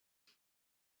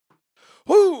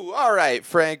Whoo! All right,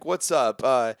 Frank, what's up?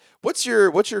 What's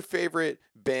your favorite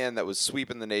band that was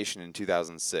sweeping the nation in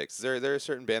 2006? Is there a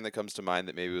certain band that comes to mind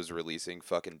that maybe was releasing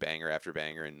fucking banger after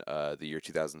banger in the year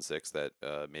 2006 that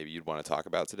maybe you'd want to talk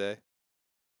about today?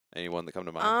 Anyone that come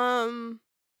to mind? Um,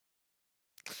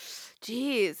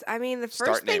 Geez, I mean, the Start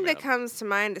first thing naming that them. comes to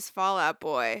mind is Fall Out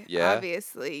Boy, Yeah.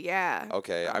 obviously, yeah.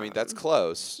 Okay. I mean that's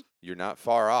close. You're not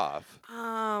far off.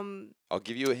 Um, I'll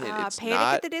give you a hint. It's Panic at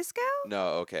not. the Disco? No.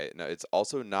 Okay. No. It's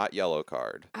also not Yellow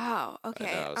Card. Oh, okay.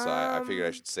 No. So I figured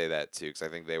I should say that too because I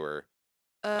think they were.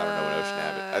 I don't know when Ocean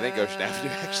Avenue. I think Ocean Avenue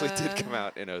actually did come uh,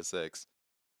 out in '06.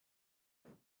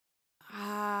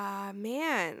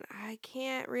 Man, I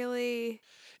can't really.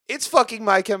 It's fucking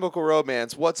My Chemical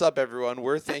Romance. What's up, everyone?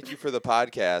 We're Thank You for the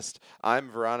Podcast. I'm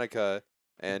Veronica,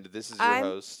 and this is your I'm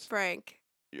host, Frank.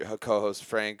 your co-host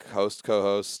Frank, host,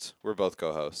 co-host. We're both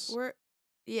co-hosts. We're,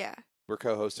 yeah. We're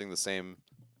co-hosting the same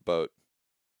boat.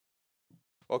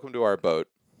 Welcome to our boat.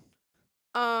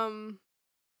 Um,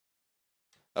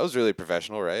 That was really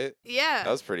professional, right? yeah.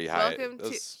 That was pretty high. That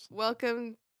was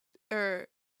Welcome, or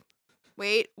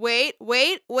wait.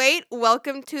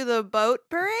 Welcome to the boat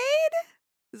parade?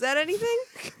 Is that anything?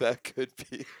 that could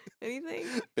be Anything?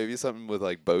 maybe something with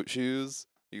like boat shoes.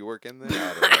 You work in there?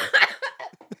 I don't know.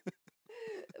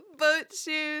 Boat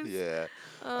shoes. Yeah,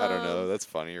 I don't know. That's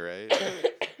funny, right?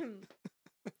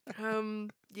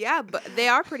 Yeah, but they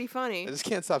are pretty I funny. just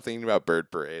can't stop thinking about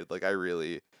Bird Parade. Like I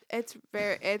really, It's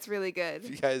really if you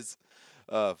good. guys,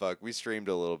 fuck, we streamed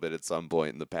a little bit at some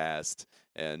point in the past,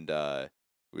 and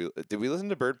did we listen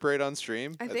to Bird Parade on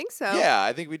stream? I think so. Yeah,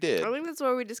 I think we I did. think that's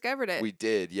where we discovered it. We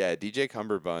did. Yeah, DJ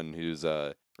Cumberbund, who's Fuck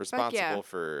yeah. responsible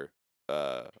for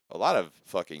a lot of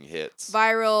fucking hits.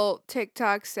 Viral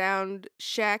TikTok sound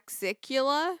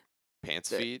Shaxicula Pants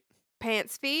the- feet.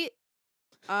 pants feet.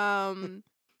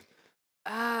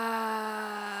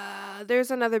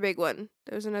 There's another big one.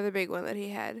 There's another big one that he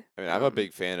had. I mean, I'm a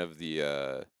big fan of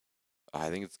the. I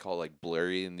think it's called like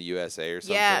Blurry in the USA or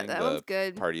something. Yeah, that the one's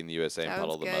good. Party in the USA and That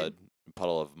Puddle one's of the good. Mud,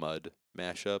 Puddle of Mud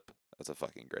mashup. That's a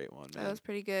fucking great one, man. That was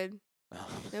pretty good.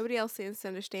 Nobody else seems to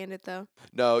understand it though.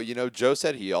 No, Joe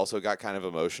said he also got kind of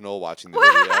emotional watching the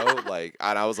video. Like,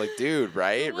 and I was like, dude,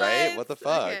 right? What What? the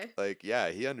fuck? Okay. Like, yeah,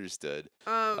 he understood.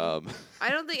 I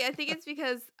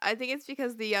think it's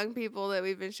because the young people that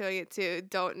we've been showing it to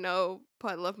don't know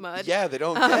Puddle of Mud. Yeah, they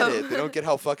don't get it. They Um, don't get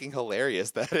how fucking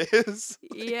hilarious that is.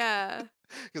 Yeah.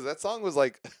 Because that song was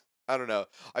like, I don't know.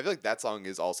 I feel like that song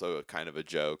is also kind of a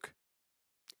joke.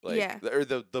 Like, Yeah. or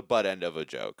the butt end of a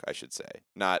joke, I should say,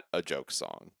 not a joke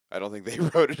song. I don't think they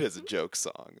wrote it as a joke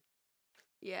song.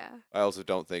 Yeah. I also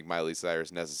don't think Miley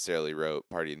Cyrus necessarily wrote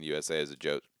 "Party in the USA" as a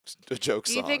joke song.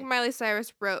 Do you think Miley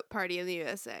Cyrus wrote Party in the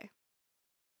USA?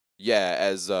 Yeah,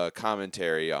 as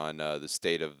commentary on the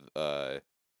state of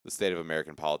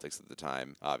American politics at the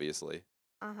time, obviously.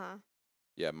 Uh-huh.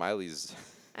 Yeah, Miley's.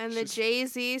 And the she's-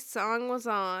 Jay-Z song was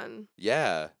on.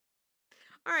 Yeah,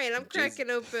 All right, I'm Jay-Z- cracking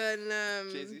open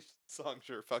Jay-Z song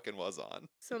sure fucking was on.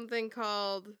 something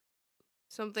called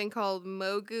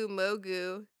Mogu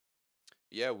Mogu.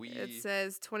 Yeah, It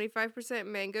says 25%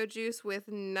 mango juice with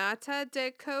nata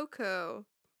de coco.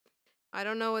 I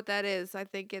don't know what that is. I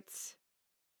think it's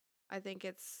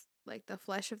like the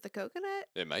flesh of the coconut.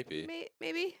 It might be.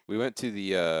 Maybe. We went to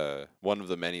the one of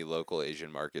the many local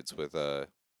Asian markets with a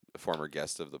former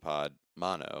guest of the pod,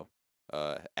 Mono,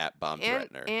 at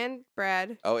Baumgartner. And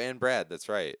Brad. Oh, and Brad, that's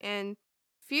right. And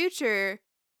future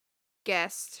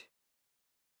guest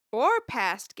or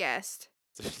past guest,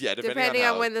 Yeah, depending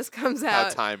on when this comes how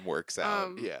out. time works out.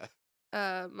 um, Yeah.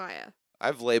 Maya.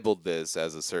 I've labeled this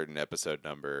as a certain episode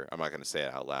number. I'm not going to say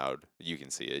it out loud. You can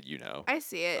see it, I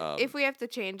see it. If we have to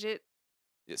change it,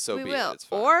 yeah, so we be will. it. It's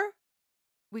fine. Or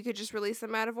we could just release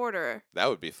them out of order. That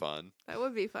would be fun. That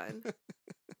would be fun.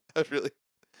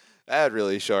 That'd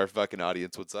really show our fucking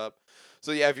audience what's up.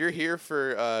 So yeah, if you're here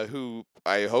for who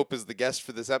I hope is the guest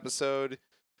for this episode,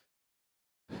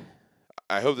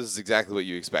 I hope this is exactly what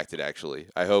you expected, actually.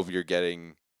 I hope you're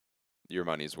getting your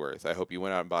money's worth. I hope you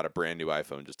went out and bought a brand new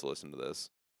iPhone just to listen to this.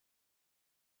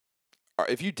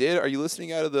 If you did, are you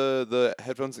listening out of the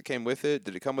headphones that came with it?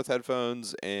 Did it come with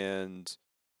headphones? And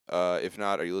if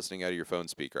not, are you listening out of your phone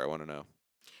speaker? I want to know.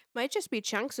 Might just be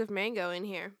chunks of mango in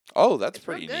here. Oh, that's It's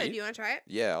real pretty good. neat. You want to try it?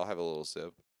 Yeah, I'll have a little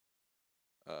sip.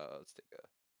 Let's take a.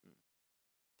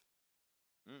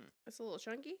 It's a little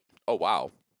chunky. Oh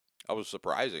wow, that was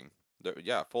surprising.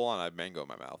 Yeah, full on. I have mango in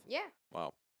my mouth. Yeah.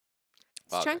 Wow.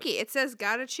 It's Fuck. chunky. It says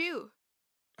gotta chew.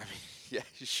 I mean, yeah,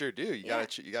 you sure do. You Yeah.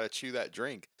 gotta chew that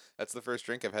drink. That's the first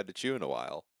drink I've had to chew in a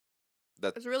while.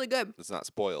 It's really good. That's not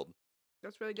spoiled.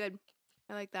 That's really good.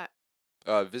 I like that.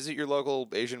 Visit your local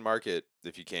Asian market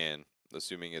if you can,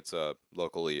 assuming it's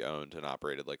locally owned and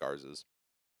operated like ours is.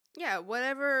 Yeah,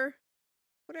 whatever's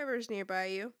nearby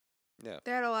you. Yeah.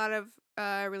 They had a lot of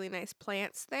really nice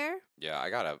plants there. Yeah, I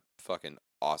got a fucking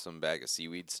awesome bag of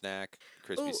seaweed snack,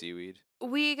 crispy Ooh, seaweed.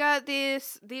 we got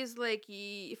these like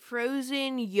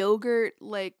frozen yogurt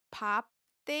like pop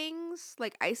things,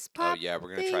 like ice Oh pop yeah,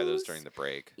 we're gonna try those during things. the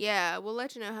break Yeah, we'll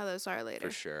let you know how those are for later.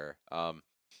 sure.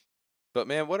 But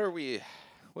man, what are we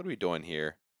doing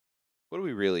here? What are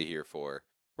we really here for?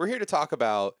 We're here to talk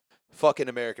about fucking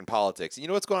American politics. You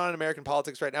know what's going on in American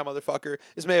politics right now, motherfucker?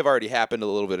 This may have already happened a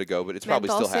little bit ago, but it's probably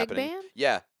Menthol still cig happening. ban?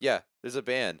 Yeah, yeah. There's a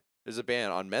ban. There's a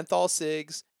ban on menthol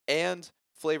cigs and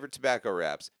flavored tobacco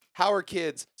wraps. How are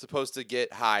kids supposed to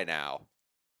get high now?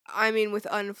 I mean, with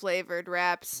unflavored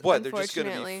wraps, What? They're just gonna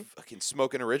be unfortunately. fucking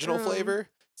smoking original Um, flavor?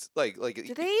 It's like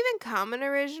do they even come in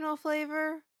original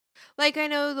flavor? Like, I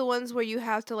know the ones where you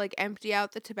have to like empty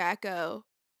out the tobacco,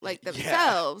 like yeah,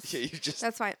 themselves. yeah. You just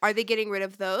That's fine. Are they getting rid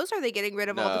of those? Are they getting rid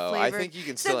of all the no. I flavor? think you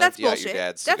can So still that's empty out your bullshit.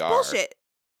 dad's That's cigar. bullshit.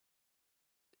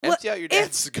 What Empty out your if?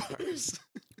 dad's cigars.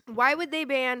 Why would they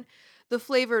ban the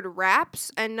flavored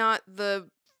wraps and not the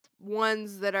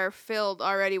ones that are filled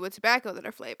already with tobacco that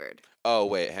are flavored? Oh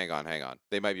wait, hang on.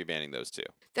 They might be banning those too.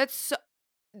 That's so,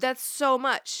 that's so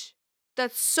much.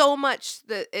 That's so much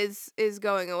that is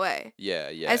going away. Yeah,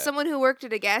 As yeah. someone who worked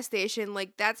at a gas station,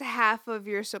 like that's half of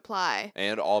your supply.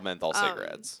 And all menthol Um,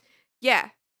 cigarettes. Yeah,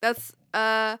 that's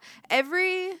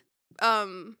every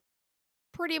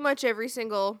pretty much every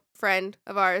single friend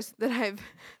of ours that I've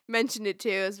mentioned it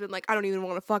to has been like, I don't even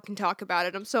want to fucking talk about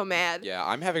it. I'm so mad. Yeah,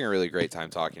 I'm having a really great time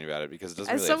talking about it because it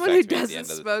doesn't As really someone who affect me at the doesn't end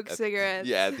of the smoke cigarettes,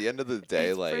 yeah, at the end of the day,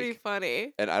 it's pretty like,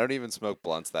 funny. and I don't even smoke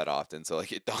blunts that often, so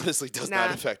like, it honestly does not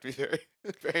Nah. affect me very,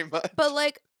 very much. But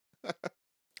like,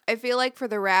 I feel like for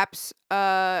the wraps,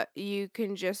 you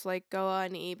can just like go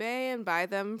on eBay and buy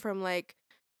them from like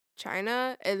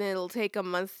China, and it'll take a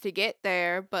month to get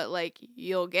there, but like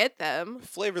you'll get them.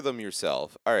 Flavor them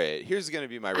yourself. All right, here's gonna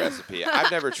be my recipe.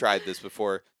 I've never tried this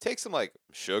before. Take some like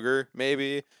sugar,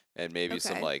 maybe, and maybe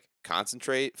some Okay. like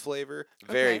concentrate flavor.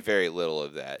 Very, Okay. very little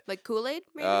of that. Like Kool-Aid,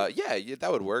 maybe? Yeah,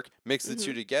 that would work. Mix the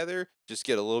two Mhm. together. Just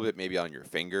get a little bit maybe on your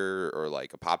finger or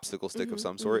like a popsicle stick of Mhm.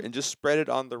 some sort, Mhm. and just spread it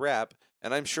on the wrap.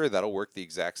 And I'm sure that'll work the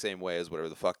exact same way as whatever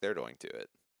the fuck they're doing to it.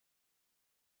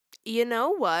 You know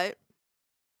what?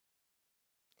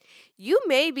 You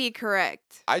may be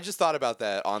correct. I just thought about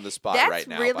that on the spot That's right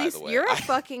now. really By the way, you're a I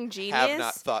fucking genius. have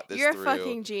not thought this You're through. a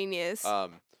fucking genius.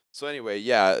 So anyway,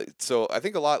 yeah. So I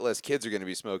think a lot less kids are going to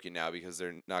be smoking now because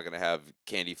they're not going to have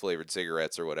candy flavored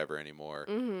cigarettes or whatever anymore,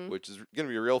 Mhm. which is going to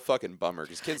be a real fucking bummer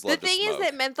because kids The love to thing is smoke.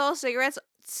 that menthol cigarettes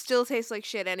still taste like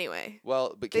shit anyway.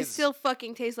 Well, but They kids still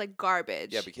fucking taste like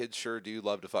garbage. yeah, but kids sure do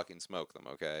love to fucking smoke them.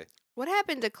 Okay, What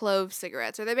happened to clove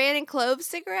cigarettes? Are they banning clove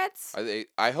cigarettes? are they?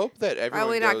 I hope that everyone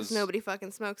Probably not, goes. because nobody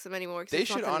fucking smokes them anymore. They Because it's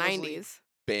should not the honestly 90s.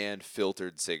 ban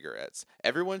filtered cigarettes.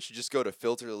 Everyone should just go to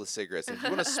filterless cigarettes. And if you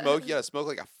want to smoke, you gotta smoke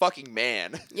like a fucking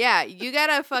man. Yeah, you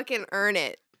gotta fucking earn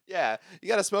it. Yeah, you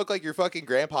gotta smoke like your fucking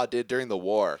grandpa did during the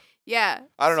war. Yeah.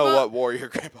 I don't know what war your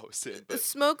grandpa was in, but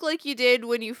Smoke like you did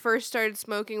when you first started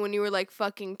smoking when you were like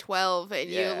fucking 12 and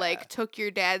you Yeah. like took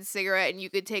your dad's cigarette and you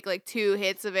could take like 2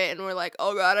 hits of it and were like,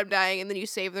 oh god, I'm dying, and then you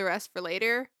save the rest for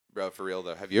later. bro, for real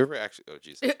though, have you ever actually? Oh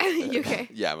jeez. You okay?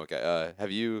 Yeah, I'm okay.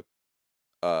 Have you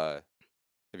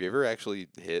ever actually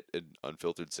hit an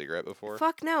unfiltered cigarette before?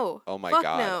 Fuck no. Oh my Fuck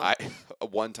god! no. I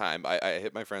one time I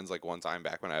hit my friends like one time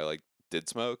back when I like did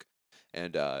smoke,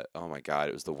 and oh my god,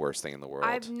 it was the worst thing in the world.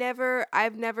 I've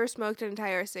never smoked an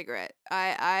entire cigarette.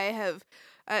 I have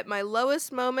at my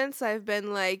lowest moments I've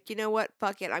been like, you know what,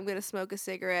 fuck it, I'm gonna smoke a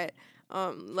cigarette.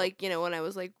 Like, you know, when I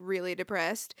was like really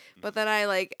depressed. But then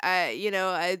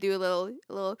I do a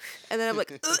little and then I'm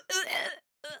like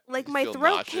like You my feel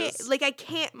throat nauseous?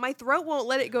 can't my throat won't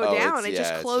let it go Oh, down. It yeah,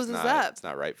 just it's closes not, up. It's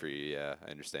not right for you. Yeah,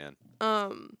 I understand.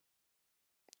 Um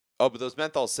Oh, but those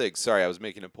menthol cigs. Sorry, I was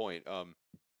making a point.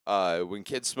 When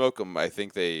kids smoke them, I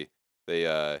think they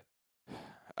I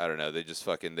don't know. They just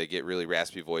fucking they get really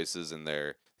raspy voices and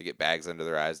they get bags under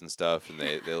their eyes and stuff, and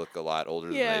they look a lot older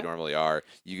than Yeah. they normally are.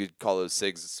 You could call those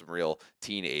cigs some real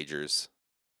teenagers.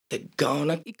 They're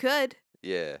gonna you could.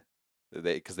 Yeah,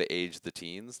 because they age the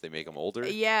teens. They make them older.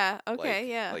 Yeah, okay, like,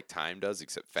 yeah. Like time does,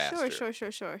 except faster. Sure.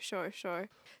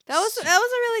 That was a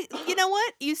really, you know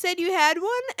what? You said you had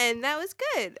one, and that was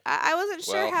good. I wasn't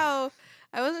sure Well-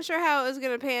 how it was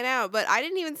gonna pan out, but I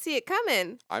didn't even see it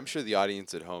coming. I'm sure the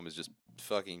audience at home is just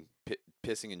fucking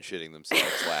pissing and shitting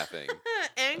themselves laughing.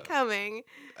 And coming.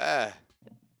 I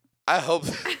hope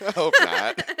I hope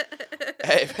not.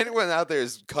 Hey, if anyone out there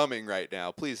is coming right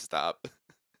now, please stop.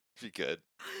 If you could.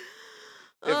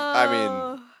 I mean,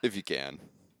 Oh, if you can.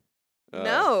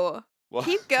 no. Well,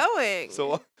 Keep going.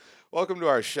 so welcome to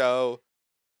our show.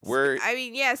 We're I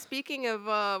mean, yeah, speaking of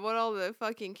what all the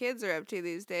fucking kids are up to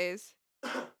these days.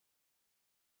 they're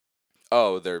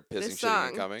pissing, This shitting, and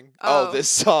song. coming. Oh. This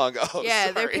song. Oh,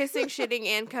 Yeah, they're sorry. pissing, shitting,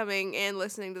 and coming and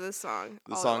listening to this song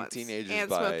The all at song once. Teenagers and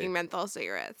by- smoking menthol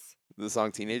cigarettes. The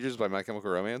song "Teenagers" by My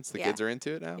Chemical Romance. The Yeah. kids are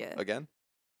into it now Yeah. again.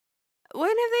 When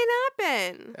have they not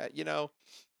been?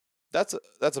 That's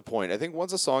a point. I think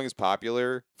once a song is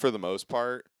popular, for the most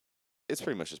part, it's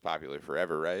pretty much just popular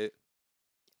forever, right?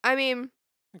 I mean,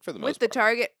 Like, for the with most the part.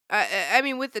 target,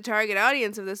 with the target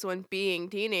audience of this one being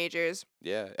teenagers,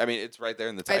 Yeah, I mean it's right there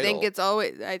in the title. I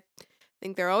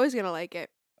think they're always gonna like it.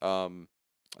 I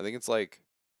think it's like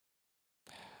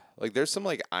there's some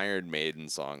like Iron Maiden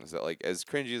songs that, like, as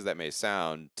cringy as that may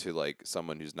sound to like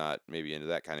someone who's not maybe into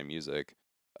that kind of music,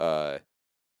 that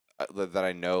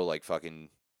I know like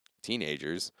fucking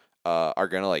teenagers are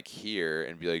gonna like hear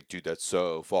and be like, dude, that's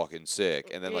so fucking sick,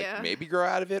 and then like Yeah. maybe grow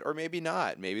out of it or maybe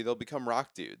not. Maybe they'll become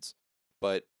rock dudes.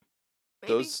 But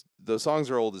Maybe. those songs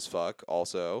are old as fuck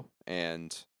also,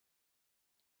 and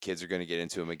kids are gonna get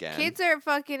into them again. Kids are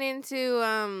fucking into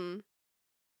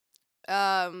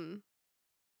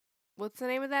what's the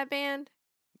name of that band?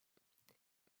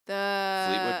 The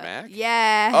Fleetwood Mac?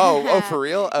 Yeah. Oh, for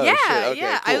real? Oh, yeah, shit. Okay,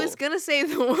 yeah. I was cool. gonna say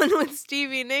the one with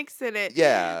Stevie Nicks in it.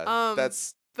 Yeah,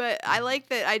 that's But I like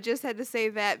that I just had to say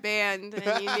that band,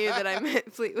 and you knew that I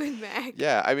meant Fleetwood Mac.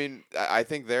 yeah. I mean, I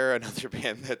think they're another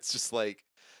band that's just like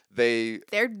they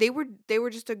They were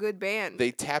just a good band.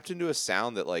 they tapped into a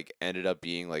sound that like ended up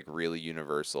being like really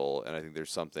universal, and I think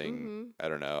there's something Mhm. I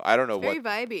don't know Very what.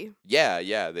 vibey.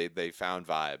 Yeah. They found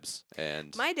vibes,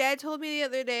 and My dad told me the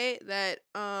other day that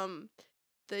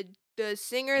the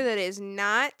singer that is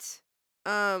not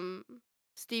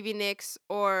Stevie Nicks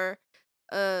or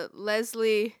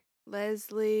Leslie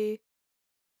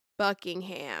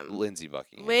Buckingham. Lindsey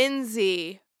Buckingham,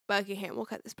 Lindsay Buckingham. We'll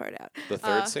cut this part out. the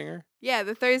third singer. Yeah,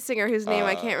 the third singer whose name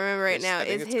I can't remember right now I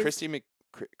think is it's his.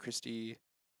 Christy.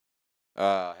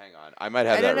 Hang on, I might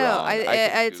have I that don't know. wrong. I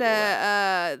can It's Google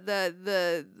that.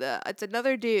 the it's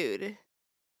another dude.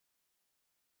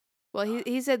 Well,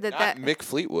 he said that Not Mick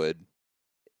Fleetwood,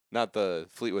 not the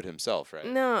Fleetwood himself, right?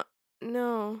 no.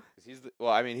 'Cause he's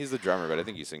the drummer, but I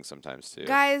think he sings sometimes too.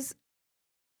 Guys,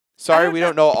 Sorry, don't we know-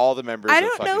 don't know all the members. I of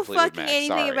don't fucking know Fleetwood fucking Mac.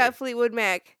 anything Sorry. about Fleetwood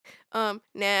Mac.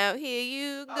 Now here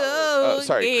you go. Oh,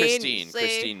 sorry, again, say-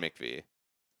 Christine McVie.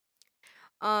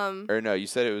 Or no, you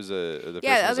said it was the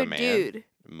yeah, person the was a other man. dude.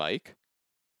 Mike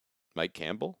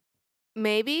Campbell,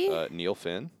 Maybe, Neil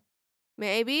Finn.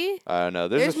 maybe. I don't know.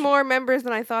 There's more members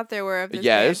than I thought there were of this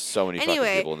Yeah, band. there's so many fucking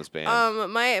Anyway, people in this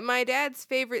band. My dad's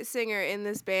favorite singer in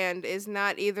this band is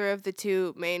not either of the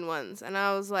two main ones, and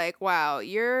I was like, wow,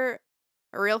 you're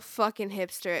a real fucking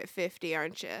hipster at 50,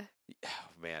 aren't you?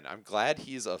 Man, I'm glad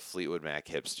he's a Fleetwood Mac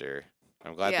hipster.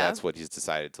 I'm glad Yeah. that's what he's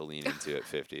decided to lean into at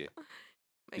 50. My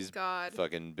He's God.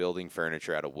 Fucking building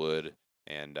furniture out of wood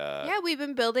and Yeah, we've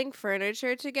been building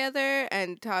furniture together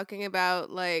and talking about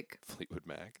like Fleetwood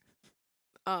Mac.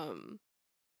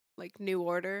 like New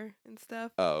Order and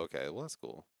stuff. Oh, okay. Well, that's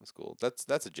cool. That's cool.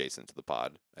 That's adjacent to the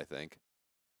pod, I think.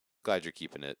 Glad you're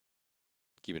keeping it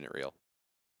real.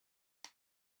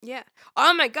 Yeah.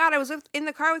 Oh my God, I was in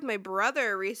the car with my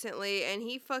brother recently, and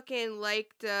he fucking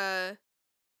liked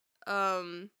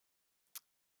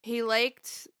he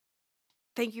liked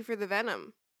Thank You for the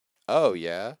Venom. Oh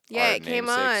yeah. Yeah, Our it came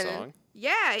namesake on. Song.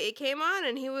 Yeah, it came on,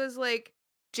 and he was like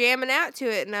jamming out to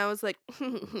it, and I was like, yeah.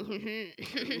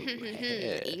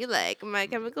 you like My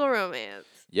Chemical Romance.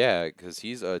 Yeah, because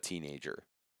he's a teenager.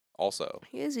 Also,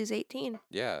 He's 18.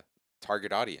 yeah,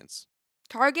 target audience.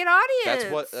 Target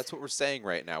audience. That's what we're saying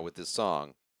right now with this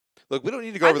song. Look, we don't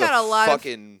need to go I've over got the a lot of-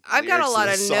 fucking. I've got a lyrics lot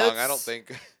to of this song. I don't notes.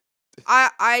 think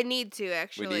I need to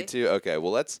actually. we need to. Okay,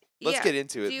 well let's Yeah. get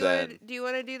into it then. Do you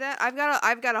want to do that? I've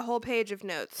got a whole page of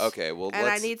notes. Okay, well And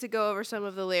I let's. need to go over some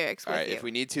of the lyrics All with right, you. if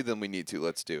we need to, then we need to.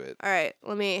 Let's do it. All right,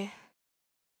 let me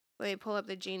pull up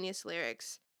the Genius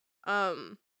lyrics.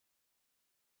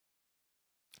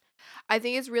 I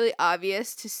think it's really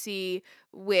obvious to see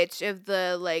which of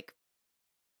the like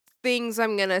things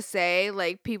I'm going to say,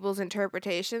 like people's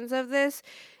interpretations of this.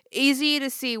 Easy to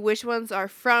see which ones are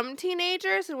from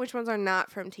teenagers and which ones are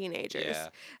not from teenagers.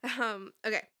 Yeah,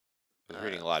 Okay. I was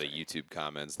reading a lot of YouTube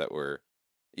comments that were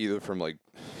either from like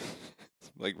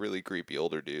like really creepy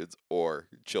older dudes or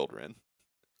children.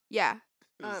 Yeah.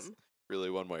 It was really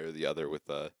one way or the other with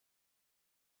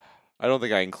I don't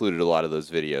think I included a lot of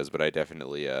those videos, but I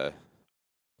definitely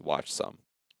watched some.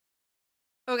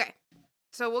 Okay.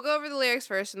 So we'll go over the lyrics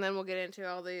first, and then we'll get into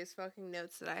all these fucking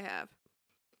notes that I have.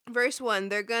 Verse 1,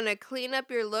 they're gonna clean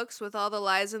up your looks with all the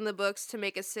lies in the books to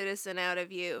make a citizen out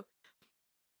of you.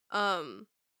 Um,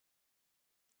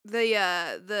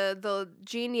 the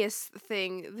genius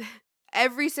thing,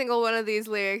 every single one of these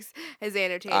lyrics is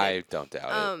annotated. I don't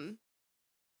doubt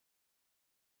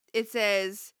it. It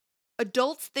says,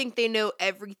 adults think they know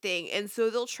everything, and so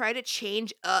they'll try to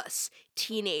change us,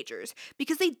 teenagers,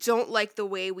 because they don't like the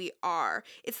way we are.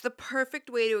 It's the perfect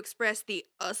way to express the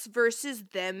us versus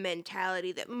them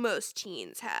mentality that most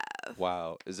teens have.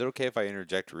 Wow. Is it okay if I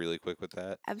interject really quick with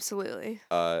that? Absolutely.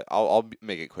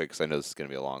 Make it quick because I know this is gonna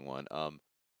be a long one.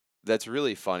 That's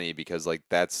really funny because like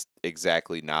that's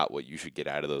exactly not what you should get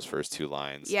out of those first two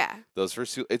lines. Yeah. Those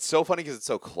first two, it's so funny because it's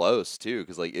so close too.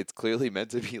 Because like it's clearly meant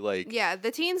to be like, Yeah,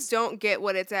 the teens don't get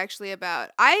what it's actually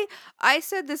about. I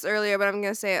said this earlier, but I'm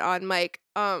gonna say it on mic.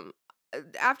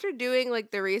 After doing like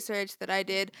the research that I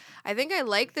did, I think I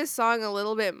like this song a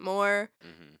little bit more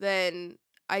than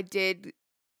I did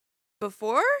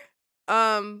before.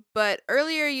 But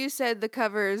earlier you said the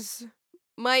covers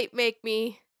might make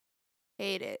me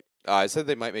hate it. I said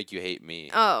they might make you hate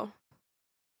me. Oh,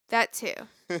 that too.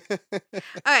 All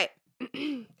right.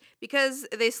 Because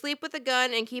they sleep with a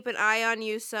gun and keep an eye on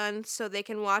you, son, so they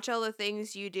can watch all the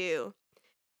things you do.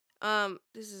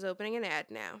 This is opening an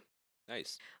ad now.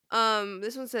 Nice.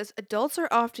 This one says adults are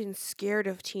often scared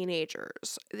of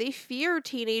teenagers. They fear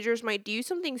teenagers might do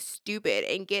something stupid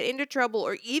and get into trouble,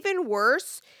 or even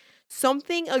worse,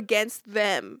 something against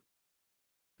them.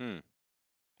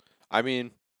 I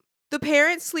mean, the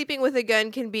parents sleeping with a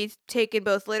gun can be taken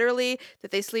both literally,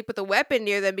 that they sleep with a weapon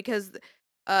near them because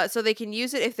so they can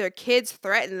use it if their kids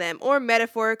threaten them, or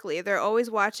metaphorically, they're always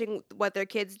watching what their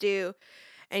kids do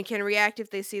and can react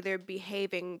if they see they're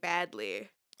behaving badly.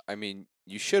 I mean,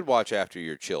 you should watch after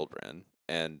your children,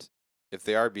 and if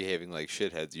they are behaving like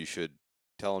shitheads, you should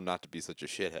tell them not to be such a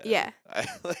shithead. Yeah.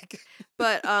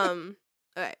 But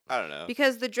okay. I don't know.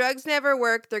 Because the drugs never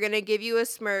work, they're going to give you a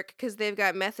smirk because they've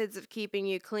got methods of keeping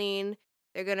you clean.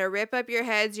 They're going to rip up your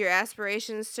heads, your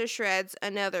aspirations to shreds,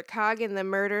 another cog in the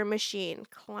murder machine.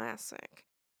 Classic.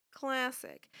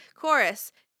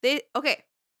 Chorus. Okay.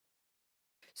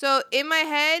 So in my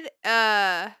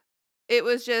head, it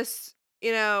was just,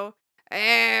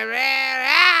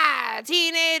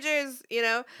 teenagers,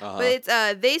 but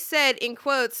it's they said in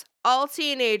quotes, all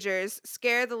teenagers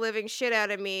scare the living shit out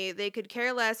of me. They could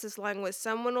care less as long as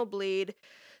someone will bleed.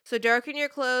 So darken your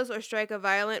clothes or strike a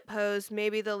violent pose.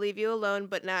 Maybe they'll leave you alone,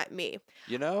 but not me.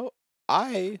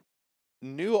 I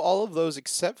knew all of those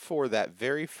except for that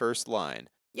very first line.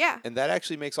 Yeah. And that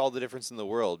actually makes all the difference in the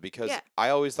world because I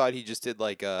always thought he just did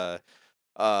like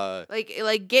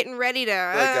like getting ready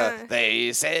to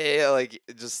they say like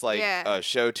just like a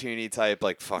show tuney type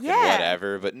like fucking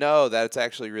whatever, but no, that's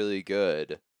actually really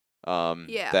good.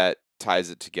 That ties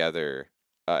it together,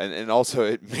 and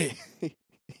also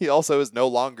he also is no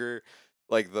longer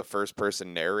like the first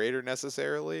person narrator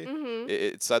necessarily.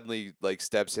 It suddenly like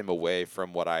steps him away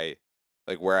from what I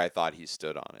like where I thought he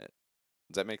stood on it.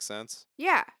 Does that make sense?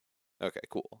 Yeah. Okay,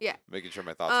 cool. Yeah. Making sure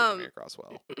my thoughts are coming across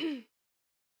well.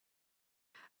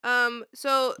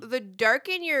 So the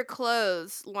darken your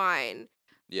clothes line.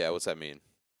 Yeah, what's that mean?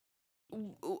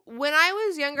 When I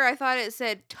was younger, I thought it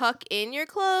said tuck in your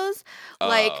clothes.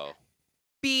 Like,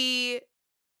 be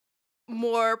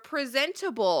more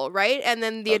presentable, right? And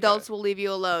then the adults will leave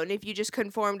you alone. If you just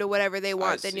conform to whatever they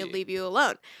want, then you'll leave you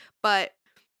alone. But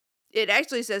it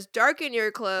actually says darken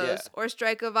your clothes or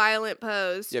strike a violent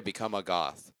pose. Yeah, become a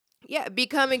goth. Yeah,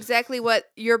 become exactly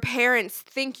what your parents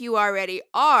think you already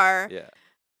are. Yeah.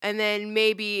 And then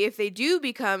maybe if they do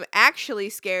become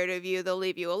actually scared of you, they'll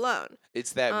leave you alone.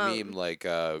 It's that meme like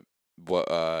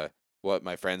what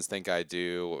my friends think I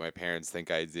do, what my parents think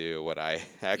I do, what I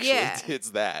actually do. It's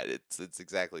that. It's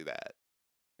exactly that.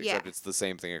 Except it's the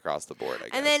same thing across the board, I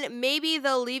guess. And then maybe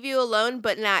they'll leave you alone,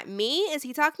 but not me. Is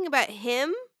he talking about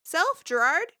himself,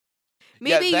 Gerard?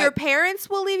 Maybe your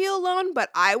parents will leave you alone, but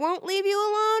I won't leave you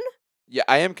alone? Yeah,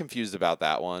 I am confused about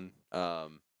that one.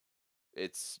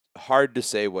 It's hard to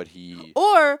say what he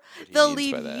they'll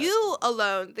leave you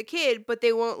alone, the kid, but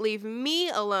they won't leave me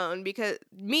alone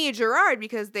Gerard,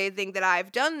 because they think that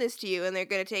I've done this to you and they're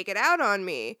going to take it out on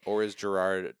me. Or is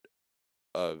Gerard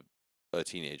a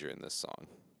teenager in this song?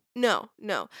 No.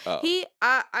 Oh.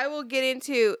 I will get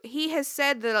into, he has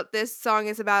said that this song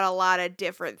is about a lot of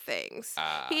different things.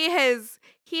 He has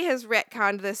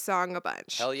retconned this song a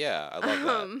bunch. Hell yeah, I love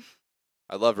that.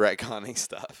 I love retconning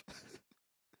stuff.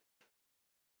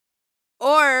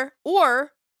 Or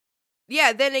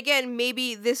yeah, then again,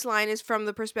 maybe this line is from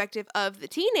the perspective of the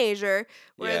teenager,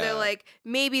 where they're Yeah. like,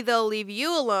 maybe they'll leave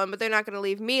you alone, but they're not gonna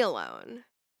leave me alone.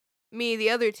 Me, the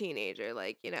other teenager,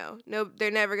 like, no,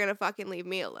 they're never gonna fucking leave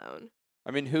me alone.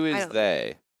 I mean, who I is don't think so.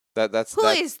 they? That's Who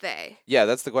that's is they? yeah,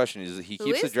 that's the question. Is he Who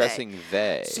keeps is they? addressing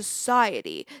they?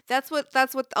 Society. That's what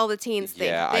all the teens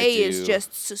Yeah, think. I They is do.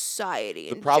 just society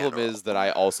The in problem general. is that I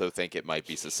also think it might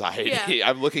be Yeah. society.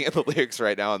 I'm looking at the lyrics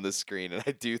right now on this screen, and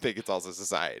I do think it's also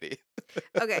society.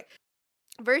 Okay.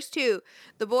 Verse 2,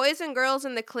 the boys and girls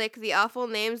in the clique, the awful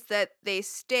names that they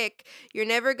stick. You're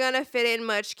never gonna fit in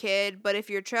much, kid, but if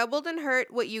you're troubled and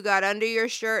hurt, what you got under your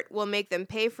shirt will make them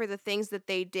pay for the things that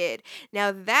they did.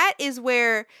 Now that is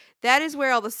where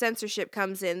all the censorship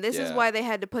comes in. This is Yeah. why they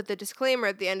had to put the disclaimer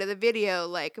at the end of the video,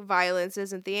 like violence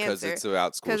isn't the Because answer. it's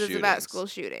about school Because shootings. it's about school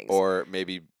shootings. Or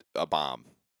maybe a bomb,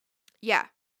 Yeah.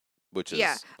 which is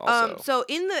Yeah. also. So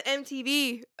in the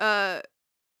MTV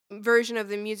version of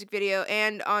the music video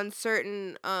and on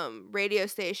certain radio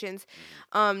stations,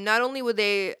 not only would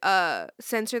they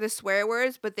censor the swear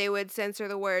words, but they would censor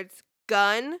the words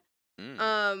gun.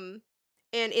 Um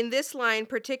and in this line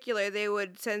particular, they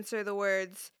would censor the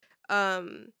words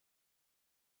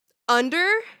under,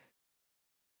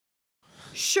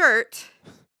 shirt,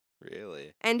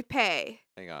 Really? and pay.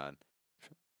 Hang on.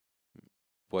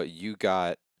 What you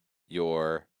got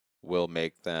your will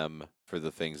make them for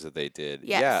the things that they did.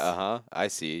 Yeah, Yes. uh-huh. I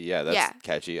see. Yeah, that's Yeah.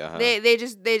 catchy. Uh-huh. They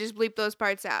just bleep those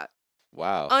parts out.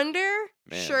 Wow. Under,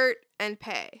 Man. shirt, and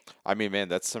pay. I mean, man,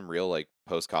 that's some real like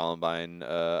post-Columbine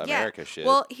America shit.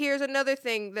 Well, here's another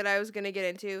thing that I was going to get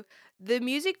into. The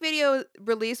music video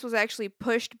release was actually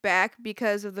pushed back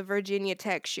because of the Virginia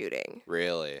Tech shooting.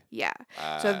 Really? Yeah.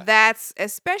 So that's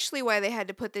especially why they had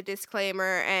to put the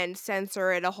disclaimer and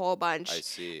censor it a whole bunch. I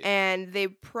see. And they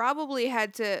probably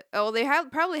had to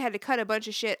probably had to cut a bunch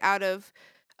of shit out of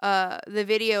the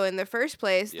video in the first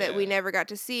place that we Yeah. never got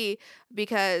to see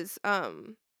because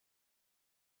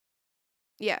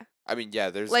yeah. I mean, yeah,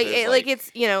 there's Like there's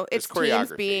it's it's teens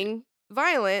choreography. being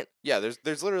violent. Yeah,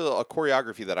 there's literally a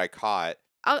choreography that I caught.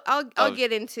 I'll of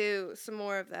get into some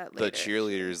more of that later. The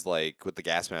cheerleaders like with the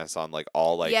gas masks on, like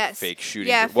all like Yes. fake shooting.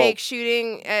 Yeah, well, fake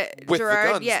shooting at with Gerard.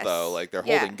 the guns Yes. though, like they're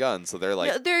Yeah. holding guns, so they're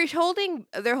like, No,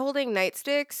 they're holding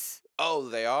nightsticks. oh,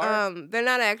 they are. They're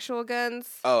not actual guns.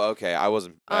 Oh, okay. I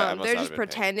wasn't. I must They're not just have been paying-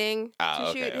 pretending to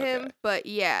okay, shoot him. okay. But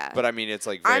yeah. But I mean, it's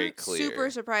like very I'm clear. super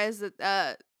surprised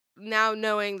that now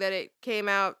knowing that it came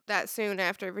out that soon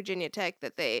after Virginia Tech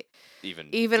that they even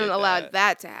even did allowed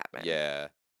that to happen. Yeah.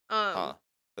 Um.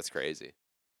 That's crazy.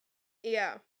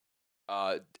 Yeah.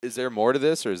 Is there more to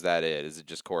this, or is that it? Is it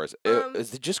just chorus?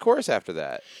 Is it just chorus after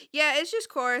that? Yeah, it's just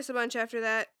chorus a bunch after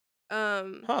that.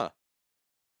 Huh.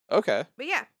 Okay. But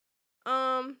yeah.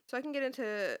 So I can get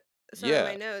into some Yeah. of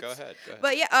my notes. Go ahead.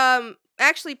 But yeah,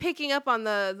 actually picking up on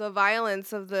the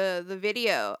violence of the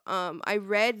video, I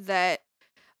read that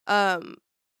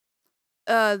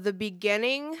the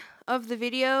beginning of the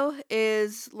video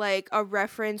is like a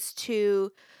reference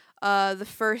to the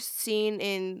first scene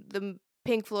in the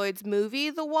Pink Floyd's movie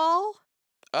The Wall.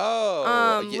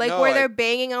 Oh. Like where they're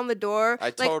banging on the door. I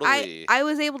Like totally. I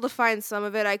was able to find some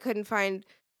of it. I couldn't find.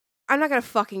 I'm not gonna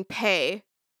fucking pay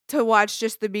to watch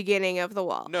just the beginning of The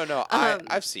Wall. No.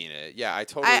 I've seen it. Yeah, I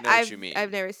totally know what you mean.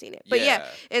 I've never seen it, but yeah,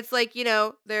 it's like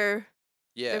they're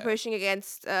pushing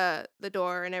against the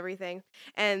door and everything,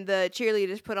 and the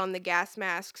cheerleaders put on the gas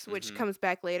masks, which Mhm. comes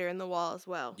back later in The Wall as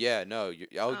well. Yeah. No.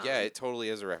 Yeah. Um, It totally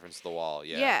is a reference to the wall.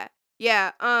 Yeah.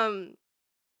 Yeah.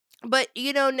 But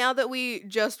now that we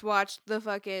just watched the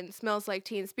fucking Smells Like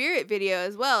Teen Spirit video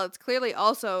as well, it's clearly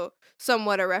also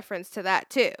somewhat a reference to that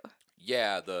too.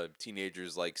 Yeah. The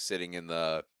teenagers like sitting in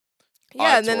the.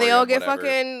 Yeah, and then they all get whatever.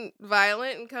 fucking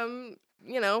violent and come,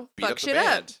 Beat fuck up the shit up.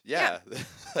 band. Yeah.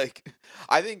 Like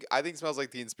I think Smells Like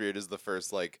Teen Spirit is the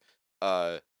first like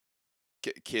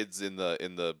kids in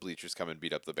the bleachers come and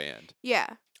beat up the band. Yeah.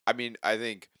 I mean, I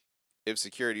think if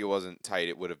security wasn't tight,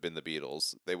 it would have been the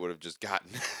Beatles. They would have just gotten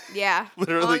Yeah.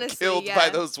 literally honestly, killed by yeah.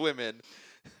 those women.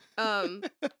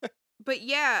 But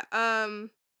yeah,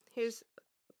 here's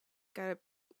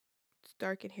it's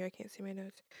dark in here, I can't see my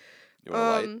notes. You want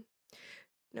a light?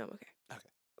 No, I'm okay. Okay.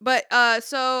 But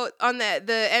so on the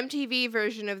MTV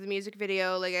version of the music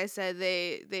video, like I said,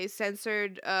 they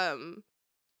censored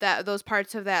those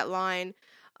parts of that line,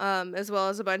 as well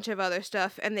as a bunch of other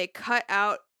stuff, and they cut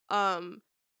out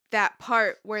that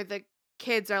part where the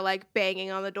kids are like banging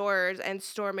on the doors and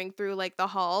storming through like the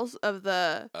halls of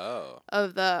the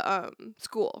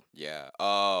school. Yeah.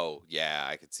 Oh, yeah,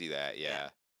 I could see that. Yeah.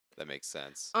 That makes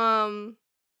sense.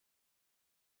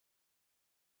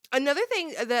 Another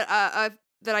thing that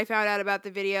that I found out about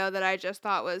the video that I just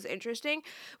thought was interesting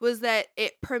was that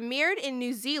it premiered in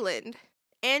New Zealand,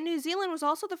 and New Zealand was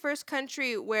also the first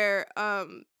country where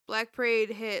Black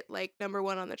Parade hit like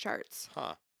 #1 on the charts.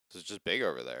 Huh. So it's just big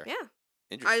over there. Yeah.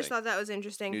 I Interesting. just thought that was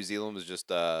interesting. New Zealand was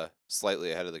just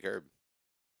slightly ahead of the curve.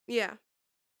 Yeah.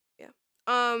 Yeah.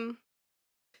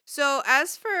 So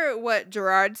as for what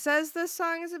Gerard says this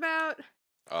song is about,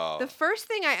 Oh. the first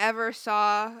thing I ever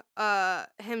saw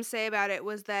him say about it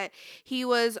was that he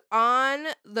was on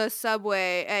the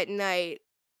subway at night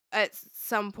at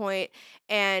some point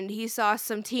and he saw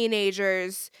some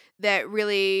teenagers that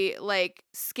really like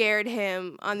scared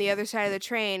him on the other side of the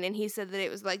train, and he said that it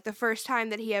was like the first time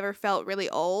that he ever felt really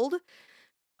old.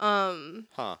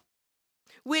 Huh.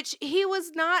 Which he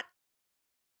was not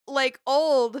like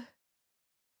old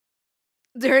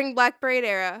during Black Parade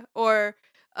era or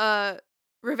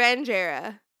Revenge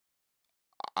era.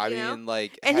 I You know? mean,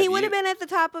 like, And he would have been at the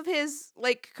top of his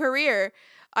like career.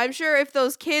 I'm sure if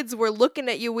those kids were looking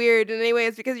at you weird in any way,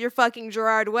 it's because you're fucking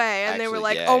Gerard Way, and they were Actually,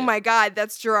 like, yeah, "Oh my God,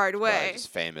 that's Gerard probably Way." just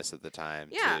famous at the time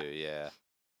Yeah. too.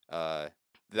 Yeah.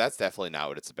 That's definitely not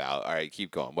what it's about. All right,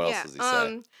 keep going. What else does he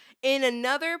say? In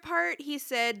another part, he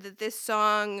said that this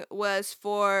song was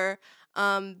for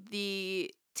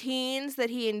the teens that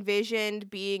he envisioned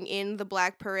being in the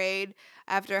Black Parade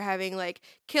after having like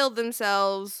killed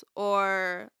themselves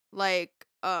or like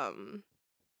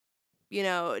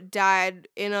died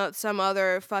in some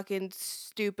other fucking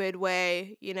stupid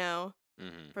way,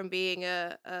 Mm-hmm. from being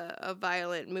a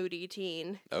violent, moody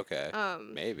teen. Okay.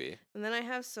 Maybe. And then I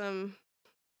have some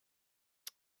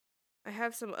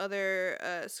other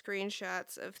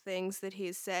screenshots of things that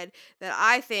he's said that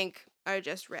I think are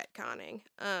just retconning.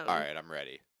 All right, I'm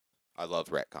ready. I love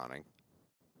retconning.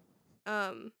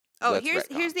 Oh, Let's here's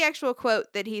retcon. the actual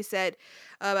quote that he said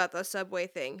about the subway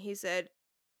thing. He said,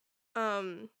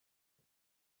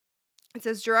 it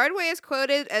says Gerard Way is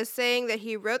quoted as saying that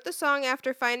he wrote the song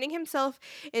after finding himself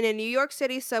in a New York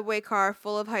City subway car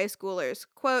full of high schoolers.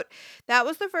 Quote, "That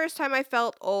was the first time I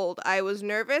felt old. I was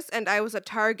nervous and I was a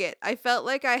target. I felt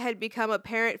like I had become a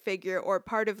parent figure or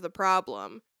part of the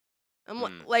problem."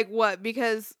 I'm like, what?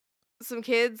 Because some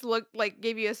kids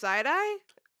gave you a side eye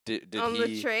Did on the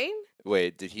he train?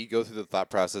 wait? Did he go through the thought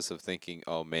process of thinking,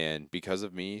 "Oh man, because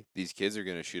of me, these kids are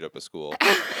gonna shoot up a school"?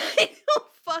 I don't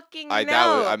fucking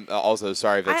know. I'm also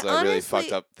sorry if that's I a really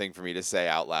fucked honestly- up thing for me to say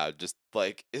out loud. Just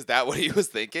like, is that what he was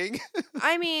thinking?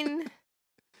 I mean,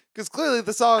 Because clearly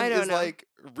the song I don't is know. like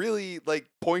really like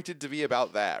pointed to be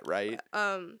about that, right?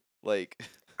 Like,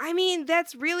 I mean,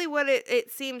 that's really what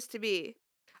it seems to be.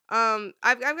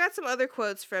 I've got some other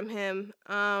quotes from him.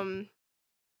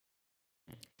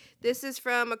 This is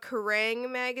from a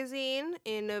Kerrang magazine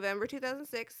in November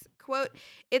 2006. Quote,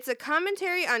 "It's a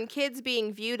commentary on kids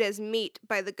being viewed as meat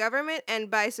by the government and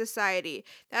by society.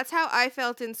 That's how I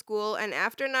felt in school, and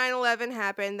after 9/11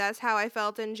 happened, that's how I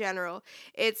felt in general.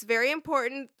 It's very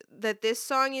important that this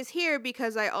song is here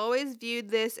because I always viewed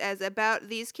this as about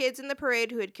these kids in the parade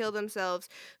who had killed themselves,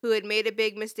 who had made a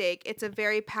big mistake. It's a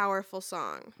very powerful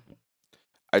song."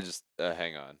 I just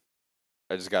hang on.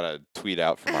 I just got a tweet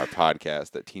out from our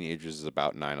podcast that Teenagers is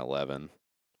about 9/11.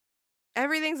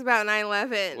 Everything's about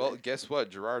 9/11. Well, guess what?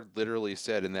 Gerard literally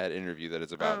said in that interview that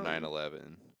it's about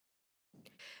 9/11.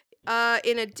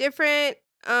 In a different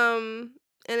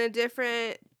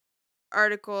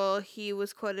article, he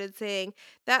was quoted saying,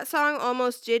 "That song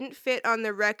almost didn't fit on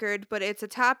the record, but it's a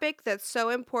topic that's so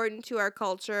important to our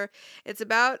culture. It's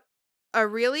about a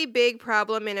really big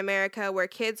problem in America where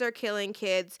kids are killing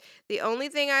kids. The only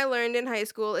thing I learned in high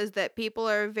school is that people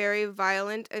are very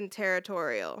violent and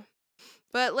territorial."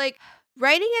 But like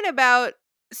writing it about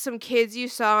some kids you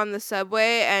saw on the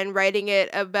subway and writing it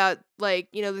about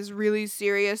this really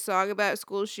serious song about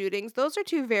school shootings, those are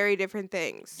two very different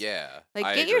things. Yeah. Like,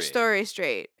 I get your agree. story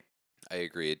straight. I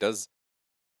agree. It does.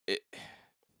 It.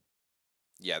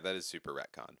 Yeah, that is super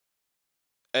retcon.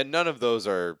 And none of those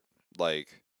are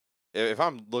like. If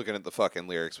I'm looking at the fucking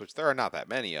lyrics, which there are not that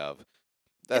many of,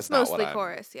 that's It's not mostly what I'm.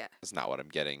 chorus, yeah. That's not what I'm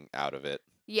getting out of it.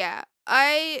 Yeah.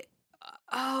 And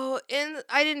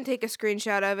I didn't take a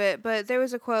screenshot of it, but there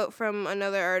was a quote from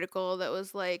another article that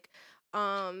was like,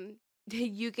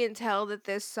 you can tell that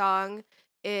this song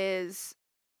is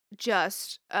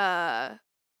just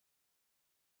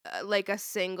like a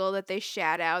single that they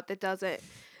shat out that doesn't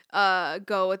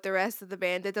go with the rest of the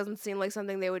band. It doesn't seem like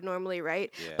something they would normally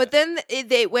write. Yeah. But then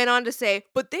they went on to say,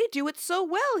 "But they do it so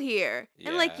well here."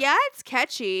 And Yeah. it's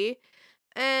catchy,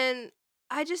 and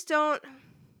I just don't.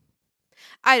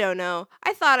 I don't know.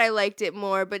 I thought I liked it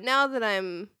more, but now that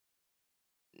I'm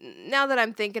now that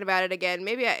I'm thinking about it again,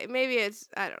 maybe it's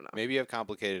I don't know. Maybe you have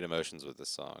complicated emotions with this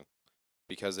song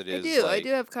because it I is do. I do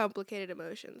like have complicated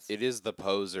emotions. it is the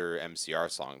poser MCR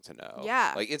song to know.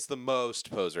 Yeah. Like it's the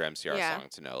most poser MCR Yeah. song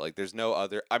to know. Like there's no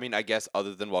other. I mean, I guess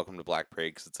other than Welcome to Black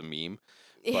Parade because it's a meme.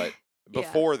 But Yeah.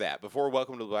 before that, before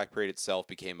Welcome to the Black Parade itself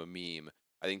became a meme,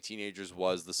 I think Teenagers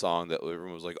was the song that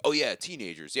everyone was like, "Oh yeah,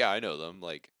 Teenagers. Yeah, I know them."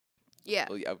 Like, Yeah.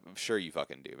 well, yeah, I'm sure you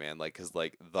fucking do, man. Like, cause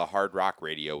like the hard rock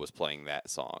radio was playing that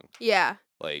song. Yeah.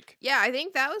 Like, Yeah, I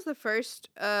think that was the first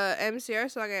MCR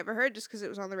song I ever heard just because it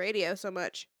was on the radio so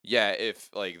much. yeah, if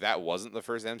like that wasn't the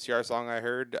first MCR song I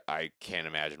heard, I can't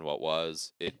imagine what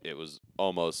was. It was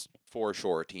almost for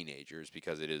sure Teenagers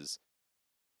because it is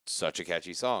such a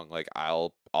catchy song. Like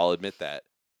I'll admit that.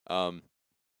 Um,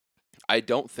 I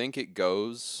don't think it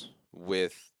goes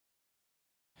with.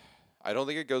 I don't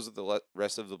think it goes with the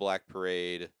rest of the Black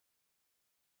Parade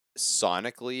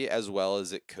sonically as well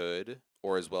as it could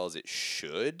or as well as it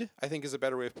should. I think is a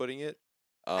better way of putting it.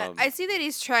 I see that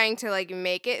he's trying to like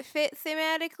make it fit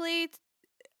thematically,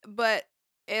 but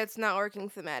it's not working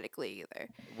thematically either.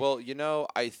 Well,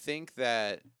 I think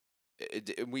that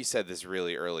we said this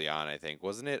really early on. I think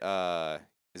wasn't it?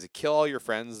 Is it "Kill All Your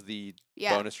Friends" the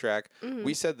Yeah. bonus track? Mhm.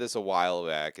 We said this a while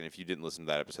back, and if you didn't listen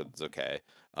to that episode, it's okay.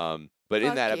 But in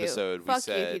Fuck that you. episode, we Fuck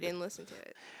you if said, you didn't listen to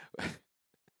it.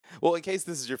 well, in case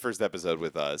this is your first episode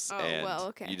with us, Oh, and well,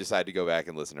 okay. you decide to go back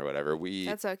and listen or whatever,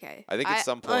 That's okay. I think at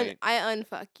some point I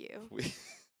unfuck you. we,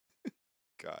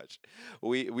 gosh,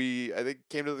 we I think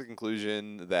came to the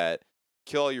conclusion that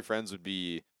 "Kill All Your Friends" would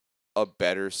be a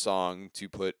better song to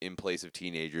put in place of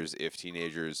Teenagers if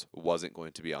Teenagers wasn't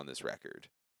going to be on this record.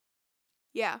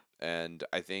 Yeah. And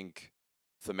I think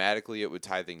thematically it would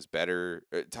tie things better,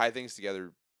 tie things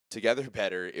together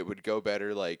better. It would go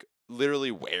better like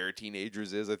literally where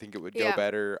Teenagers is. I think it would go Yeah.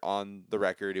 better on the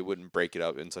record. It wouldn't break it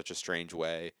up in such a strange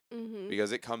way Mhm.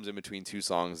 because it comes in between two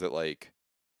songs that like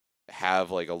have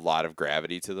like a lot of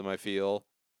gravity to them, I feel.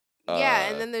 Yeah,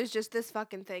 and then there's just this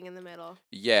fucking thing in the middle.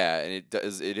 Yeah, and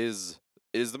it is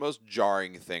the most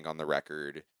jarring thing on the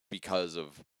record because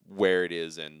of where it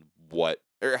is and what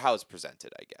or how it's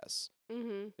presented, I guess.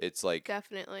 Mhm. It's like,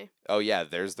 Definitely. oh yeah,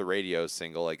 there's the radio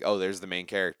single, like, oh, there's the main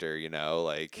character,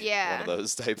 like one Yeah. of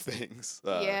those type things.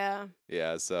 Yeah.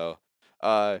 Yeah, so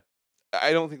I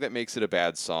don't think that makes it a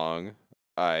bad song.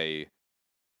 I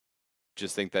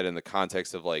just think that in the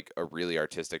context of like a really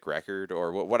artistic record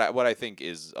or what I think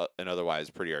is an otherwise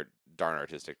pretty darn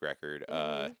artistic record,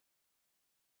 Mhm.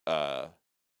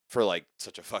 for like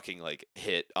such a fucking like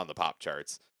hit on the pop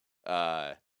charts,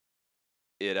 uh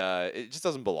it just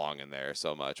doesn't belong in there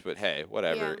so much. But hey,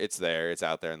 whatever, Yeah. it's there, it's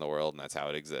out there in the world, and that's how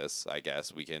it exists. I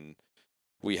guess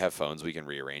we have phones, we can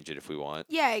rearrange it if we want.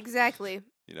 Yeah, exactly.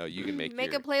 You can make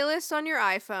Make your a playlist on your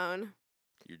iPhone.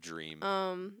 dream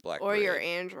Black Or your Parade.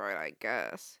 Android, I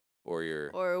guess. Or your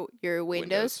Or your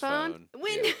Windows phone.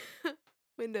 yeah.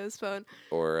 Windows phone.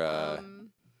 Or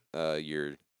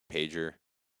your pager.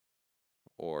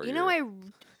 Or You know, I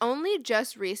only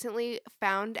just recently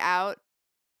found out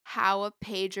how a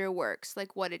pager works,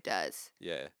 like what it does.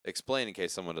 yeah. Explain in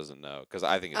case someone doesn't know, because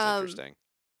I think it's Um, interesting.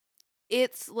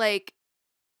 It's like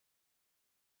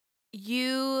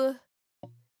you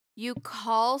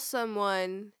call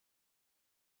someone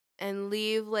and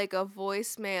leave like a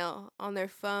voicemail on their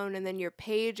phone, and then your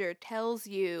pager tells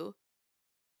you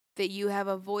that you have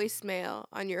a voicemail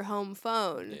on your home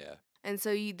phone. Yeah. And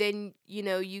so you then,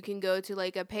 you can go to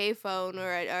like a payphone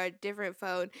or a different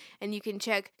phone, and you can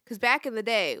check, because back in the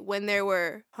day when there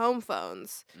were home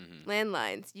phones, Mm-hmm.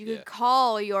 landlines, you Yeah. could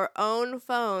call your own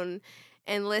phone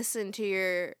and listen to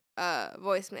your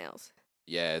voicemails.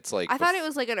 Yeah, it's like I thought it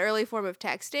was like an early form of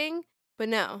texting, but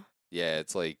no. yeah,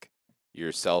 it's like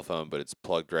your cell phone, but it's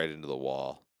plugged right into the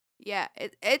wall. Yeah,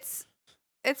 it's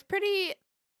pretty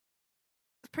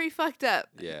fucked up.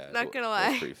 Yeah, Not gonna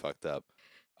that's lie. pretty fucked up.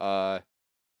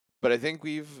 But I think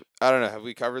I don't know, have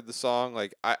we covered the song?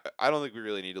 Like, I don't think we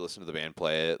really need to listen to the band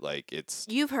play it. Like, it's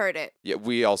You've heard it. yeah,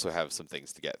 we also have some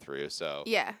things to get through. So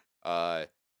Yeah.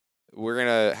 we're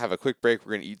gonna have a quick break.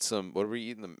 We're gonna eat what are we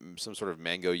eating? Some sort of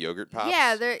mango yogurt pops.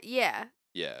 Yeah.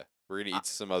 Yeah, we're gonna eat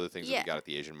some other things that yeah. we got at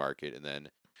the Asian market, and then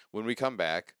when we come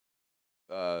back,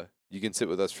 you can sit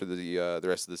with us for the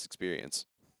rest of this experience.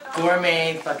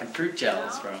 Gourmet fucking fruit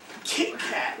gels, bro. Kit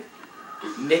Kat.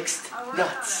 Mixed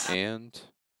nuts. And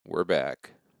we're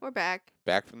back. We're back.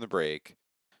 Back from the break.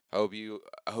 I hope you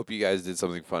guys did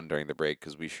something fun during the break,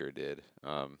 because we sure did.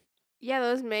 Yeah,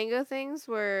 those mango things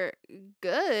were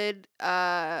good.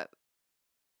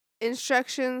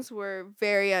 instructions were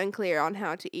very unclear on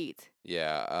how to eat.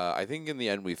 Yeah, I think in the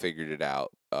end we figured it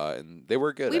out, and they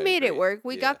were good. We I made it agree. work.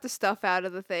 We Yeah, got the stuff out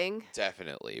of the thing.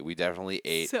 definitely. We definitely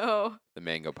ate So, the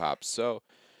mango pops. So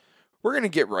we're gonna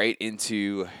get right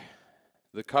into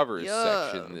the covers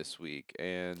section yeah. this week,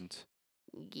 and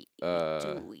Do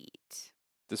it.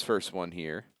 this first one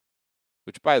here.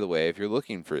 Which, by the way, if you're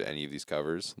looking for any of these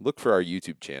covers, look for our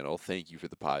YouTube channel. Thank you for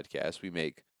the podcast. We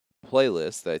make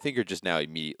playlists that I think are just now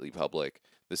immediately public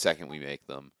the second we make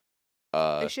them.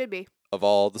 They should be. Of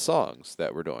all the songs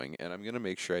that we're doing, and I'm gonna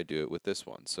make sure I do it with this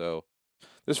one. So,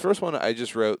 this first one I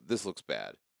just wrote. This looks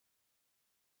bad.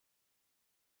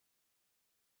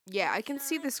 Yeah, I can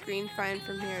see the screen fine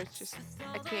from here. It's just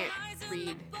I can't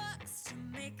read.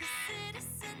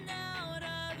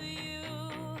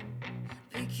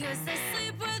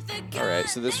 All right,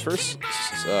 so this first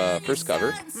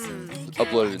cover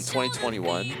uploaded in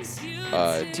 2021.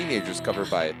 Teenagers cover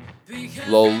by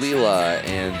Lolila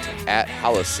and at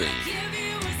Holocene.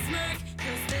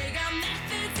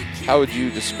 How would you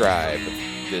describe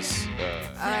this?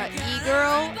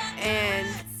 E-girl and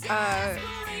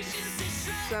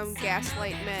some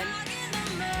gaslight men.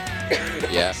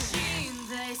 Yeah.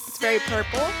 It's very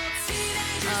purple.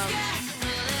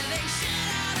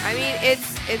 I mean,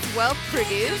 it's well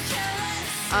produced.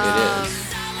 It is.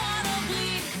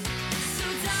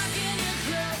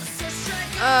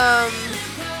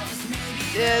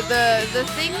 The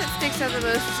thing that sticks out the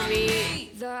most to me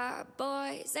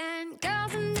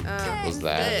Was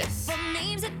that? this.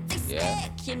 Yeah.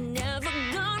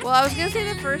 Well, I was gonna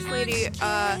say the first lady.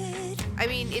 I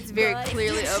mean, it's very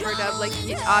clearly overdubbed. Like,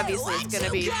 obviously, it's gonna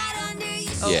be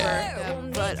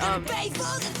overdubbed. But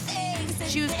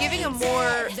she was giving a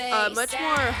more, much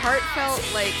more heartfelt,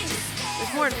 like,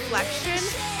 there's more inflection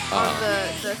on the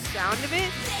sound of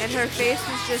it, and her face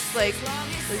was just like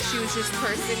she was just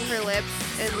pursing her lips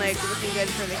and like looking good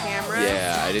for the camera.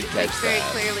 Yeah, I did catch Like, very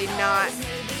that. clearly not.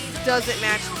 Doesn't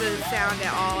match the sound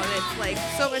at all, and it's like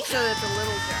so much so that it's a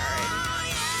little jarring.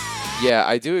 Yeah,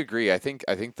 I do agree. I think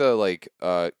the like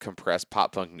compressed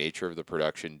pop punk nature of the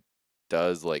production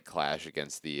does like clash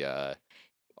against the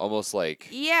almost like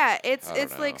Yeah, I it's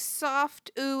don't like know.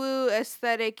 soft ooh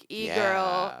aesthetic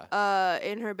e-girl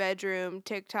in her bedroom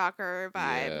TikToker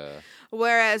vibe. Yeah.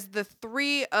 Whereas the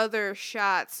three other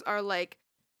shots are like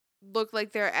look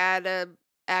like they're at a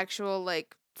actual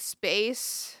like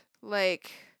space.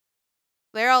 Like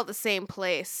they're all the same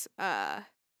place. Oh,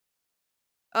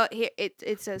 here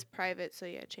it says private, so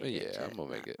yeah, change it Yeah, to I'm gonna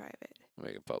make not it. private.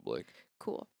 Make it public.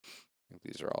 Cool. I think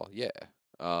these are all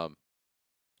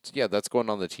so yeah, that's going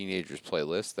on the teenagers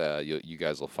playlist. You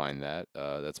guys will find that.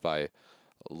 That's by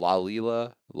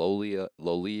Lolia Lollia.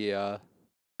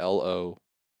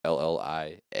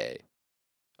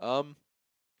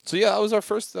 So yeah, that was the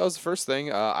first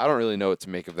thing. I don't really know what to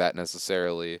make of that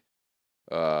necessarily.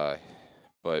 But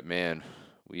man,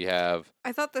 we have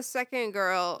I thought the second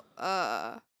girl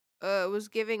was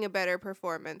giving a better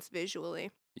performance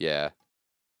visually. yeah.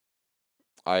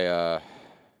 I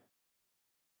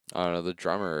don't know, the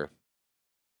drummer.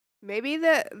 Maybe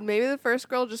the first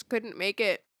girl just couldn't make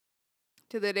it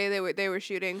to the day they were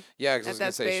shooting. Yeah, because I At was gonna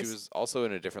that say she space. was also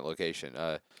in a different location.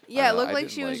 Yeah, it know, looked I like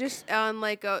didn't she was like- just on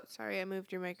like a. Sorry, I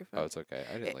moved your Oh, microphone. it's okay.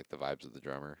 I didn't like the vibes of the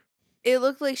drummer. It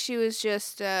looked like she was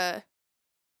just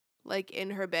like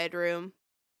in her bedroom,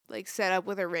 like set up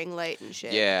with a ring light and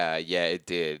shit. Yeah, it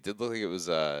did. It did look like it was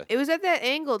It was at that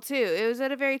angle too. It was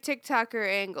at a very TikToker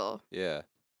angle. yeah.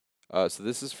 So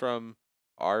this is from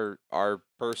our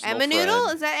personal Emma Noodle?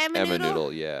 friend, Is that Emma Noodle?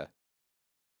 Noodle, yeah.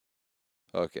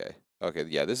 Okay,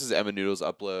 yeah. This is Emma Noodle's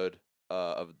upload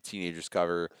of Teenagers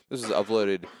cover. This was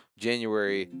uploaded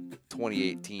January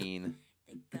 2018.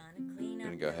 I'm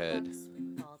gonna go ahead.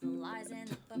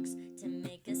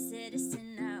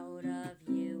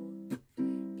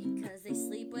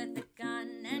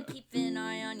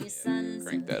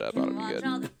 Crank that up. That'll be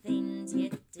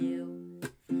good.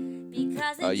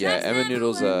 Yeah, Emma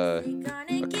Noodle's a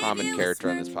common character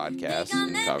on this podcast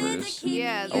in covers.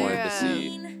 Yeah, I wanted to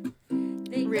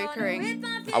they're see.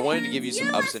 reoccurring. I wanted to give you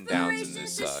some ups and downs in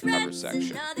this cover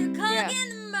section. Yeah,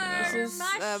 this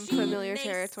is familiar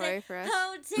territory for us.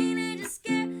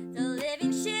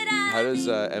 How does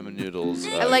Emma Noodle's?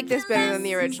 I like this better than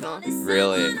the original.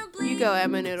 Really? You go,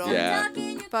 Emma Noodle. Yeah.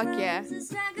 Fuck yeah.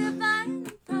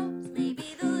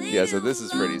 Yeah, so this is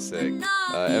pretty sick.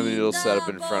 Emma Noodle set up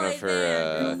in front of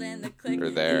her, or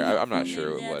there. I'm not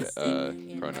sure what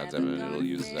pronouns Emma Noodle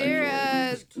uses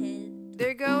actually.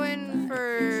 They're going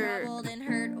for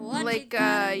like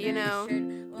you know,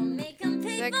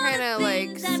 that kind of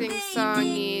like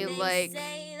sing-songy like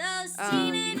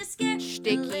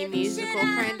sticky musical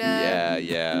kind of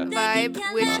Yeah.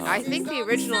 vibe, which I think the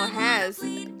original has,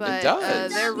 but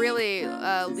does. they're really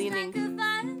leaning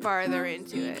farther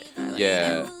into it. I like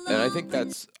Yeah, and I think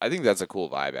that's a cool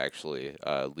vibe actually.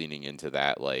 Leaning into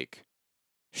that like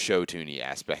show tuney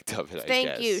aspect of it. I Thank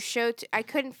guess. you. I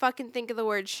couldn't fucking think of the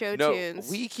word show No, tunes.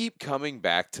 we keep coming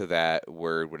back to that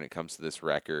word when it comes to this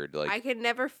record. Like I could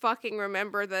never fucking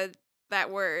remember that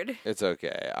word. it's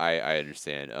okay. I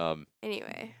understand.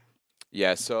 Anyway.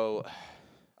 Yeah. So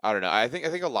I don't know. I think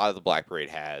a lot of the Black Parade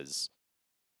has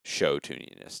show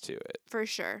tuniness to it, For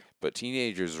sure. but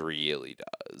Teenagers really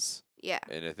does. Yeah.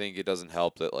 And I think it doesn't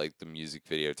help that like the music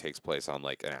video takes place on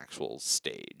like an actual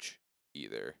stage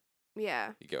either.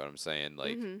 Yeah. You get what I'm saying?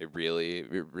 Like Mhm. it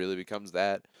really becomes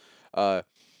that.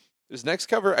 This next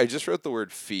cover, I just wrote the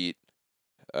word feet.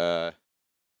 I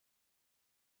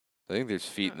think there's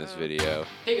feet in this Uh-oh. video.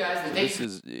 Hey guys, the This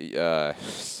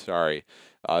is sorry.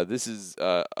 This is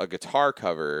a guitar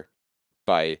cover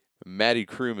by Maddie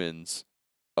Crumans,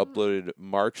 uploaded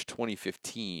March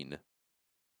 2015.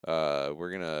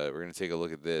 We're gonna take a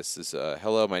look at this. This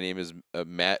hello, my name is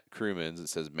Matt Crumans. It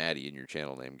says Maddie in your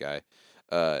channel name, guy.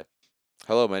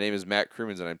 Hello, my name is Matt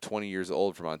Crumans, and I'm 20 years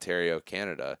old from Ontario,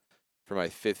 Canada. For my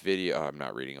 5th video, I'm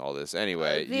not reading all this.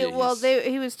 Anyway, he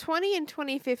was 20 in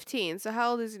 2015. So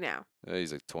how old is he now?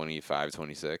 he's like 25,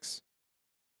 26.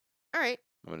 All right.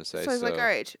 I'm gonna say So he's like our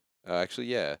age. Actually,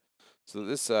 yeah. So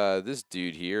this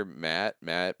dude here, Matt,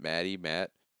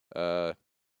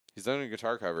 he's done a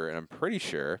guitar cover, and I'm pretty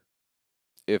sure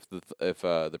if the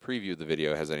preview of the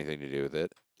video has anything to do with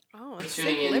it, Oh, a tuning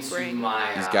sick lip into ring.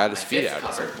 my he's got his my feet fifth out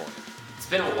at some cover. point. It's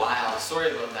been a while.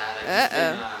 Sorry about that. I've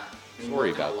just been Sorry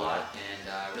working about a lot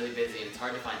and really busy, and it's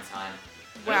hard to find time. I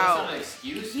know it's Wow. not an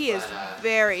excuse, He is but,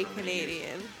 very for me-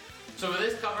 Canadian. So for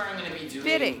this cover, I'm going to be doing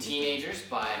Fitting. Teenagers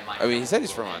by my. I mean, he said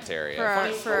he's from Ontario. For our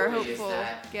funny story is hopeful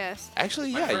that guest.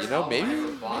 Actually, my yeah, first you know, album I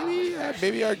ever bought was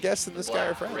actually maybe our guests and this guy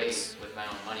are Black friends. Parade with my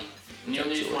own money. And the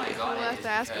only reason why I got We'll it have is to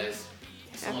ask him. because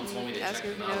someone told me to Ask check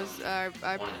him if them he out. knows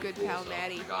our One of the good cool pal stuff.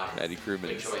 Maddie. I got it. Maddie Crumans.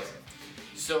 Good choice.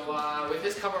 So with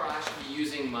this cover, I'll actually be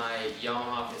using my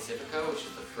Yamaha Pacifica, which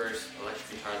is the first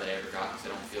electric guitar that I ever got because I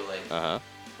don't feel like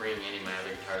bringing any of my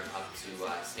other guitars up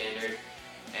to standard.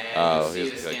 And Oh, you'll see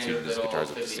he's the like tuned standard his little guitars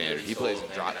up to 50 standard. He soul plays thing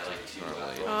drop that I like tunes to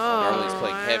normally. throw Oh, Normally he's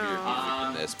playing heavier wow.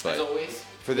 music than this, as but always,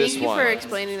 for this Thank you one, for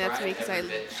explaining that to me because I every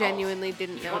bit helps. genuinely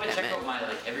didn't If you know want what to that check out meant.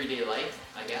 my everyday life,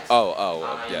 I guess.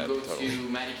 yeah, go totally. to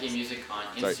Maddie K Music on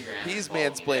Sorry, Instagram. he's Follow me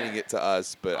mansplaining there. it to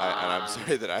us, but and I'm Um,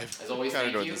 sorry that I've As always, kind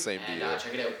of thank doing you, the same to and you.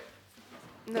 check it out.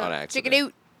 No, on check accident. it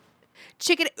out.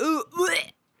 Check it out.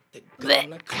 Blech.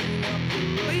 Blech.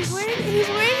 But he's wearing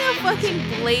a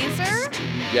fucking blazer.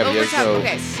 Yeah, but he over has top. no.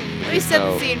 Okay, let me has set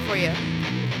no- the scene for you.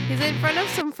 He's in front of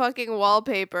some fucking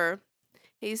wallpaper.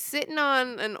 He's sitting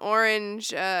on an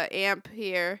orange amp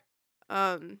here.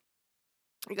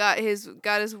 Got his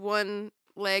one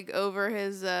leg over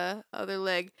his other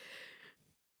leg.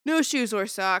 No shoes or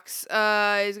socks.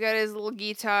 He's got his little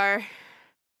guitar.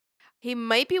 He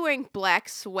might be wearing black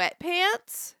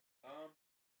sweatpants.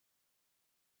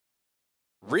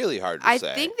 Really hard to I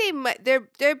say. think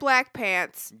they're black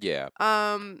pants. Yeah.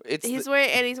 It's He's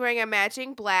wearing a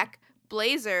matching black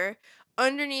blazer,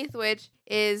 underneath which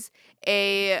is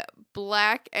a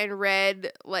black and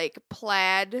red like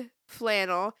plaid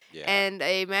flannel Yeah. and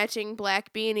a matching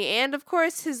black beanie, and of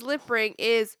course his lip ring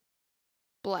is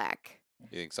black.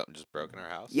 You think something just broke in our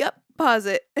house? Yep, pause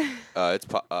it.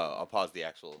 I'll pause the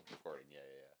actual recording. Yeah.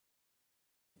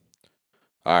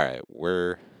 All right,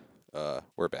 we're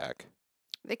back.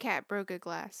 The cat broke a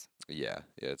glass. Yeah,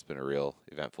 it's been a real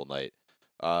eventful night.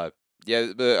 Yeah,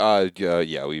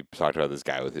 we talked about this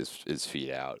guy with his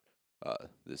feet out.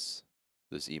 This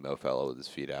emo fellow with his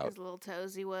feet out. His little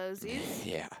toesy woesies.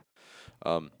 Yeah.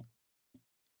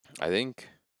 I think.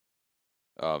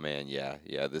 Oh man, yeah.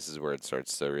 This is where it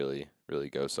starts to really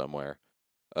go somewhere.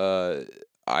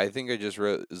 I think I just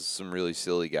wrote some really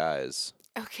silly guys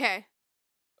Okay.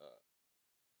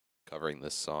 covering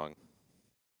this song.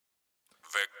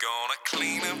 They're gonna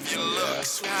clean up your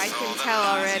looks. Now I can tell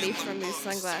already from these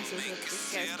sunglasses that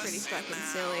this guy's pretty fucking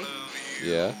silly.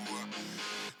 Yeah.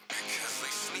 Because they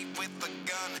sleep with the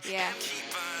gun. Yeah.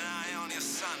 Keep an eye on your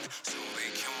son so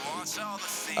they can watch all the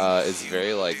things. It's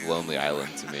very like Lonely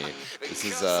Island to me. This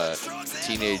is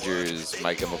Teenagers,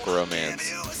 My Chemical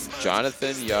Romance,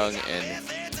 Jonathan Young and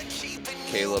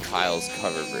Caleb Hiles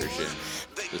cover version.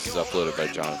 This is uploaded by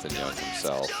Jonathan Young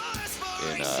himself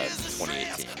in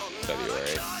 2018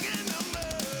 February.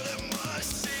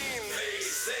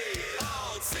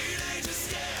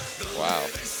 Wow.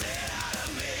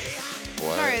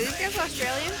 What? Sorry, are these guys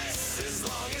Australian?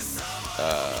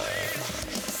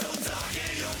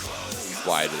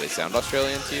 Why do they sound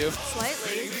Australian to you?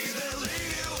 Slightly.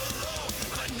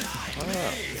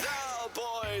 Oh.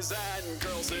 Boys and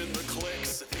girls in the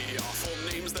cliques, the awful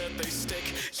names that they stick.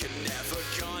 You're never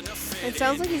gonna fit It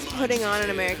sounds like he's putting on an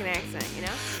American accent, you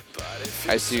know?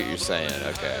 I see what you're saying.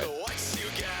 Okay.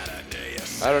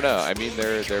 I don't know. I mean,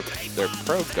 they're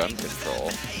pro gun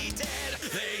control,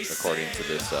 according to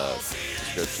this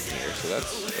description here. So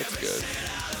that's good.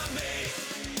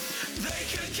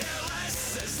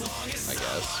 I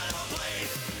guess.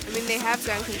 I mean, they have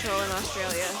gun control in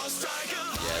Australia.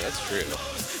 Yeah, that's true.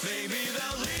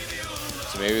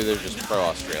 So maybe they're just pro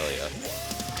Australia.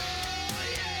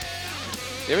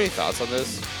 Do you have any thoughts on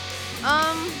this?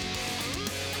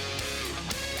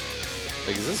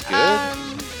 Like, is this good?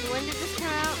 When did this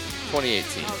come out?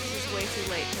 2018. Oh, this is way too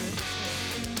late for this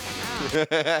to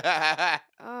come out.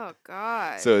 Oh,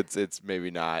 God. So it's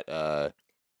maybe not up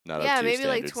yeah, to your maybe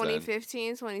like standards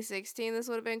 2015, 2016, this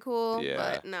would have been cool. Yeah.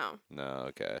 But no. then. No,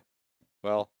 okay.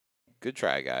 Well, good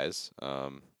try, guys.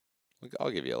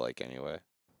 I'll give you a like anyway.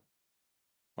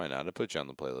 Why not? I put you on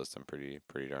the playlist. I'm pretty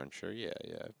darn sure. Yeah,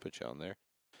 I put you on there.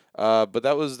 But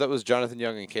that was Jonathan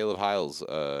Young and Caleb Hiles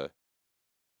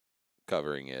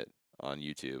covering it on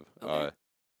YouTube. Okay.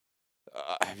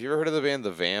 Have you ever heard of the band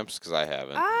The Vamps? Because I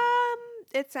haven't.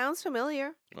 It sounds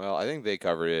familiar. Well, I think they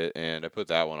covered it, and I put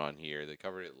that one on here. They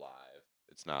covered it live.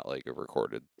 It's not like a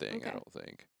recorded thing, Okay. I don't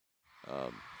think.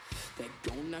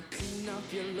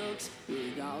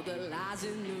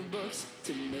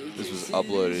 This was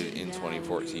uploaded in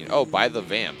 2014. Oh, by The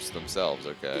Vamps themselves,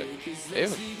 okay. They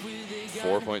have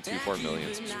 4.24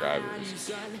 million subscribers.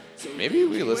 Maybe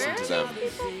we listen to them.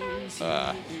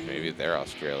 Maybe they're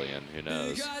Australian. Who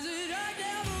knows?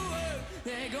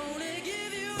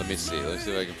 Let me see. Let's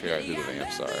see if I can figure out who The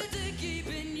Vamps are.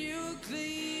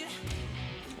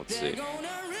 Let's see.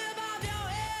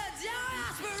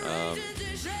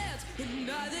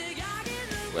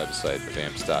 Website,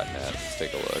 thevamps.net. Let's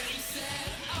take a look.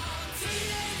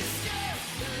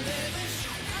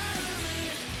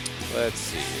 Let's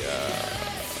see.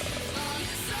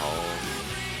 Home.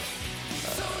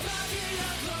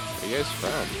 Where are you guys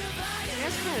from? You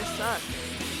guys kind of suck.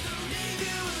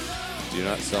 Do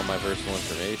not sell my personal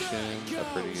information. A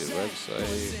pretty good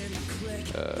website.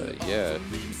 Yeah.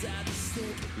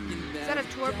 Is that a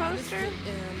tour poster?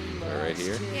 Right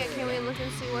here. Yeah, can we look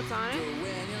and see what's on it?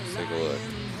 Let's take a look.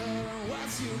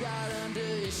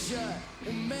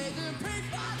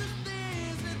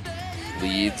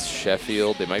 Leeds,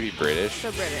 Sheffield. They might be British.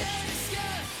 So British.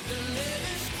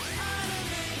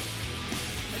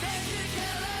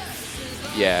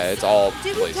 Yeah, it's all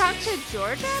Did we places. talk to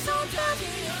Georgia about that?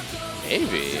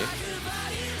 Maybe.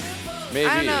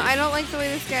 I don't know. I don't like the way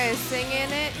this guy is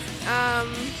singing it.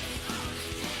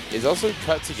 It's also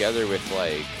cut together with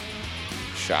like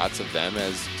shots of them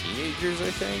as teenagers,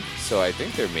 I think. So I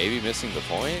think they're maybe missing the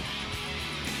point.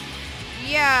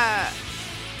 Yeah.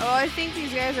 Oh, I think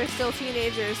these guys are still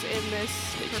teenagers in this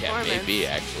Yeah, performance. maybe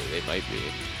actually. They might be.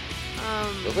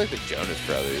 They look like the Jonas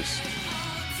Brothers.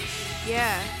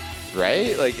 Yeah.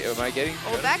 Right? Like, am I getting...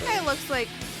 Oh, that guy looks like...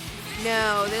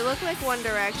 No, they look like One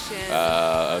Direction.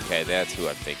 Okay, that's who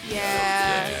I'm thinking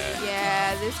Yeah. of.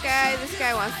 Yeah, this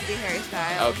guy wants to be Harry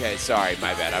Styles. Okay, sorry,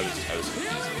 my bad. I was confusing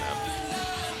them.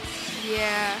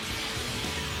 Yeah.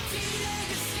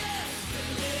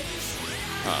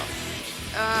 Huh.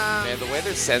 Man, the way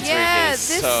they're censoring Yeah, it is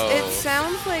so... it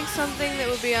sounds like something that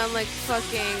would be on like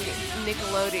fucking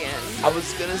Nickelodeon. I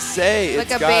was gonna say, Like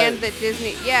it's a got band that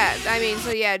Disney, yeah, I mean,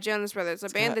 so yeah, Jonas Brothers, a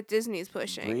band got that Disney's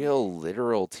pushing. real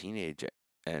literal teenage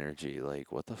energy.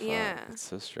 Like, what the fuck? Yeah. It's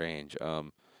so strange.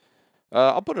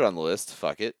 I'll put it on the list.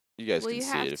 Fuck it. You guys Well, can you see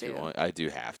have it if you to. want. I do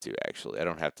have to, actually. I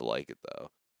don't have to like it,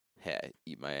 though. Hey,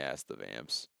 eat my ass, The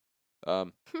Vamps.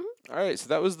 All right, so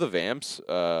that was The Vamps.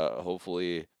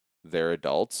 Hopefully they're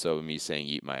adults, so me saying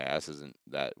eat my ass isn't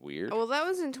that weird. Well, that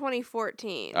was in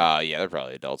 2014. Yeah, they're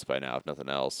probably adults by now, if nothing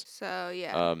else. So,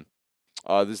 yeah.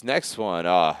 This next one,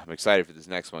 I'm excited for this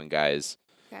next one, guys.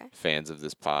 Okay. Fans of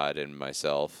this pod and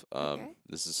myself. Okay.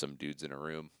 This is Some Dudes in a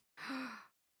Room.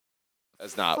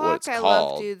 That's not Fuck, what it's I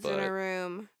called. love Dudes in but a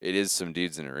Room. It is Some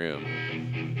Dudes in a Room.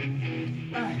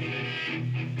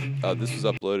 This was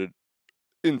uploaded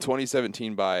in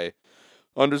 2017 by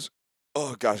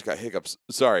oh gosh, got hiccups.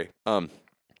 Sorry.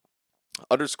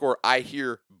 Underscore I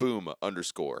hear boom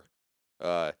underscore.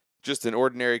 Just an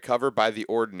ordinary cover by The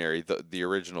Ordinary. The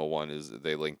original one is,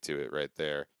 they link to it right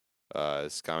there.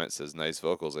 This comment says nice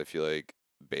vocals. I feel like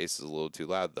bass is a little too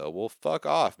loud though. Well, fuck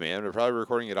off, man. They're probably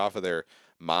recording it off of their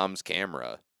mom's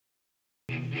camera.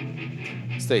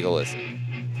 Let's take a listen.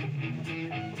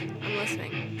 I'm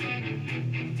listening.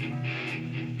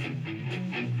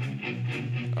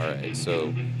 All right,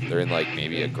 so they're in like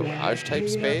maybe a garage type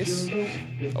space,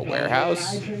 a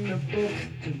warehouse. Hard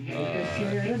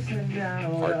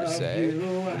to say.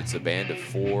 But it's a band of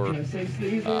four.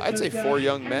 I'd say four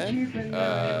young men.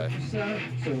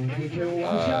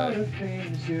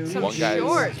 Some One guy's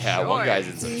shorts. one guy's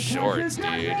in some shorts, dude.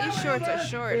 These shorts are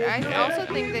short. I also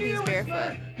think that he's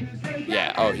barefoot.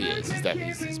 Yeah. Oh, he is. He's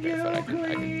definitely he's barefoot. I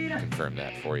can confirm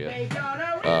that for you.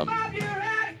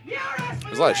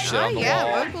 There's a lot of shit on the yeah,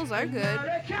 wall. vocals are good.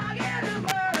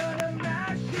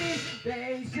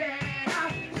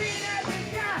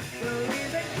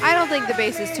 I don't think the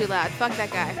bass is too loud. Fuck that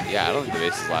guy. Yeah, I don't think the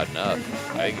bass is loud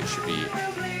enough. I think it should be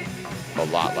a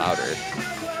lot louder.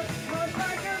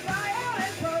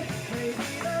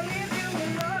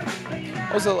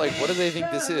 Also, like, what do they think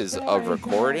this is? A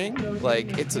recording?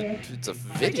 Like, it's a video.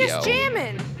 They're just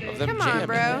jamming. Of them Come jamming. on,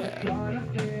 bro. Yeah.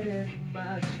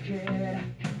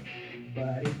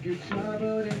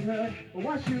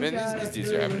 Man, these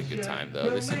dudes are having a good time, though.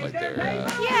 They seem like they're...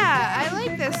 Yeah, I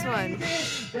like this one.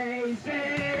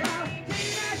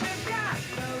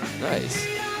 Nice.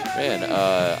 Man,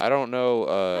 I don't know,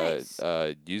 Nice.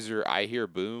 user I Hear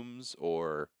Booms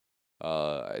or...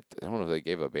 I don't know if they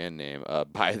gave a band name.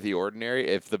 By The Ordinary.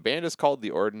 If the band is called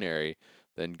The Ordinary,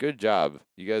 then good job.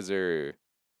 You guys are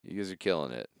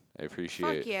killing it. I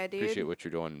appreciate yeah, dude. appreciate what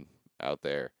you're doing out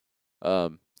there.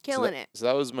 Killing it. So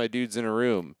that was my dudes in a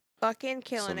room. Fucking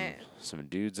killing it. Some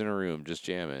dudes in a room just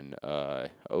jamming. I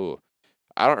don't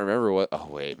remember what. Oh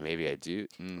wait, maybe I do.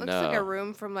 Looks No, like a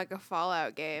room from like a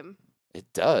Fallout game. it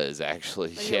does actually.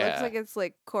 Like, Yeah, It looks like it's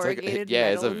like It's like- corrugated yeah,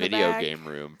 it's a metal in the video back. game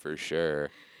room for sure.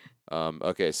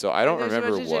 Okay, so I don't There's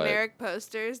remember a bunch what. of generic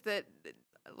posters that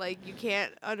like you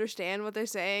can't understand what they're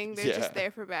saying. They're Yeah. just there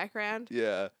for background.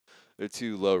 Yeah, they're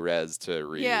too low res to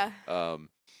read. Yeah.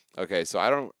 Okay, so I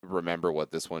don't remember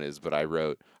what this one is, but I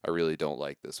wrote I really don't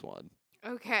like this one,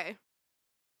 Okay.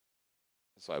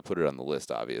 so I put it on the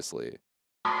list, obviously.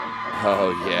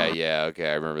 Oh yeah. Okay,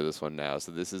 I remember this one now.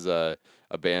 So this is a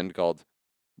band called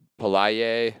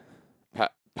Palais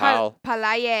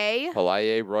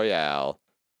Palais. Royale.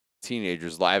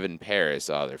 Teenagers live in Paris.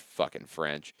 Oh, they're fucking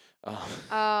French.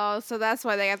 Oh, so that's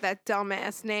why they got that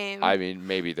dumbass name. I mean,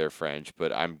 maybe they're French,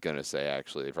 but I'm gonna say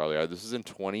actually they probably are. This is in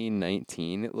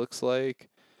 2019. It looks like.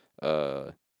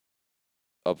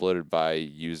 Uploaded by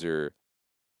user.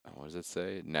 What does it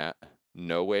say?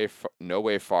 No way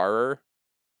farer.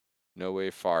 No way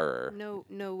farer. No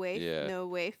way. Yeah. No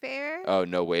Wayfarer. Oh,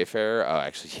 no Wayfarer? Oh,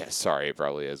 actually, yeah, sorry, it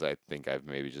probably is. I think I've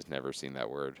maybe just never seen that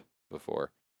word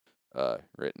before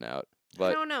written out. I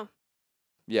But don't know.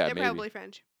 yeah, They're maybe. probably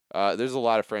French. There's a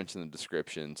lot of French in the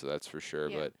description, so that's for sure.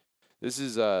 Yeah. But this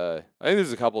is, I think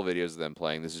there's a couple of videos of them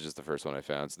playing. This is just the first one I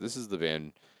found. So this is the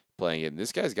band playing it. And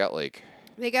this guy's got like,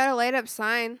 They got a light up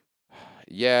sign.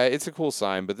 yeah, it's a cool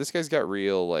sign, but this guy's got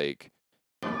real, like,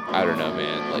 I don't know,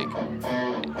 man, like, French.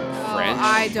 Oh,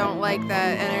 I don't like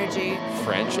that energy.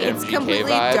 French It's MGK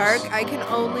completely vibes. dark. I can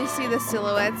only see the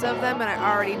silhouettes of them, and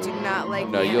I already do not like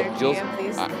No, the you'll- energy you'll- of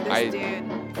this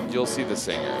dude. You'll see the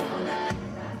singer.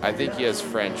 I think he has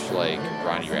French, like,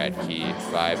 Ronnie Radke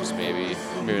vibes, maybe.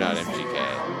 Maybe not MGK.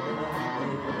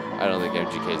 I don't think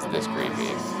MGK's this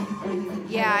creepy.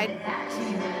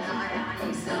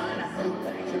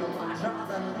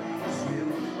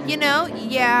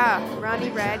 Yeah, Ronnie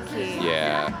Radke.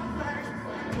 Yeah.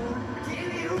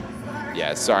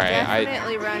 Yeah, sorry,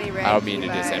 Definitely Ronnie Radke. I don't mean to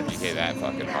diss vibes. MGK that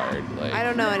fucking hard. Like, I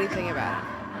don't know anything about him.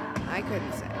 I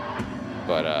couldn't say.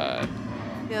 but, No,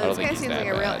 don't this think guy he's seems that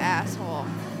like a real bad. asshole.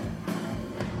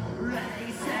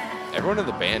 everyone in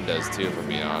the band does too, if I'm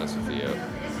being honest with you.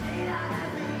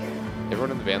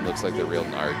 Everyone in the band looks like they're real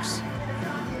narcs.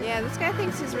 Yeah, this guy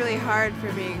thinks he's really hard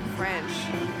for being French.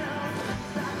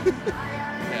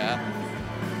 Yeah.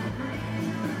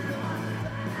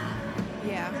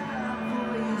 Yeah.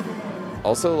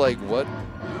 Also, like, in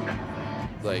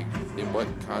what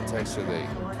context are they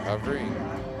covering?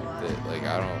 That, like,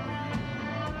 I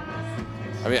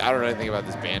don't know anything about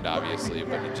this band, obviously,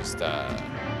 but it just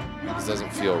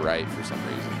doesn't feel right for some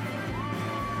reason.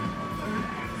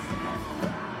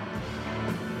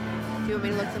 Do you want me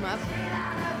to look them up?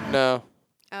 No,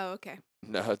 Oh, okay.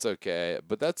 it's okay.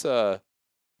 But that's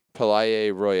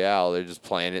Palais Royale. They're just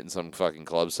playing it in some fucking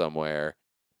club somewhere,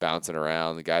 bouncing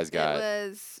around. The guy's got, It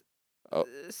was Oh.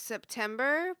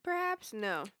 September, perhaps?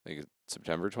 No. I think it's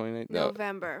September 2019. No,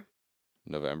 November.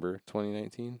 November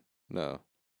 2019. No,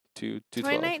 2/12.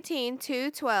 2019,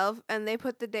 2/12, and they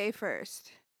put the day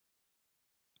first.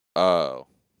 Oh.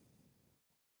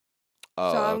 So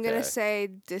I'm okay. going to say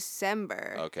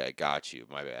December. Okay, got you.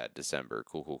 My bad. December.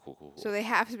 Cool. So they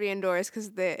have to be indoors because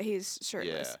he's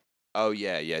shirtless. Yeah. Oh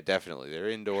yeah, definitely. They're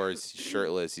indoors, he's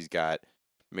shirtless. He's got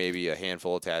maybe a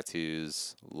handful of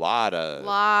tattoos, lot of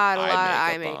Lot of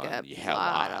eye makeup on. makeup. Yeah,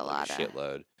 like a Lot of.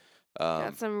 shitload.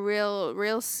 Got some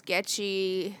real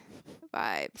sketchy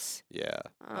vibes. Yeah.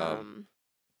 Um,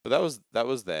 But that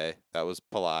was they. That was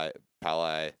Palais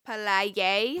Palais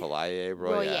Royale.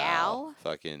 Royale.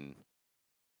 Fucking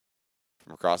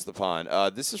from across the pond.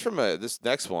 This is from this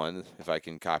next one, if I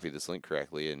can copy this link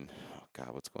correctly. And oh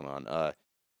god, what's going on?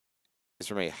 It's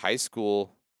from a high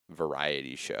school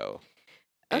variety show.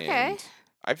 Okay. And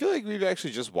I feel like we've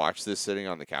actually just watched this sitting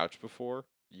on the couch before,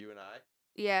 you and I.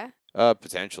 Yeah.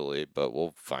 Potentially, but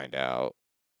we'll find out.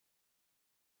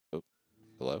 Oh,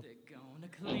 hello.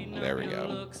 There we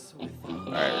go.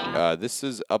 All right. This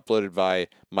is uploaded by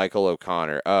Michael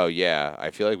O'Connor. Oh yeah,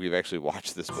 I feel like we've actually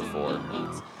watched this before.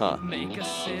 Huh.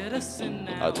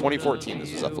 2014.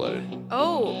 This was uploaded.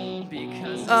 Oh.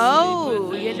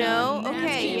 You know.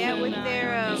 Okay. Yeah,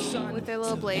 with their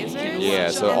little blazers. Yeah.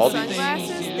 So and all these.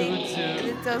 sunglasses.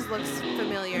 It does look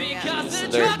familiar. Yeah.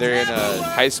 They're in a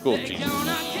high school.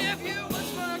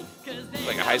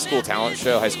 Like a high school talent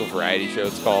show, high school variety show.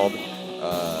 It's called.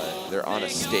 They're on a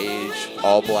stage,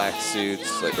 all black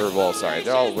suits.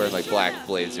 They're all wearing like black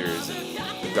blazers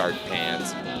and dark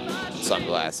pants, and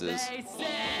sunglasses.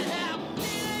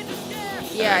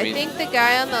 Yeah, I I mean- think the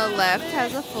guy on the left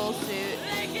has a full suit.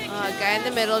 Guy in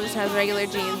the middle just has regular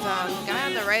jeans on. Guy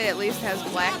on the right at least has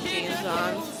black jeans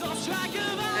on.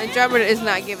 And drummer is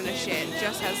not giving a shit,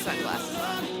 just has sunglasses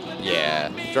on. Yeah,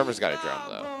 drummer's got a drum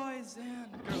though.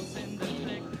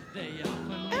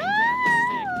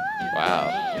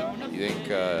 Wow, you think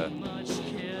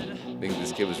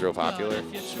this kid was real popular?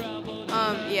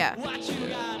 Yeah. Yeah.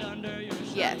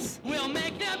 Yes. Look at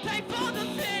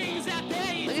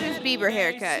his Bieber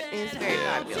haircut. He's very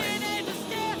Yeah. popular.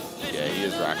 Yeah, he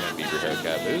is rocking a Bieber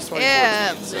haircut, but it was 2014,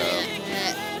 Yeah. so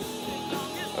that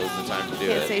was the time to do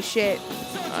Can't it. say shit.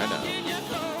 I know.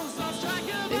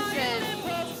 They said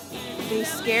they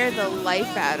scare the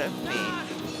life out of me.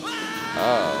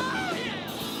 Oh.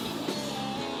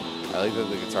 I like that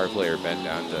the guitar player bent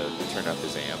down to turn up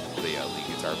his amp, the lead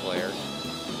guitar player.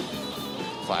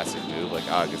 Classic move, like,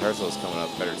 guitar solo's coming up,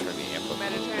 better turn the amp up.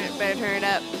 Better turn it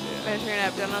up. Yeah. Better turn it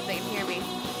up. Don't know if they can hear me.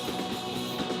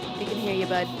 They can hear you,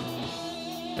 bud.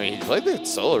 I mean, he played the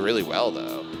solo really well,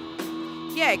 though.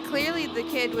 Yeah, clearly the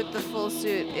kid with the full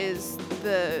suit is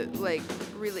the, like,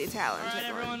 really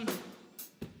talented one.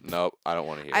 Nope, I don't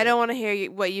want to hear I it. don't want to hear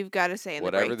what you've got to say in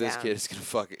Whatever the this breakdown. kid is gonna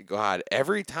fucking God.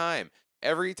 Every time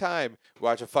we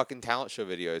watch a fucking talent show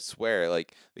video, I swear,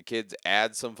 like the kids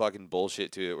add some fucking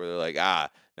bullshit to it where they're like, now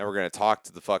we're gonna talk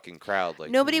to the fucking crowd. Like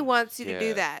Nobody come on. wants you to do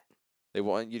Yeah. that. They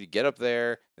want you to get up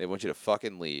there. They want you to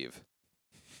fucking leave.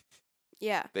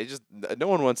 Yeah. They just no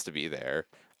one wants to be there.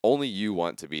 Only you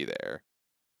want to be there.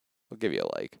 I'll give you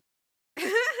a like.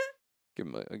 Give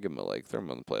him a like. Throw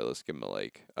him on the playlist. Give him a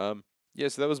like. Yeah.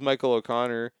 So that was Michael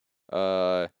O'Connor.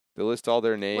 They list all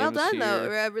their names. Well done, though.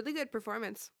 here. A really good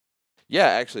performance. Yeah,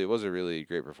 actually, it was a really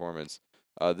great performance.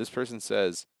 This person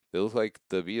says they look like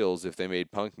the Beatles if they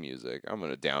made punk music. I'm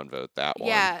gonna downvote that one.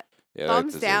 Yeah. Yeah,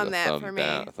 thumbs deserves down a that thumb for me.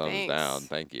 Thumbs Thanks. down.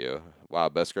 Thank you. Wow,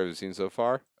 best Scrubs we've seen so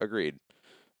far. Agreed.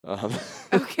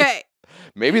 Okay.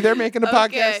 Maybe they're making a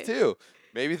podcast Okay. too.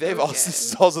 Maybe they've Okay. this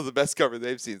is also the best cover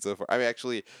they've seen so far. I mean,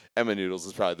 actually, Emma Noodles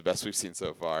is probably the best we've seen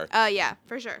so far. Yeah,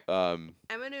 for sure.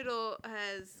 Emma Noodle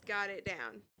has got it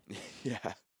down.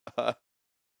 Yeah.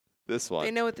 This one.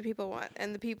 They know what the people want.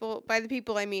 And by the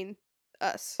people, I mean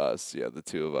us. Us, yeah, the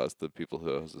two of us, the people who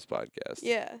host this podcast.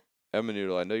 Yeah. Emma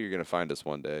Noodle, I know you're gonna find us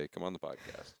one day. Come on the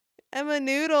podcast. Emma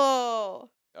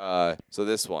Noodle. So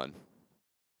this one.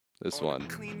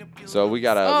 So we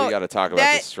gotta talk about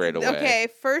this straight away. Okay,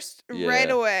 first right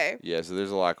Yeah. away. Yeah, so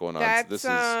there's a lot going on. That's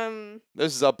So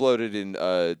this is uploaded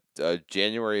in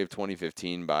January of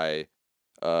 2015 by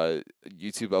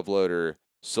YouTube uploader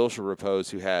Social Repose,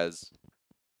 who has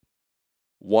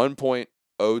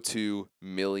 1.02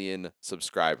 million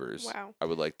subscribers. Wow. I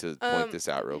would like to point this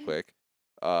out real quick.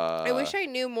 I wish I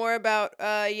knew more about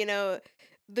the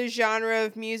genre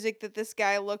of music that this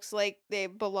guy looks like they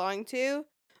belong to.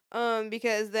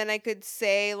 Because then I could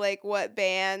say like what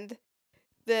band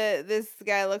this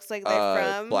guy looks like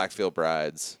they're from. Blackfield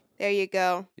Brides. There you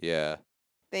go. Yeah.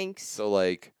 Thanks.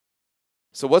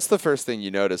 So what's the first thing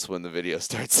you notice when the video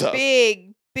starts up?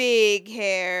 Big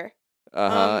hair.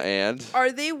 And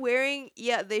Are they wearing?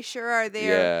 Yeah, they sure are.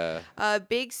 They're yeah.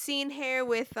 big scene hair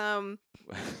with How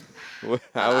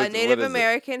a is- Native what is it?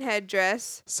 American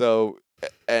headdress, So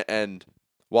and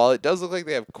while it does look like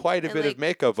they have quite a And, bit like, of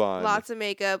makeup on, lots of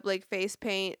makeup, like face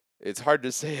paint. it's hard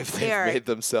to say if They they've are- made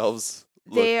themselves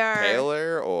look They are.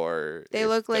 paler, or They if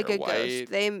look like they're a white.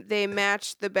 ghost. They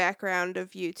match the background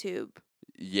of YouTube.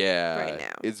 Yeah,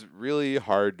 now. it's really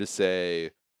hard to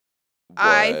say.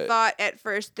 I What? thought at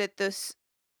first that this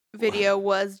video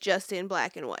was just in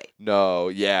black and white. No,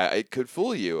 yeah, it could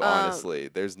fool you. Um, Honestly,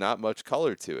 there's not much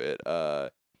color to it.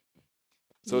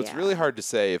 So it's really Yeah. hard to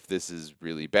say if this is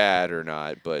really bad or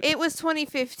not. But It was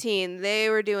 2015. They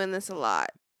were doing this a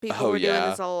lot. People Oh, were doing yeah?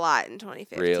 this a lot in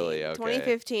 2015. Really? Okay.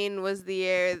 2015 was the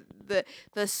year,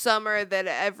 the summer that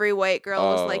every white girl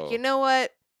was like, Oh. you know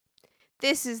what?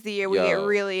 This is the year we get Yo.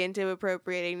 really into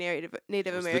appropriating Native was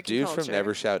the American dude culture. from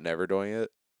Never Shout Never doing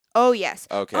it? Oh yes.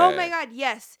 Okay. Oh my God.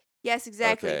 Yes. Yes.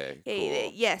 Exactly. Okay,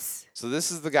 cool. Yes. So this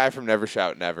is the guy from Never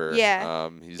Shout Never. Yeah.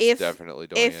 He's If- definitely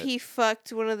doing If it. he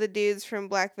fucked one of the dudes from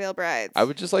Black Veil Brides, I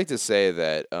would just like to say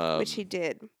that. which he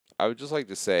did. I would just like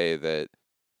to say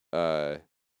that.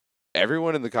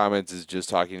 Everyone in the comments is just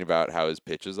talking about how his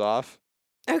pitch is off.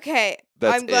 Okay,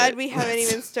 That's I'm glad it. we haven't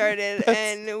even started,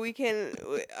 and we can.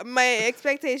 My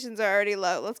expectations are already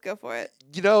low. Let's go for it.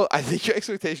 You know, I think your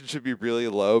expectations should be really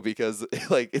low because,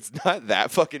 like, it's not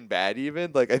that fucking bad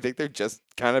even. Like, I think they're just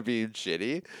kind of being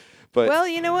shitty. But, Well,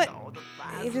 you know what?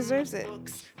 He deserves it.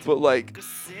 but like,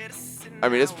 I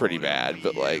mean, it's pretty bad.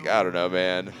 But, like, I don't know,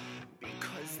 man.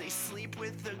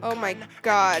 Oh my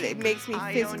God, it makes me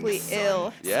physically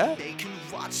ill. Yeah?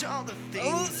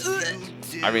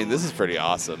 I mean, this is pretty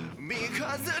awesome.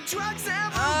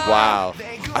 Wow.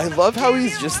 I love how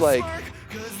he's just like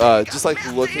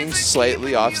looking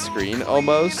slightly off screen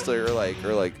almost, or like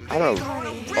I don't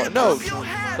know. Oh, no,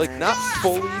 like not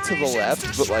fully to the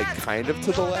left, but like kind of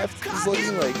to the left. He's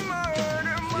looking like,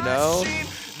 you know,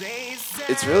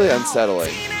 it's really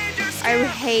unsettling. I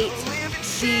hate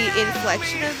the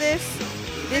inflection of this.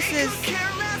 This is.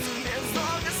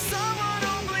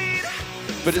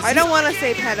 But is I don't want to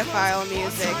say pedophile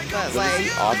music, but is like, he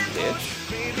off pitch?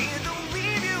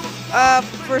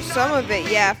 for some of it,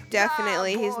 yeah,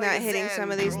 definitely. He's not hitting some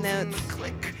of these notes.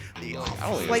 I don't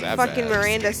think Like it's that fucking bad.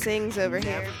 Miranda sings over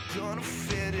here.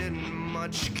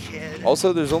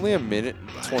 Also, there's only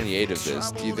 1:28 of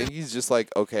this. Do you think he's just like,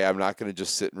 okay, I'm not gonna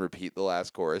just sit and repeat the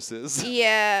last choruses?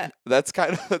 Yeah, That's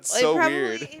kind of like so probably,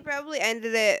 weird. He probably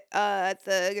ended it at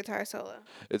the guitar solo.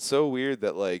 It's so weird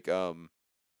that like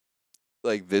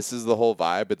this is the whole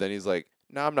vibe, but then he's like,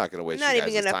 no, I'm not gonna waste I'm your not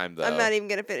guys' even gonna. time though. I'm not even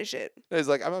gonna finish it. He's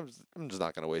like, I'm just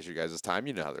not gonna waste your guys' time.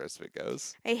 You know how the rest of it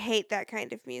goes. I hate that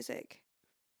kind of music.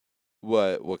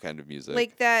 What kind of music?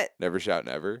 Like that. Never Shout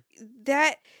Never?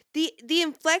 That the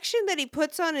inflection that he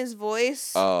puts on his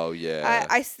voice. Oh yeah.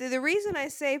 The reason I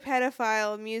say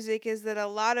pedophile music is that a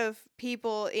lot of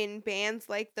people in bands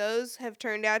like those have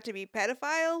turned out to be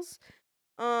pedophiles.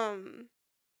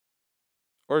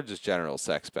 Or just general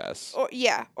sex pests.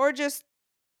 Or just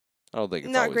I don't think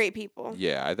it's not always, great people.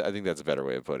 Yeah, I think that's a better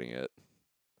way of putting it.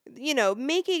 You know,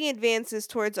 making advances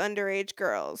towards underage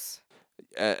girls.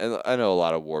 And I know a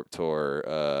lot of Warped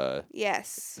Tour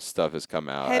Yes. stuff has come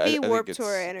out. Heavy I think Warped it's-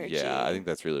 Tour energy. Yeah, I think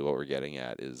that's really what we're getting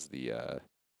at is the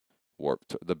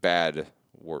the bad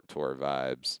Warped Tour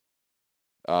vibes.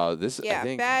 This Yeah, I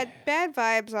think. bad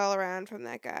vibes all around from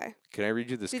that guy. Can I read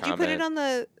you this Did comment? you put it on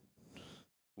the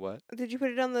What? Did you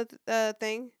put it on the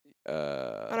thing? On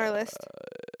our list?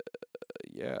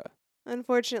 Yeah.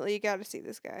 Unfortunately, you got to see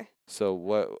this guy. So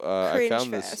what I Cringe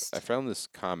found this fest. I found this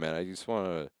comment. I just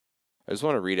want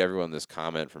to read everyone this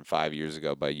comment from 5 years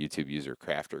ago by YouTube user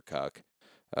Crafter Cuck.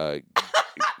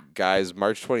 Guys,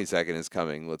 March 22nd is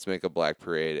coming. Let's make a black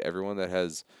parade. Everyone that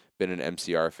has been an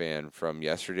MCR fan from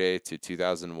yesterday to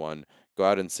 2001, go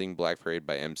out and sing Black Parade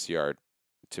by MCR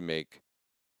to make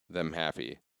them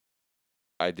happy.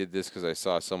 I did this because I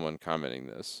saw someone commenting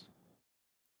this.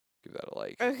 Give that a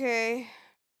like. Okay.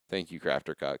 Thank you,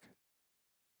 Crafter Cuck.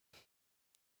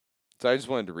 So I just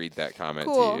wanted to read that comment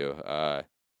Cool. to you.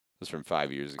 This is from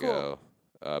 5 years Cool.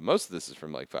 ago. Most of this is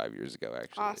from like 5 years ago,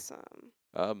 actually. Awesome.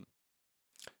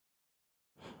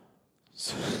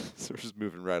 So we're just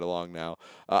moving right along now.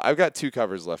 I've got 2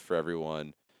 covers left for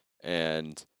everyone,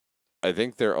 and I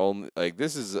think they're only like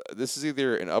this is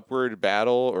either an upward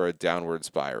battle or a downward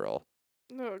spiral,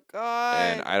 Oh God.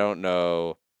 and I don't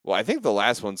know. Well, I think the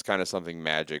last one's kind of something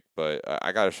magic, but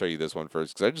I got to show you this one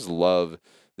first because I just love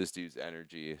this dude's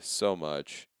energy so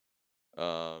much.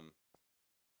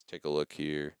 Take a look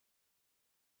here.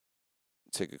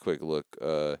 Take a quick look.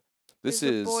 This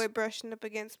There's is a boy brushing up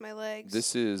against my legs.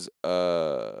 This is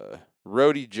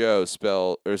Roadie Joe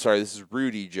this is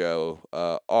Rudy Joe,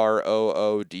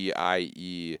 ROODIE.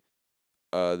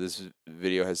 This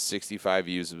video has 65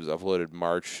 views. It was uploaded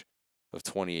March of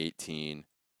 2018.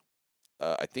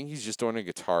 I think he's just doing a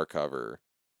guitar cover.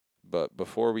 But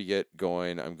before we get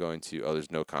going, I'm going to. Oh,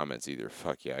 there's no comments either.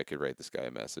 Fuck yeah, I could write this guy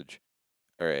a message.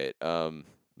 All right. I'm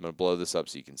gonna blow this up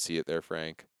so you can see it there,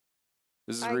 Frank.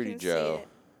 This is I Rudy can see Joe. it.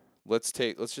 Let's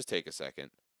just take a second.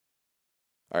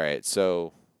 All right.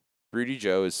 So Rudy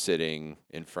Joe is sitting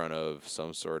in front of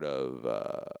some sort of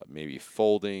maybe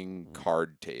folding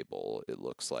card table. It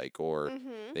looks like, or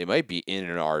Mm-hmm. they might be in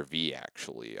an RV.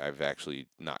 Actually, I've actually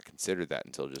not considered that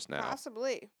until just now.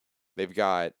 Possibly. They've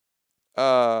got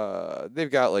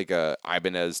like a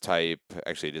Ibanez type.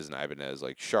 Actually, it is an Ibanez,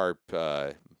 like sharp,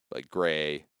 like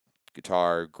gray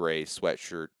guitar, gray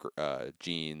sweatshirt,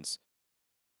 jeans,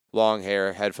 long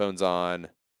hair, headphones on,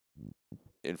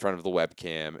 in front of the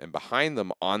webcam, and behind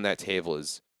them on that table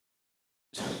is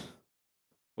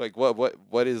like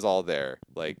what is all there?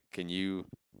 Like, can you?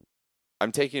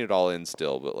 I'm taking it all in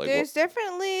still, but like, There's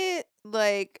definitely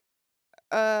like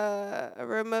a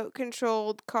remote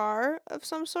controlled car of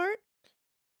some sort.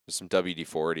 there's some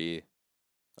WD-40,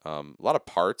 a lot of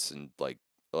parts and like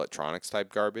electronics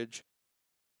type garbage.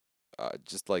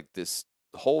 Just like this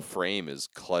whole frame is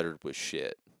cluttered with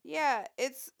shit. Yeah,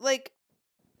 it's like,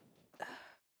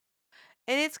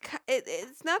 and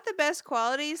it's not the best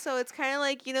quality, so it's kind of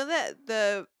like, you know, that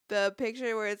the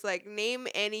picture where it's like, name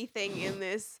anything in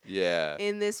this Yeah,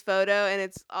 photo, and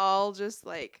it's all just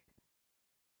like,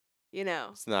 you know,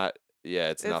 it's not.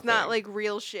 Yeah, it's it's nothing. not like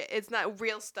real shit. It's not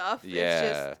real stuff.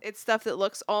 Yeah. It's stuff that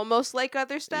looks almost like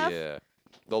other stuff. Yeah.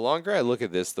 The longer I look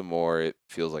at this, the more it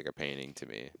feels like a painting to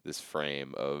me. This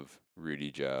frame of Rudy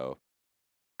Joe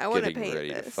I want to getting paint ready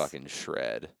this. to fucking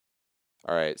shred.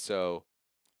 All right, so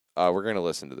we're gonna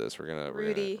listen to this. Rudy, we're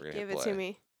gonna give hit it play. to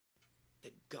me.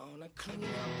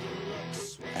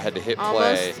 I had to hit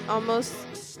play. Almost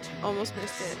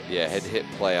missed it. Yeah, I had to hit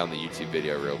play on the YouTube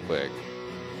video real quick.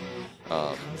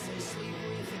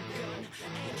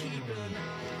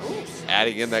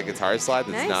 Adding in that guitar slide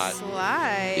that's Nice not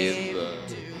slide.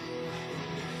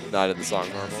 not in the song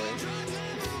normally.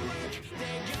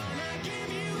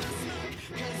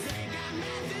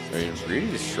 I mean,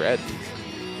 Rudy's shredding.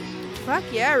 Fuck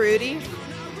yeah, Rudy.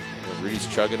 Rudy's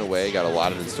chugging away, got a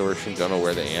lot of distortion. Don't know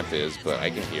where the amp is, but I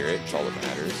can hear it. It's all that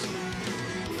matters.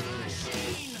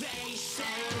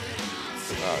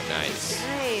 Oh, nice.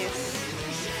 Nice.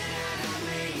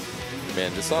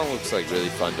 Man, this song looks like really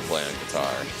fun to play on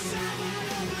guitar.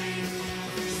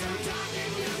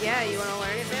 Yeah, you want to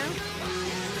learn it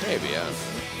now? Maybe, yeah.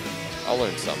 I'll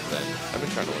learn something. I've been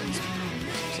trying to learn some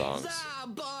songs.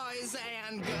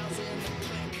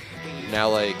 Now,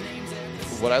 like,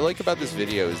 what I like about this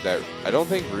video is that I don't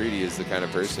think Rudy is the kind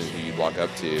of person who you'd walk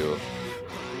up to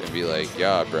and be like,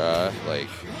 yeah, bruh, like,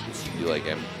 you like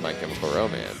My Chemical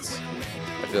Romance.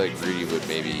 I feel like Rudy would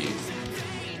maybe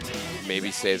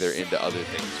say they're into other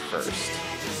things first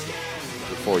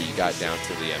before you got down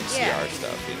to the MCR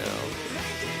stuff, you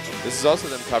know. This is also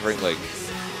them covering, like,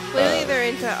 Clearly they're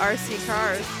into RC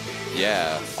cars.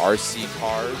 yeah, RC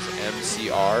cars,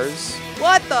 MCRs.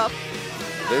 What the?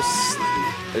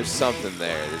 There's something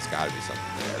there. There's got to be something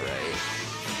there, right?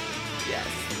 Yes.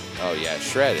 Oh yeah,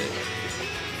 shredded.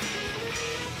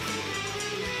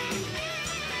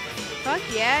 Fuck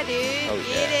yeah, dude. Oh,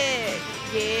 Get yeah. it.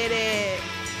 Get it.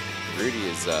 Rudy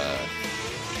is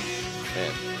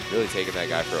man, really taking that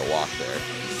guy for a walk there.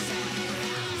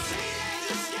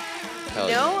 Hell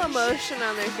No yeah. emotion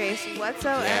on their face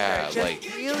whatsoever. Yeah, just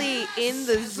like- really in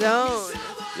the zone.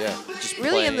 Yeah, just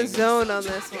Really in the playing- zone on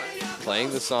this one.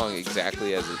 Playing the song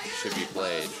exactly as it should be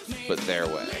played, but their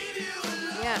way.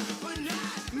 Yeah.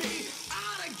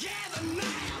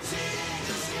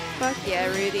 Fuck yeah,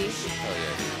 Rudy. Oh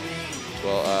yeah.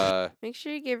 Well, Make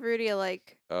sure you give Rudy a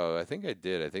like. oh, I think I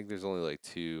did. I think there's only like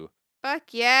 2.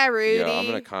 Fuck yeah, Rudy. Yeah, I'm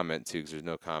gonna comment too because there's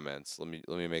no comments. Let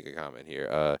me make a comment here.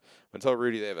 I'm gonna tell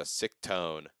Rudy they have a sick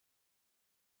tone.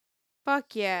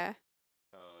 Fuck yeah.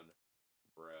 Tone,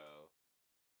 bro,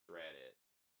 shred it.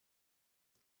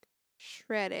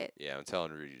 Shred it. Yeah, I'm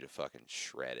telling Rudy to fucking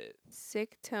shred it.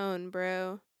 Sick tone,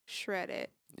 bro. Shred it.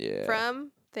 Yeah.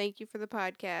 From Thank You for the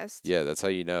Podcast. Yeah, that's how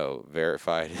you know.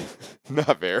 Verified.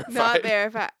 Not verified. Not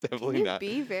verified. Definitely Can it not.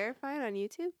 be verified on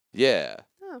YouTube? Yeah.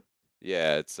 Oh.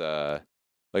 Yeah, it's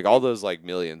like all those like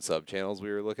million sub channels we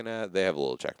were looking at, they have a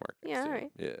little check mark. next Yeah, to 'em.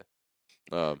 alright.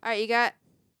 Yeah. All right, you got.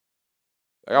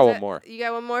 I got is one that- more. You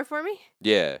got one more for me?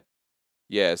 Yeah.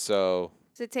 Yeah, so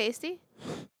Is it tasty?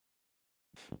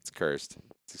 it's cursed.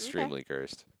 It's Okay. extremely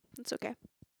cursed. It's okay.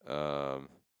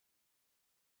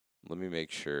 Let me make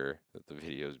sure that the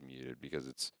video is muted because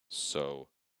it's so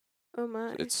Oh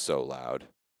my. loud.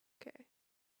 Okay.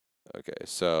 Okay,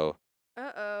 so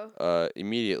Uh-oh.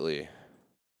 immediately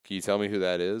Can you tell me who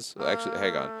that is? Actually,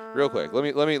 hang on, real quick. Let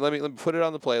me put it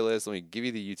on the playlist. Let me give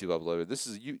you the YouTube uploader. This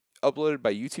is uploaded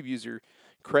by YouTube user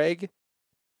Craig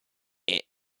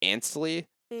Ansley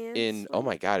in oh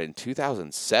my god in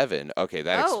 2007. Okay,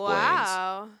 that explains.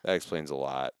 Wow. That explains a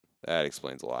lot. That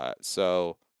explains a lot.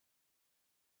 So,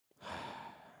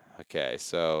 okay,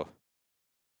 so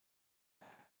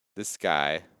this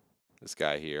guy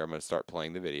here. I'm gonna start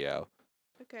playing the video.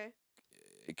 Okay.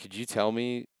 Could you tell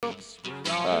me?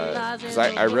 Because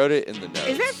I wrote it in the notes.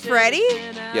 Is that Freddie?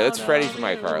 Yeah, that's Freddie from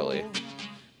iCarly.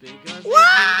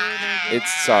 What?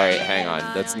 It's sorry, hang on.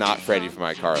 That's not Freddie from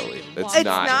iCarly. That's It's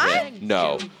not not? him.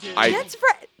 No, That's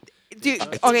Freddie. Dude,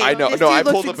 It's- okay, I know- this no, dude I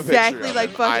looks pulled up a picture exactly of like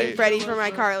him. fucking Freddie from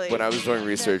iCarly. when I was doing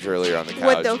research earlier on the couch,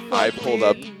 What the fuck, I pulled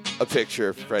up dude? a picture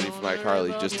of Freddie from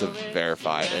iCarly just to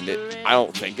verify, and I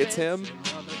don't think it's him.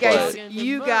 Guys, but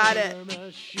you gotta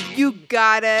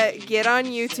get on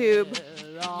YouTube.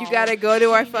 You gotta go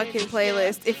to our fucking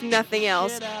playlist, if nothing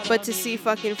else, but to see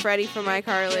fucking Freddie from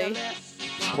iCarly.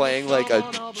 playing like a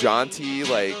jaunty,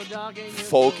 like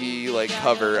folky, like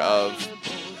cover of.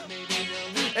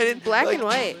 And it, Black like, and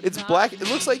white. It's black. It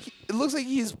looks like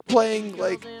he's playing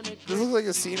like this looks like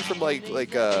a scene from like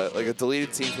a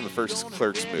deleted scene from the first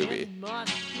Clerks movie.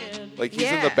 Like he's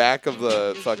in the Yeah. back of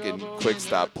the fucking Quick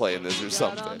Stop playing this or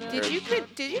something.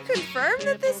 Did you confirm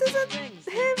that this isn't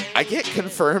him? I can't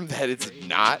confirm that it's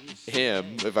not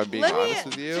him. If I'm being honest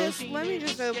with you. Let me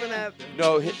just open up.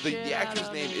 No, the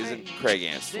actor's name isn't Craig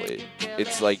Ansley.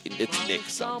 It's Nick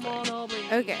something.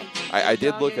 Okay. I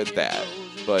did look at that,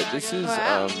 but this is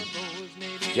Wow.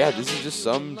 this is just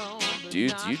some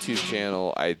dude's YouTube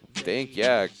channel. I think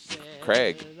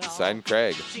Craig, signed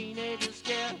Craig.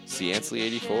 C Ansley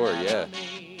 84, yeah.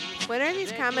 When are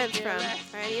these comments from?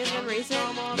 Are any of them recent?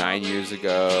 9 years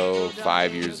ago,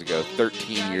 5 years ago,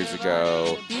 13 years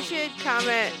ago. You should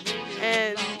comment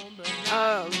and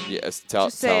Yes,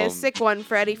 just say tell a 'em- sick one,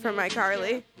 Freddie from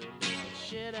iCarly.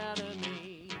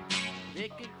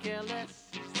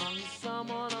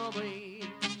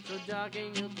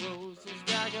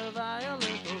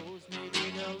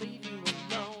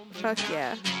 Fuck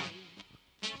yeah.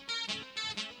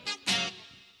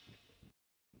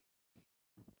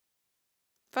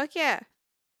 Fuck yeah.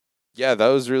 Yeah, that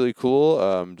was really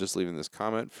cool. Just leaving this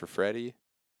comment for Freddie.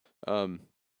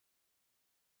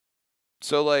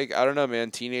 So like I don't know,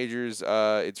 man. Teenagers,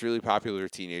 it's really popular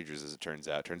with teenagers as it turns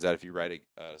out. Turns out if you write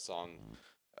a song,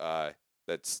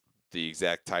 that's the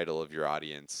exact title of your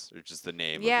audience or just the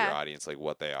name of Yeah. your audience, like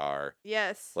what they are.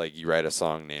 Yes. Like you write a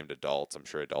song named Adults, I'm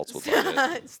sure adults would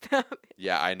love it. Stop it.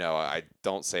 Yeah, I know. I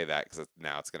don't say that because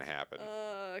now it's gonna happen.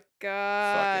 Oh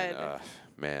God. Fucking,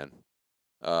 man.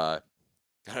 Gotta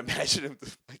imagine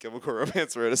if My Chemical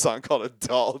Romance wrote a song called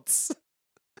Adults.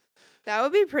 That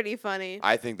would be pretty funny.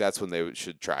 I think that's when they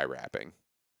should try rapping.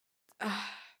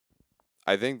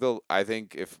 I think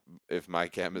if My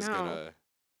Chem is No.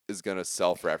 gonna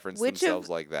self-reference Which of- themselves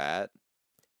like that,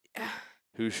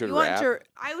 who should You want rap? to?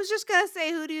 I was just gonna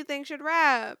say, who do you think should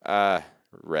rap?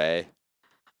 Ray.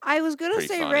 I was gonna Pretty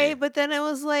say funny. Ray, but then I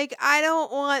was like, I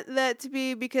don't want that to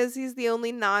be because he's the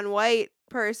only non-white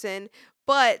person.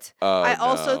 But Oh, I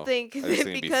also no. think I just that think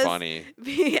it'd be because funny.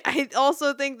 I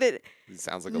also think that He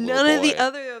sounds like a none little of boy. the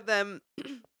other of them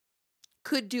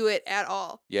could do it at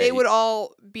all. Yeah, they he- would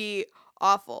all be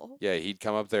awful. Yeah, he'd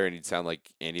come up there and he'd sound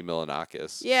like Andy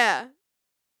Milonakis. Yeah.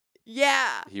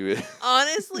 Yeah. He would.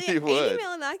 Honestly, He Andy would.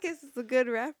 Milonakis is a good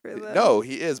rapper though. No,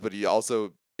 he is, but he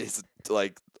also is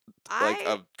like I,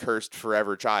 a cursed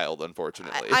forever child,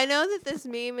 unfortunately. I know that this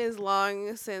meme is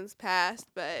long since past,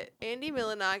 but Andy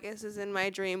Milonakis is in my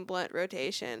dream blunt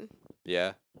rotation.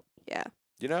 Yeah. Yeah.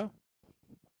 You know?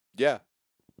 Yeah.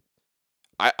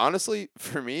 I honestly,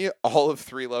 for me, all of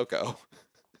Three Loco.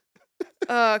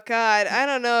 Oh God, I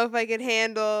don't know if I could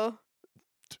handle.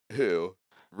 Who?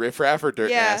 Riff Raff or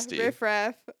Dirt yeah, Nasty? Riff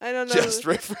Raff. I don't know. Just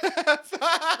Riff Raff.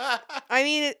 I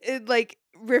mean, it like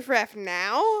Riff Raff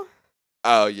now.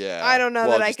 Oh yeah. I don't know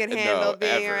Well, that I just- could handle no,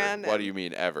 being ever. around What him. do you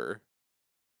mean ever?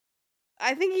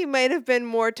 I think he might have been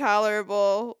more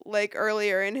tolerable like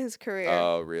earlier in his career.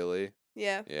 Oh really?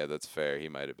 Yeah. Yeah, that's fair. He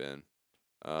might have been.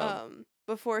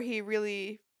 Before he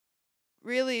really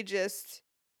just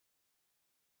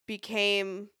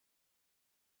became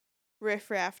Riff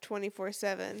Raff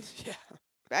 24/7. Yeah.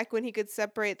 Back when he could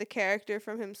separate the character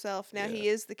from himself. Now he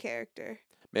is the character.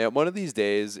 Man, one of these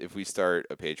days, if we start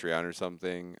a Patreon or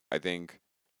something, I think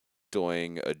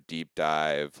doing a deep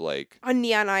dive like A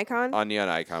Neon Icon? on Neon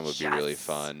Icon would be really Yes.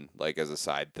 fun, like as a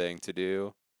side thing to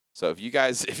do. So if you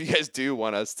guys do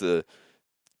want us to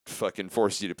fucking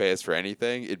force you to pay us for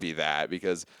anything, it'd be that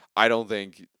because I don't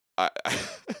think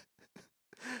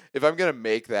if I'm gonna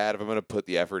make that, if I'm gonna put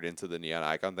the effort into the neon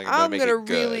icon thing, I'm gonna make it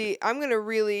good. I'm gonna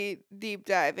really deep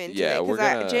dive into Yeah, it we're because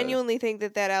I gonna- genuinely think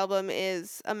that album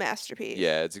is a masterpiece.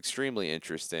 Yeah, it's extremely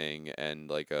interesting and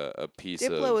like a piece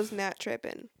Diplo of. was not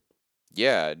tripping.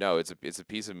 Yeah, no, it's a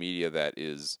piece of media that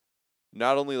is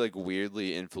not only like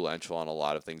weirdly influential on a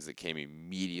lot of things that came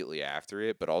immediately after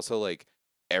it, but also like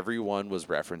everyone was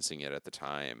referencing it at the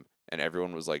time, and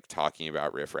everyone was like talking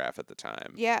about Riff Raff at the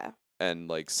time, Yeah, and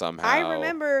like somehow I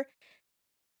remember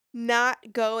not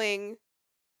going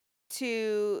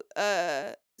to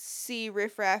see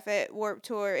Riff Raff at Warped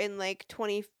Tour in like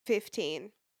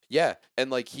 2015. Yeah,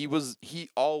 and like he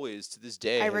always to this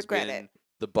day I has regret been it.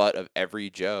 the butt of every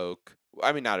joke.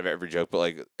 I mean, not of every joke, but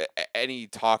like any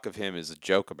talk of him is a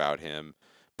joke about him.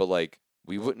 But like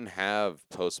we wouldn't have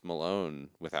Post Malone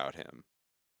without him.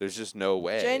 There's just no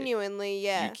way. Genuinely,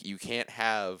 yeah. You can't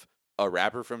have a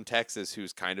rapper from Texas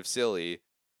who's kind of silly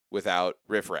without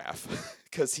Riff Raff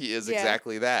because he is Yeah.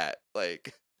 exactly that.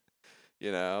 Like,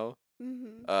 you know.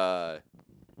 Mm-hmm.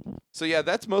 So yeah,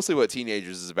 that's mostly what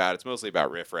Teenagers is about. It's mostly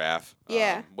about Riff Raff.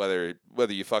 Yeah. Whether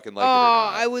you fucking like Oh, it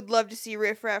or not. I would love to see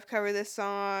Riff Raff cover this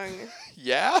song.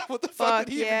 Yeah? What the fuck Fuck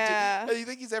did he yeah. even do? Do you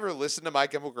think he's ever listened to My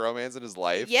Chemical Romance in his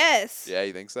life? Yes. Yeah,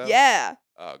 you think so? Yeah.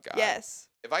 Oh god. Yes.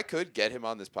 If I could get him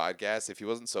on this podcast, if he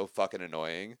wasn't so fucking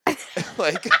annoying,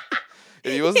 like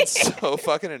if he wasn't so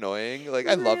fucking annoying, like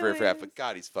I love Riff Raff, but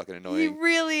god, he's fucking He annoying.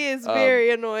 really is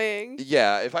very annoying.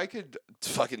 Yeah, if I could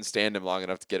fucking stand him long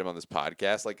enough to get him on this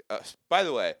podcast, like, by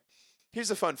the way,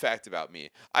 here's a fun fact about me.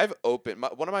 I've opened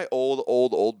one of my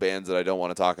old bands that I don't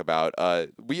want to talk about.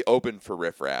 We opened for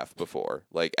Riff Raff before,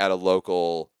 like at a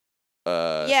local.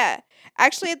 Yeah.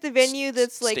 Actually, at the venue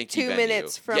that's like stinky 2 venue.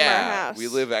 minutes from Yeah, our house. we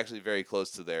live actually very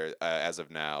close to there as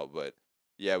of now, but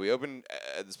yeah, we opened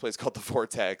at this place called the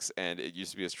Vortex, and it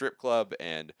used to be a strip club,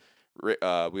 and we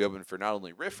opened for not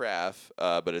only Riff Raff,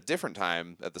 but a different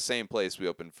time at the same place we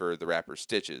opened for the rapper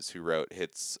Stitches, who wrote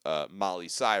hits Molly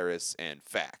Cyrus and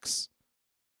Facts.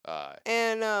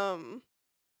 And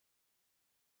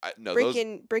No,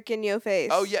 Brick in Your Face.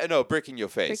 Oh yeah, no, Brick in Your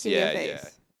Face. Brick in Yeah, Your yeah,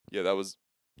 Face. yeah. That was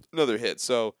another hit.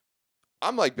 So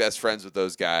I'm like best friends with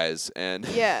those guys, and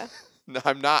Yeah. no,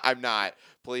 I'm not.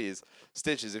 Please,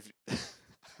 Stitches. If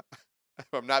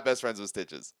I'm not best friends with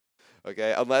Stitches,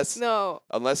 okay? Unless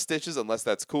Stitches, unless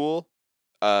that's cool.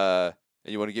 And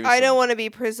you want to give me? I don't want to be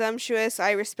presumptuous.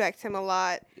 I respect him a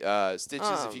lot.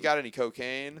 Stitches. If you got any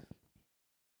cocaine,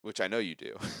 which I know you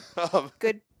do.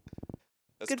 Good.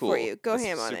 That's Good cool. for you. Go That's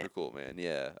ham on super it. cool, man.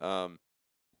 Yeah.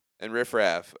 And Riff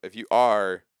Raff, if you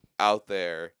are out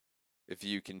there, if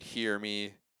you can hear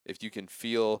me, if you can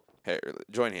feel, hey,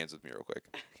 join hands with me real quick.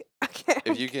 Okay.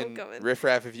 If you I'm can, going. Riff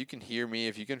Raff, if you can hear me,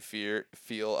 if you can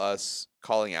feel us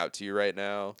calling out to you right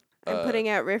now. I'm putting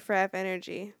out Riff Raff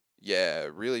energy. Yeah,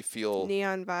 really feel.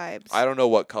 Neon vibes. I don't know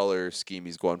what color scheme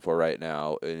he's going for right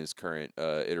now in his current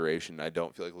iteration. I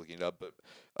don't feel like looking it up, but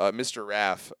Mr.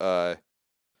 Raff, just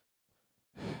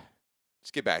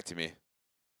get back to me.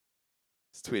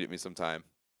 Just tweet at me sometime.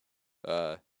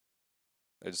 I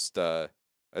just want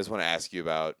to ask you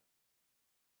about.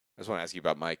 I just want to ask you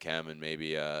about my chem and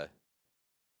maybe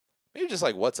just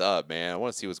like what's up, man. I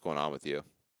want to see what's going on with you.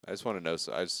 I just want to know.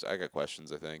 So I got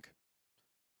questions, I think,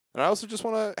 and I also just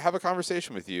want to have a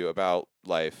conversation with you about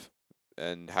life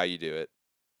and how you do it.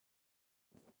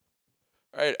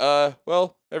 All right.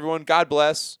 Well, everyone, God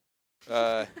bless.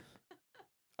 I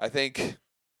think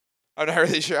I'm not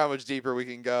really sure how much deeper we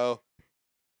can go.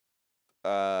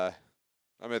 I'm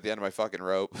at the end of my fucking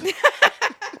rope.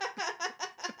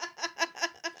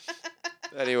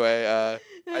 Anyway,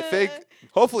 I think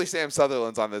hopefully Sam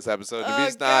Sutherland's on this episode. If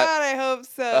he's not, God, I hope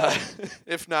so.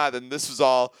 if not, then this was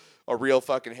all a real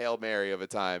fucking Hail Mary of a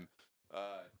time.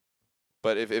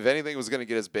 But if anything was gonna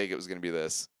get us big, it was gonna be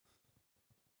this.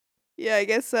 Yeah, I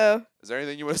guess so. Is there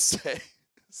anything you want to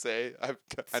say?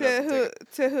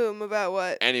 To whom about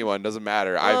what? Anyone, doesn't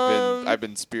matter. I've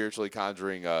been spiritually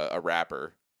conjuring a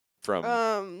rapper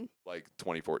from like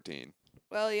 2014.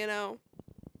 Well, you know.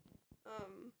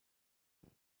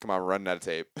 Come on, we're running out of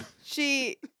tape.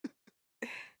 She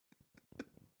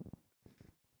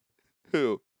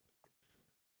Who?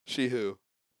 She who?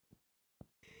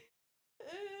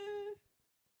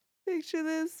 Picture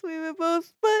this, we were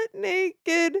both butt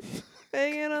naked,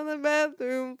 banging on the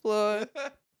bathroom floor.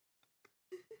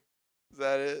 Is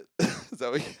that it? Is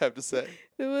that what you have to say?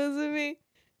 It wasn't me.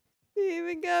 He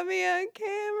even got me on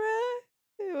camera.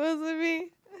 It wasn't me.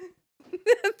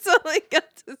 That's all I got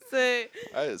to say.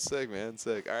 All right, sick, man,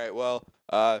 sick. All right, well,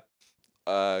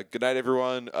 good night,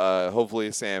 everyone.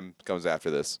 Hopefully Sam comes after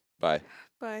this. Bye.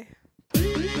 Bye.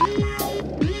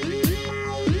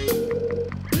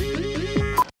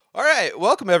 right,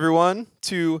 welcome everyone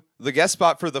to the guest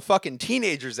spot for the fucking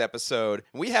teenagers episode.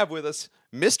 We have with us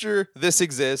Mr. This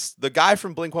Exists, the guy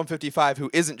from Blink 155 who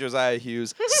isn't Josiah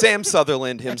Hughes, Sam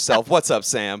Sutherland himself. What's up,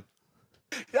 Sam?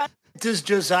 Does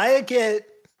Josiah get,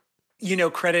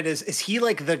 credit as, is he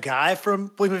like the guy from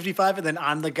Blink 155 and then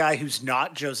I'm the guy who's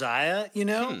not Josiah, You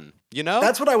know?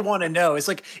 That's what I want to know. It's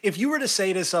like, if you were to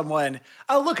say to someone,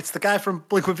 oh, look, it's the guy from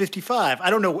Blink 155. I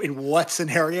don't know in what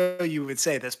scenario you would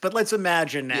say this, but let's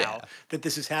imagine now that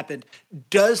this has happened.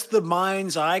 Does the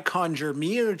mind's eye conjure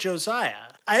me or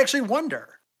Josiah? I actually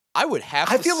wonder. I would have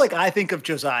I feel like I think of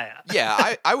Josiah.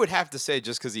 Yeah, I would have to say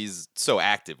just because he's so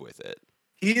active with it.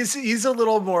 He's a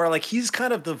little more like, he's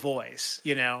kind of the voice,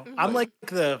 I'm like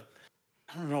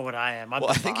I don't know what I am. I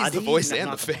think he's the voice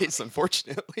and the face,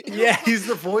 unfortunately. Yeah, he's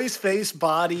the voice, face,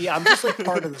 body. I'm just like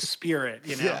part of the spirit,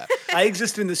 Yeah. I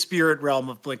exist in the spirit realm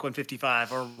of Blink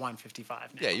 155 or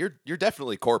 155 now. Yeah, you're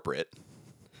definitely corporate.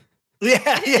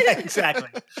 Yeah, exactly.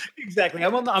 Exactly.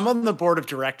 I'm on the board of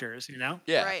directors,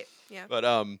 Yeah. Right. Yeah. But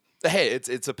hey,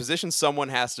 it's a position someone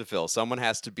has to fill. Someone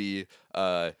has to be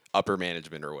upper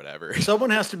management or whatever.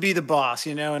 Someone has to be the boss,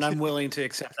 and I'm willing to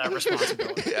accept that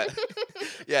responsibility.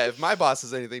 Yeah, if my boss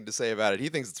has anything to say about it, he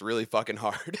thinks it's really fucking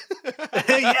hard.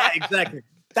 Yeah, exactly.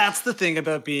 That's the thing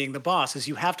about being the boss is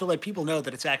you have to let people know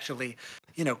that it's actually,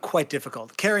 quite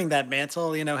difficult. Carrying that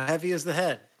mantle, heavy as the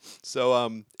head.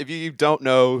 So if you don't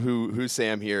know who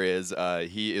Sam here is,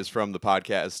 he is from the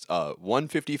podcast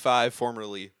 155,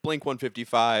 formerly Blink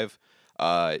 155.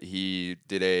 He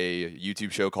did a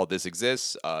YouTube show called This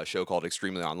Exists, a show called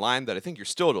Extremely Online that I think you're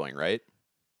still doing, right?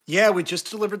 Yeah, we just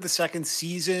delivered the second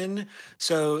season.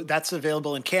 So that's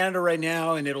available in Canada right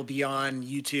now, and it'll be on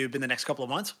YouTube in the next couple of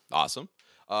months. Awesome.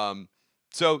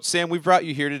 So, Sam, we brought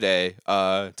you here today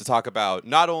to talk about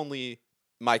not only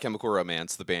My Chemical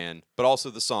Romance, the band, but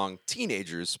also the song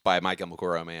Teenagers by My Chemical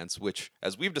Romance, which,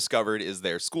 as we've discovered, is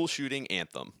their school shooting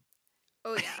anthem.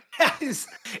 Oh yeah.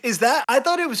 Is that? I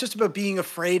thought it was just about being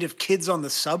afraid of kids on the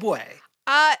subway.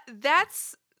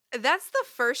 That's the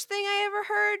first thing I ever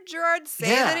heard Gerard say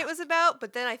that it was about,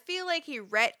 but then I feel like he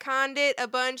retconned it a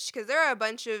bunch because there are a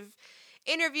bunch of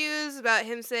interviews about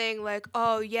him saying like,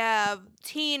 oh yeah,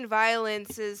 teen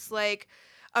violence is like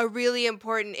a really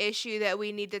important issue that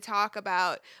we need to talk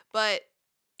about, but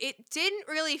it didn't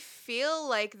really feel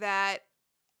like that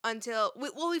until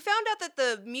we found out that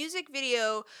the music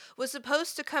video was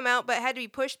supposed to come out but had to be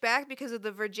pushed back because of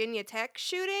the Virginia Tech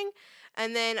shooting.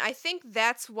 And then I think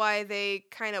that's why they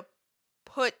kind of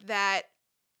put that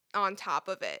on top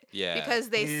of it. Yeah. Because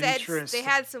they said they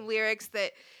had some lyrics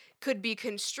that could be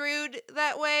construed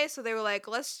that way. So they were like,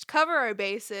 let's cover our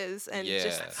bases and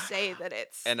just say that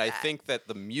it's And I think that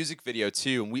the music video,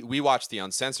 too, and we watched the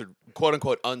uncensored,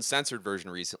 quote-unquote uncensored version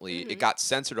recently. It got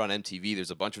censored on MTV.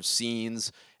 There's a bunch of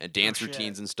scenes and dance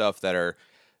routines and stuff that are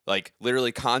like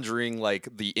literally conjuring like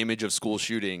the image of school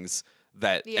shootings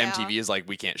that MTV is like,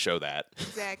 we can't show that.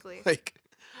 Exactly. Like,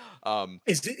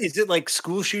 is it like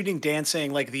school shooting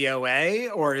dancing like the OA,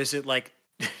 or is it like?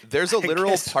 There's a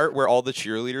literal part where all the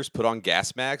cheerleaders put on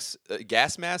gas masks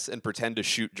and pretend to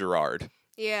shoot Gerard.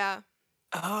 Yeah.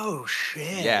 Oh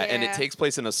shit. Yeah, and it takes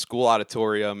place in a school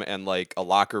auditorium and like a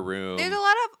locker room. There's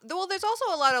there's also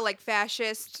a lot of like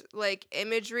fascist like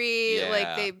imagery. Yeah.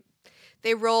 Like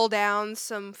they roll down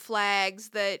some flags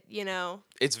that,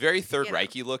 It's very Third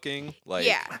Reichy looking. Like,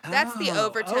 yeah, that's the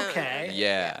overtone. Okay.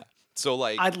 Yeah. So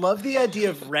like, I'd love the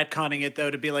idea of retconning it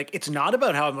though, to be like, it's not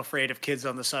about how I'm afraid of kids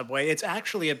on the subway. It's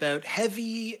actually about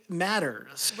heavy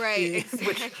matters. Right.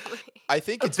 Which Exactly. I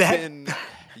think it's been.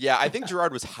 Yeah, I think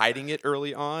Gerard was hiding it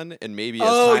early on, and maybe as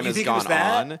time has gone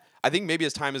on, I think maybe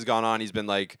as time has gone on, he's been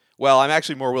like, well, I'm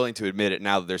actually more willing to admit it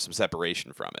now that there's some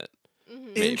separation from it.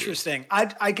 Interesting.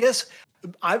 I guess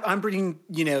I'm bringing,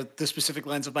 the specific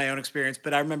lens of my own experience,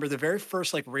 but I remember the very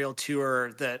first like real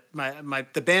tour that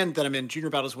the band that I'm in,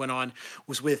 Junior Battles, went on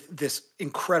was with this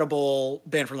incredible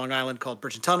band from Long Island called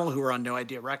Bridge and Tunnel, who were on No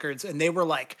Idea Records, and they were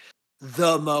like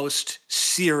the most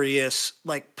serious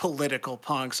like political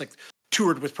punks, like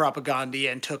toured with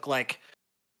Propagandhi and took like,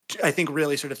 I think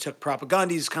really sort of took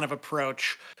Propagandhi's kind of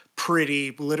approach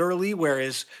pretty literally,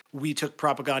 whereas we took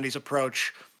Propagandhi's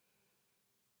approach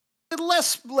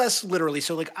less literally.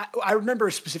 So like I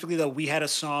remember specifically though, we had a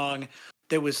song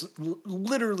that was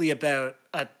literally about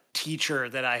a teacher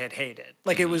that I had hated.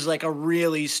 Like it was like a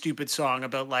really stupid song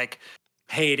about like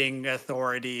hating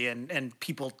authority and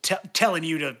people telling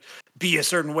you to be a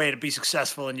certain way to be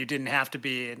successful and you didn't have to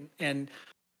be. And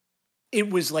it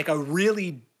was like a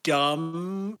really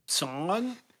dumb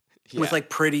song with like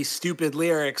pretty stupid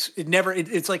lyrics.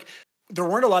 It's like there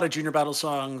weren't a lot of Junior Battle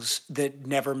songs that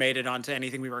never made it onto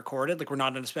anything we recorded. Like, we're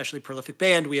not an especially prolific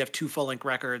band. We have 2 full-length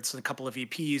records and a couple of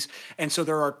EPs. And so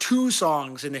there are 2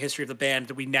 songs in the history of the band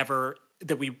that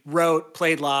we wrote,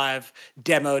 played live,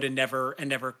 demoed, and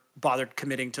never bothered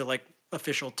committing to like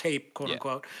official tape, quote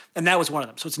unquote. And that was one of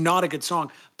them. So it's not a good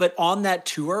song. But on that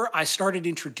tour, I started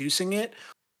introducing it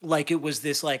like it was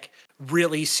this like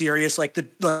really serious, like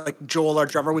Joel, our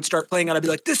drummer, would start playing and I'd be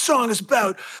like, this song is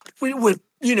about when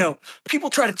people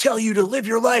try to tell you to live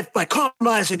your life by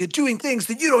compromising and doing things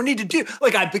that you don't need to do.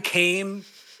 Like I became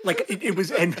like it was,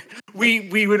 and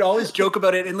we would always joke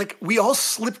about it, and like we all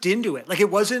slipped into it. Like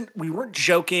we weren't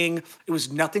joking. It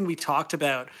was nothing we talked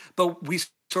about, but we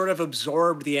sort of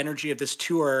absorbed the energy of this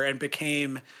tour and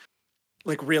became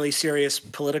like really serious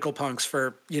political punks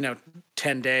for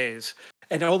 10 days.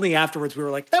 And only afterwards we were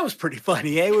like, that was pretty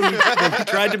funny, eh? When we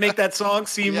tried to make that song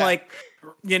seem like,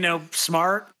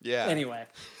 smart. Yeah. Anyway.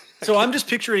 So I'm just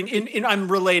picturing, I'm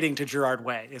relating to Gerard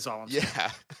Way is all I'm saying.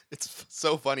 Yeah. It's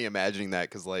so funny imagining that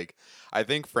because, like, I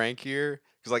think Frank here,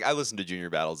 because, like, I listen to Junior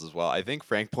Battles as well. I think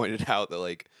Frank pointed out that,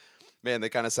 like, man, they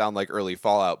kind of sound like early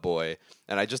Fall Out Boy.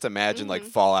 And I just imagine, like,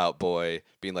 Fall Out Boy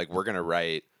being like, we're going to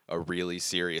write a really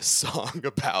serious song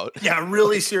about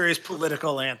really serious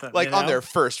political anthem, like on their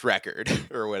first record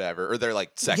or whatever, or their like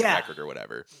second record or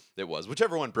whatever it was,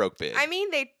 whichever one broke big. I mean,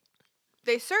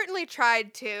 they certainly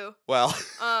tried to. Well,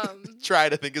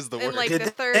 tried I think is the word. In like the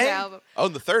third album. Oh,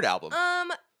 the third album.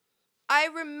 I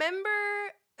remember.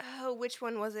 Oh, which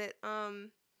one was it? Oh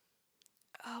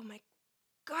my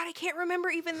God, I can't remember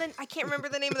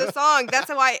the name of the song. That's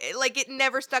why it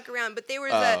never stuck around. But there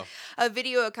was a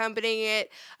video accompanying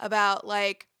it about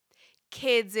like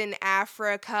kids in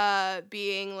Africa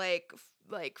being like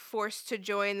forced to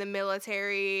join the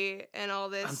military and all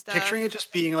this stuff. I'm picturing it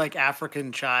just being like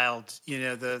African Child,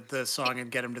 the song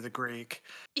and Get Him to the Greek.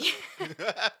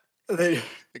 God,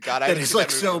 I haven't seen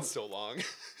that movie in so long.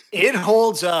 It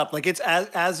holds up. Like it's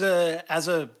as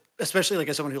a especially like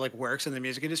as someone who like works in the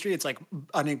music industry, it's like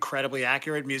an incredibly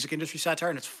accurate music industry satire,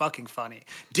 and it's fucking funny.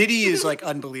 Diddy is like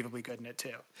unbelievably good in it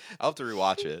too. I'll have to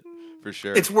rewatch it for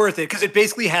sure. It's worth it because it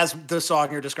basically has the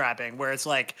song you're describing, where it's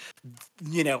like,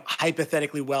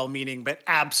 hypothetically well-meaning, but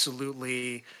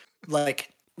absolutely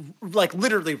like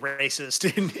literally racist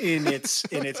in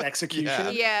its execution.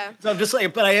 Yeah. So I'm just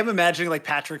like, but I am imagining like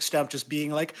Patrick Stump just being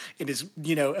like in his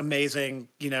amazing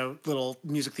little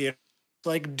music theater,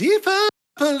 like defund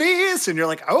police, and you're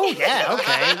like, oh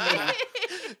yeah,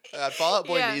 okay. Fall Out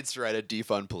Boy needs to write a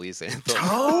defund police anthem.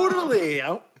 Totally.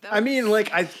 I mean,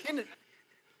 like I think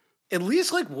at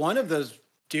least like one of those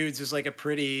dudes is like a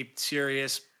pretty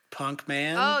serious punk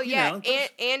man. Oh yeah,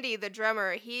 Andy, the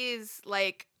drummer, he's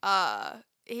like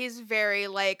he's very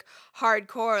like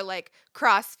hardcore, like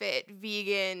CrossFit,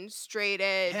 vegan, straight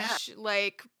edge,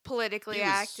 like politically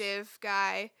active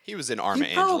guy. He was in Arma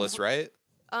Angelus, right?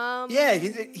 Yeah,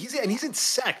 he's in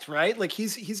Sect, right? Like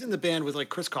he's in the band with like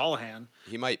Chris Callahan.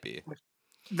 He might be.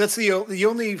 That's the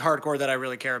only hardcore that I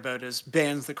really care about is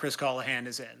bands that Chris Callahan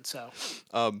is in.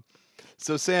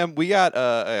 So Sam, we got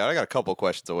I got a couple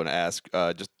questions I want to ask,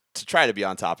 just to try to be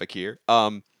on topic here.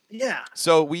 Yeah.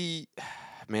 So what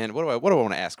do I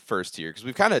want to ask first here? Because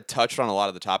we've kind of touched on a lot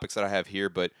of the topics that I have here,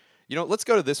 but let's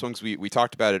go to this one because we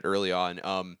talked about it early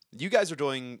on. You guys are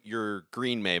doing your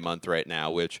Green May month right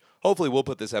now, which hopefully we'll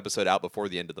put this episode out before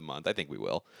the end of the month. I think we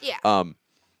will. Yeah.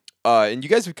 And you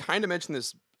guys have kind of mentioned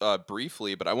this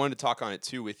briefly, but I wanted to talk on it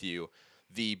too with you.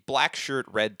 The black shirt,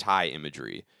 red tie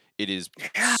imagery. It is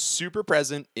super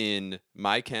present in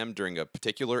My Chem during a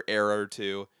particular era or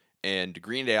two, and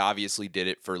Green Day obviously did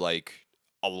it for like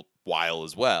a while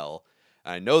as well.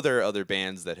 I know there are other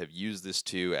bands that have used this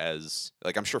too, as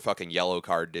like I'm sure fucking Yellow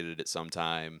Card did it at some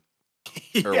time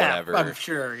or whatever. I'm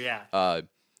sure, yeah.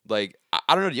 Like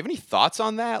I don't know. Do you have any thoughts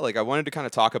on that? Like I wanted to kind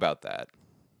of talk about that.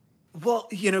 Well,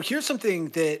 here's something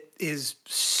that is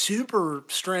super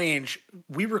strange.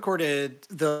 We recorded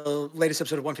the latest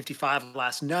episode of 155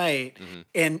 last night,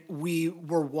 and we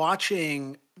were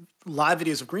watching live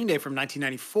videos of Green Day from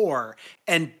 1994,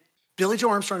 and Billy Joe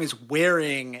Armstrong is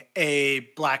wearing a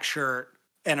black shirt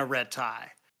and a red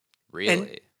tie. Really?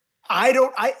 And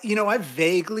I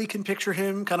vaguely can picture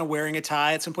him kind of wearing a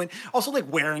tie at some point. Also,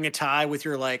 like wearing a tie with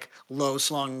your like low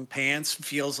slung pants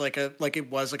feels like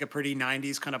it was like a pretty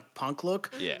 90s kind of punk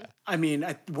look. Yeah. I mean,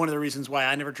 one of the reasons why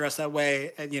I never dressed that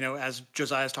way, as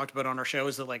Josiah's talked about on our show,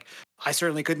 is that like I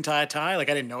certainly couldn't tie a tie. Like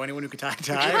I didn't know anyone who could tie a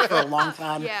tie for a long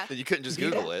time. Yeah. You couldn't just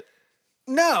Google it.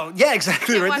 No. Yeah,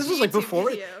 exactly. Right. This was like before.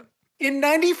 Video. In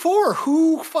 94,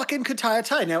 who fucking could tie a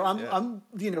tie? Now, I'm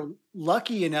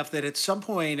lucky enough that at some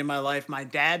point in my life, my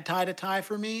dad tied a tie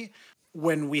for me.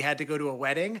 when we had to go to a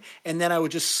wedding, and then I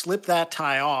would just slip that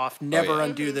tie off, never yeah.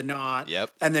 undo the knot,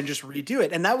 Yep. and then just redo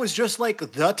it. And that was just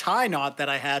like the tie knot that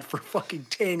I had for fucking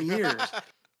 10 years.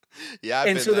 Yeah, I've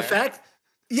And been so there.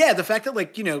 the fact that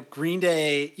like, Green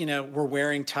Day, were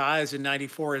wearing ties in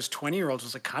 94 as 20-year-olds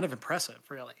was like kind of impressive,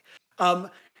 really.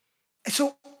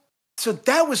 So so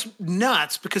that was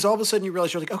nuts because all of a sudden you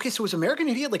realize you're like, okay, so was American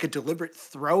Idiot like a deliberate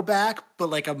throwback, but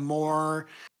like a more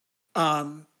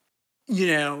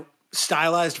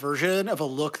stylized version of a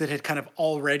look that had kind of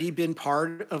already been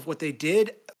part of what they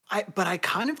did. But I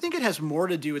kind of think it has more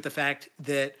to do with the fact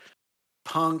that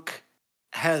punk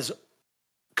has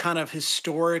kind of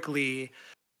historically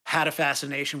had a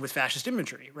fascination with fascist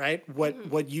imagery, right?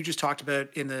 What you just talked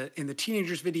about in the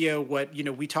teenagers video, what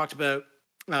we talked about,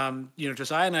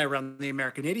 Josiah and I around the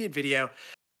American Idiot video,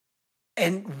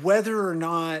 and whether or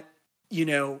not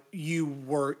you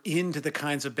were into the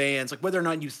kinds of bands, like whether or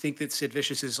not you think that Sid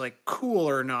Vicious is like cool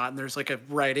or not, and there's like a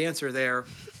right answer there.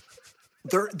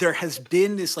 There has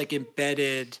been this like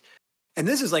embedded, and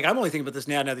this is like I'm only thinking about this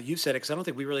now that you've said it, because I don't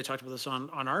think we really talked about this on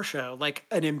our show, like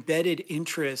an embedded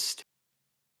interest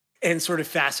and sort of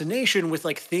fascination with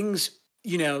like things,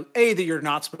 that you're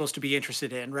not supposed to be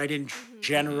interested in, right? In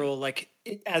general, like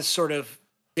as sort of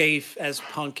safe as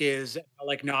punk is,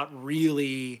 like not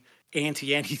really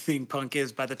anti anything punk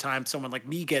is by the time someone like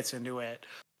me gets into it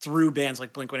through bands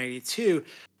like Blink-182,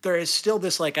 there is still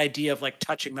this like idea of like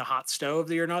touching the hot stove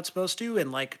that you're not supposed to.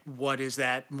 And like, what is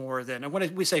that more than, and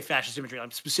when we say fascist imagery,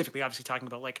 I'm specifically obviously talking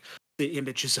about like the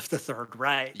images of the Third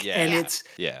Reich. Yeah. And it's,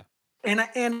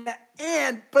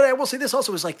 but I will say this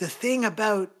also is like the thing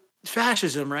about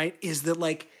fascism, right, is that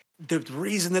like the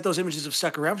reason that those images have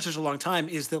stuck around for such a long time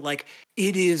is that like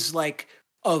it is like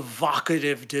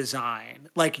evocative design.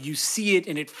 Like you see it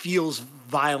and it feels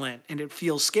violent and it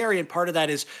feels scary. And part of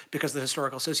that is because of the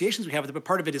historical associations we have with it, but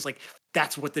part of it is like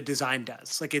that's what the design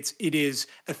does. Like it is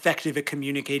effective at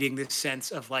communicating this sense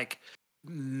of like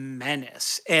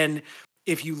menace. And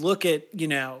if you look at,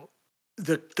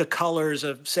 the colors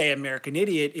of, say, American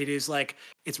Idiot, it is like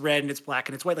it's red and it's black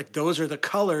and it's white. Like those are the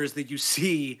colors that you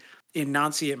see in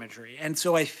Nazi imagery. And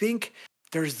so I think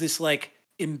there's this like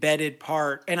embedded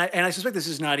part, and I suspect this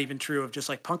is not even true of just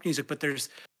like punk music, but there's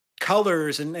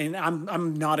colors, and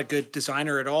I'm not a good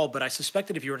designer at all, but I suspect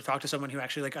that if you were to talk to someone who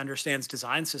actually like understands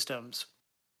design systems,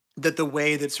 that the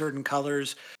way that certain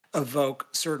colors evoke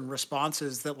certain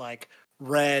responses, that like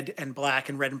red and black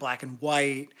and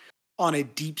white on a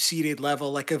deep-seated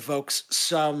level like evokes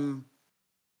something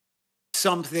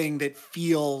that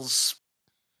feels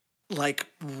like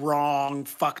wrong,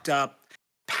 fucked up,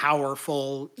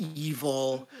 powerful,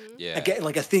 evil, again,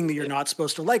 like a thing that you're not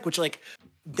supposed to like, which like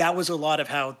that was a lot of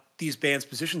how these bands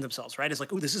positioned themselves, right? It's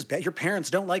like, oh, this is bad. Your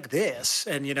parents don't like this.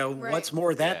 And what's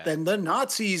more that than the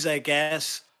Nazis, I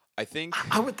guess. I think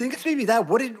I would think it's maybe that.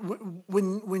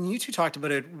 When you two talked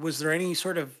about it, was there any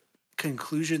sort of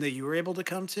conclusion that you were able to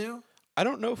come to? I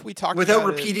don't know if we talked without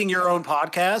about repeating your own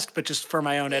podcast, but just for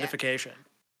my own edification.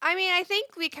 I mean, I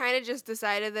think we kind of just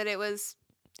decided that it was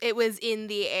in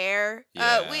the air.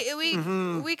 Yeah.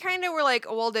 We kind of were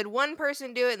like, well, did one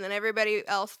person do it and then everybody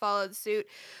else followed suit?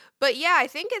 But yeah, I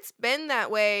think it's been that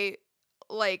way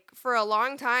like for a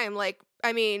long time. Like,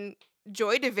 I mean,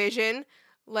 Joy Division,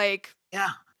 like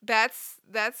that's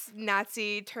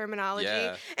Nazi terminology.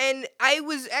 Yeah. And I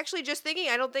was actually just thinking,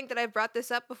 I don't think that I've brought this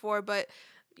up before, but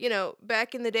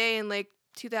back in the day in like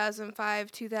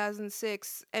 2005,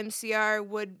 2006,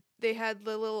 MCR they had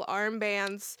the little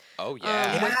armbands. Oh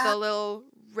yeah. With the little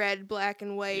red, black,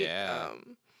 and white. Logo.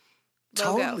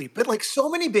 Totally. But like so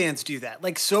many bands do that.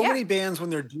 Like so many bands, when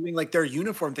they're doing like their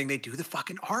uniform thing, they do the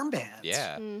fucking armbands.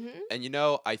 Yeah. Mm-hmm. And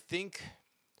I think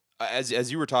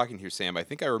as you were talking here, Sam, I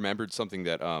think I remembered something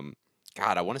that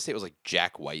God, I want to say it was like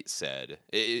Jack White said.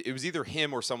 It was either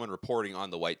him or someone reporting on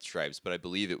the White Stripes, but I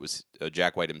believe it was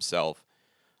Jack White himself.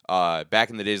 Back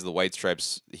in the days of the White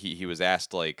Stripes, he was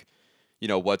asked like,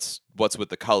 what's with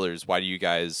the colors? Why do you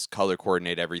guys color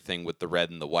coordinate everything with the red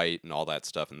and the white and all that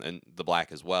stuff and the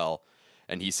black as well?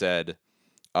 And he said,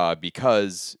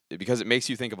 because it makes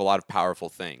you think of a lot of powerful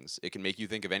things. It can make you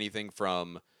think of anything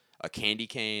from a candy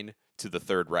cane to the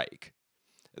Third Reich.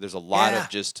 There's a lot of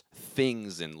just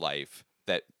things in life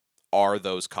that are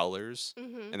those colors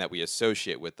and that we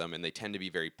associate with them, and they tend to be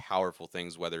very powerful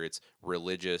things, whether it's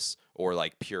religious or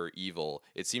like pure evil.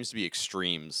 It seems to be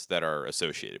extremes that are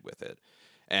associated with it.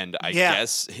 And I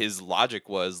guess his logic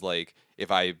was like,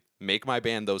 if I make my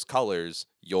band those colors,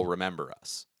 you'll remember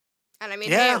us. And I mean,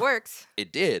 hey, it works.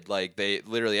 It did. Like they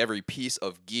literally every piece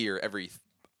of gear, every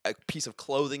piece of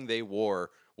clothing they wore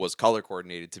was color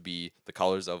coordinated to be the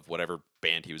colors of whatever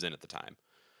band he was in at the time.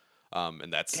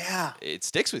 And that's Yeah. it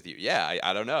sticks with you. Yeah,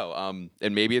 I don't know.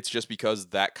 And maybe it's just because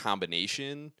that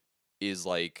combination is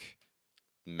like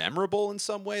memorable in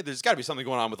some way. There's got to be something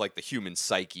going on with like the human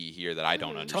psyche here that I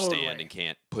don't understand Totally. and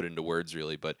can't put into words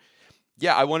really. But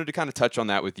yeah, I wanted to kind of touch on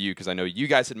that with you because I know you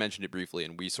guys had mentioned it briefly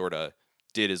and we sort of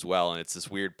did as well. And it's this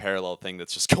weird parallel thing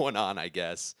that's just going on, I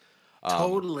guess.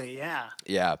 Totally, yeah.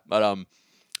 Yeah, but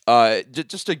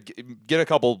just to get a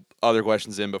couple other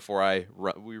questions in before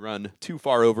we run too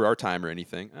far over our time or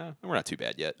anything. We're not too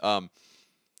bad yet.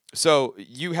 So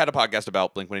you had a podcast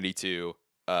about Blink-182.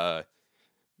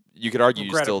 You could argue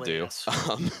you still Regrettably, do. yes.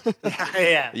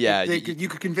 Yeah. Yeah, You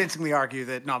could convincingly argue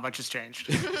that not much has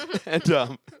changed.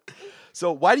 and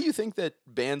so why do you think that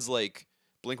bands like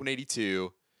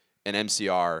Blink-182 and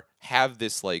MCR have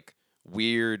this like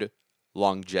weird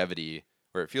longevity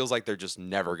where it feels like they're just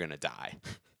never gonna die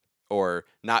or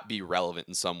not be relevant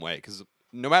in some way? Because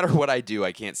no matter what I do,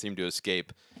 I can't seem to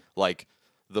escape like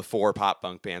the 4 pop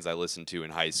punk bands I listened to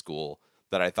in high school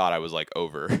that I thought I was like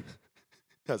over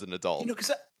as an adult.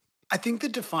 Because I think the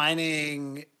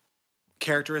defining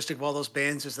characteristic of all those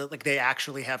bands is that like they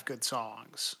actually have good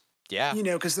songs. Yeah.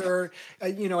 Because there are,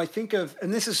 I think of,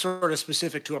 and this is sort of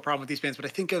specific to a problem with these bands, but I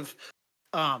think of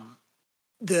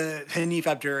the Hanif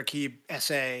Abdurraqib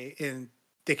essay in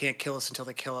They Can't Kill Us Until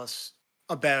They Kill Us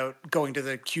about going to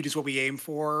the Cute Is What We Aim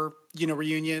For,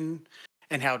 reunion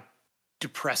and how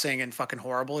depressing and fucking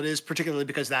horrible it is, particularly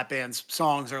because that band's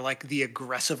songs are like the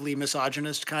aggressively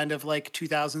misogynist kind of like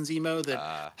 2000s emo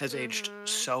that has aged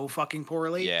so fucking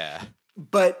poorly. Yeah.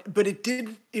 But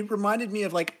it reminded me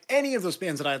of like any of those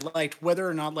bands that I liked, whether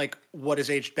or not like what has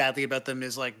aged badly about them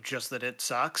is like just that it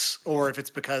sucks, or if it's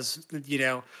because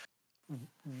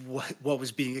what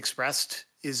was being expressed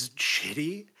is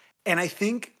shitty. And I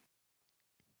think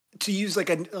to use like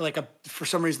a for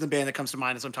some reason the band that comes to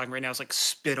mind as I'm talking right now is like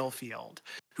Spitalfield,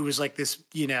 who was like this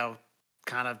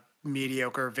kind of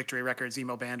mediocre Victory Records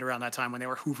emo band around that time when they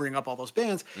were hoovering up all those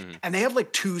bands. And they have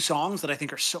like 2 songs that I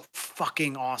think are so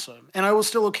fucking awesome. And I will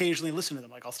still occasionally listen to them.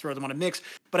 Like I'll throw them on a mix,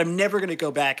 but I'm never going to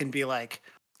go back and be like,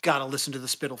 gotta listen to the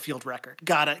Spitalfield record.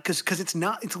 Because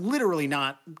it's literally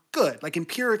not good. Like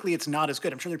empirically, it's not as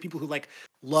good. I'm sure there are people who like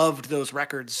loved those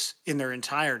records in their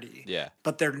entirety. Yeah.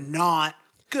 But they're not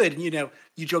good. You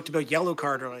joked about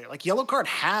Yellowcard earlier. Like Yellowcard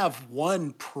have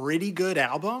one pretty good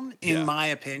album, in my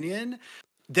opinion,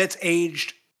 that's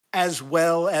aged as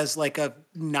well as like a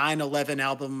 9/11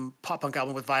 album, pop punk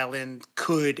album with violin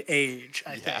could age,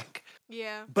 I think.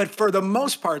 Yeah. But for the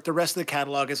most part, the rest of the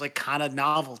catalog is like kind of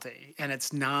novelty and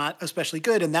it's not especially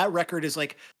good. And that record is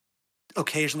like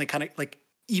occasionally kind of like,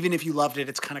 even if you loved it,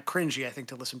 it's kind of cringy, I think,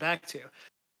 to listen back to.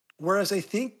 Whereas I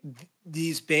think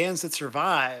these bands that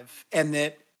survive and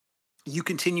that you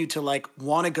continue to like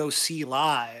want to go see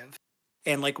live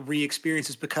and like re-experience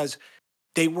is because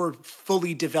they were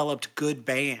fully developed good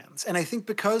bands. And I think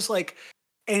because like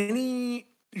any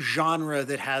genre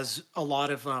that has a lot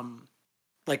of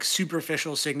like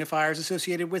superficial signifiers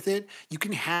associated with it, you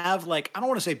can have like, I don't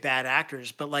want to say bad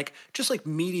actors, but like just like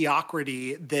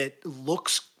mediocrity that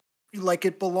looks like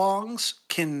it belongs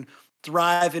can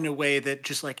thrive in a way that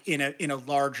just like in a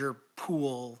larger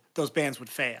pool, those bands would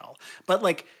fail. But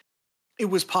like it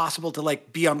was possible to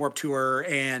like be on Warped Tour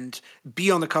and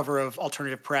be on the cover of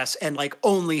Alternative Press and like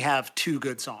only have 2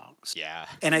 good songs. Yeah.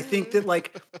 And I think that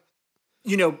like,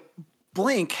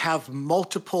 Blink have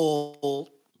multiple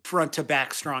front to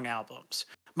back strong albums.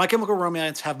 My Chemical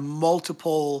Romance have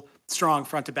multiple strong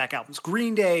front to back albums.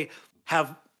 Green Day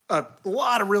have a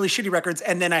lot of really shitty records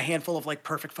and then a handful of like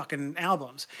perfect fucking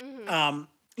albums.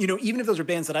 Even if those are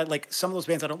bands that I like, some of those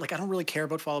bands I don't like, I don't really care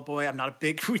about Fall Out Boy. I'm not a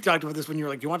big, we talked about this when you were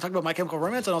like, do you want to talk about My Chemical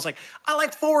Romance? And I was like, I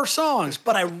like 4 songs,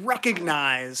 but I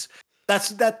recognize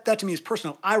that to me is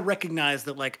personal. I recognize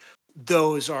that like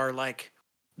those are like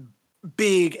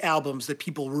big albums that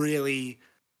people really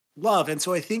love. And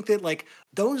so I think that like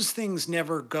those things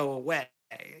never go away,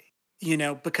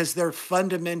 because they're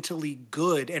fundamentally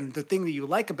good. And the thing that you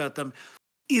like about them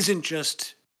isn't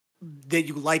just that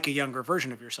you like a younger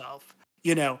version of yourself.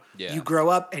 You grow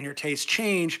up and your tastes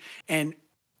change. And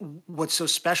what's so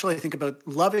special, I think, about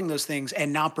loving those things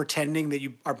and not pretending that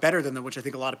you are better than them, which I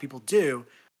think a lot of people do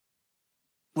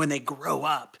when they grow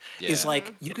up, is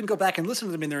like you can go back and listen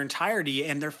to them in their entirety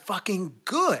and they're fucking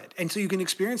good. And so you can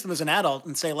experience them as an adult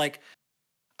and say like,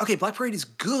 okay, Black Parade is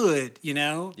good,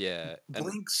 Yeah.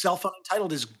 Blink's Cell Phone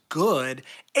Untitled is good.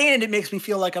 And it makes me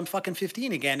feel like I'm fucking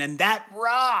 15 again. And that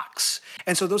rocks.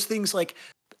 And so those things like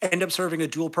end up serving a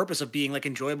dual purpose of being like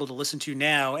enjoyable to listen to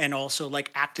now and also like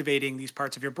activating these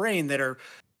parts of your brain that are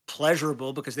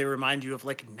pleasurable because they remind you of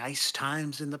like nice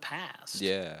times in the past.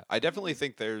 Yeah, I definitely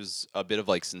think there's a bit of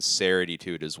like sincerity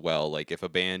to it as well. Like if a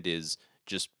band is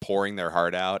just pouring their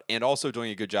heart out and also doing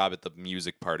a good job at the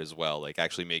music part as well, like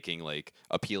actually making like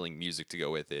appealing music to go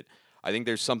with it. I think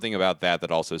there's something about that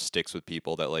that also sticks with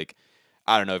people that like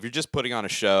I don't know, if you're just putting on a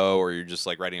show or you're just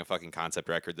like writing a fucking concept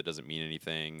record that doesn't mean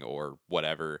anything or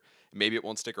whatever, maybe it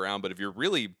won't stick around, but if you're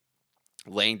really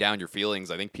laying down your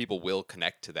feelings, I think people will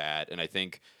connect to that. And I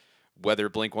think whether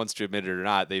Blink wants to admit it or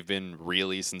not, they've been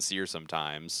really sincere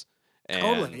sometimes. And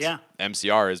Totally, yeah.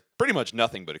 MCR is pretty much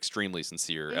nothing but extremely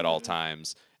sincere at all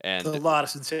times. And There's a lot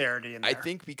of sincerity in there. I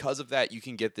think because of that, you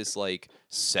can get this like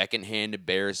secondhand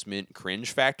embarrassment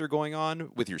cringe factor going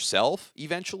on with yourself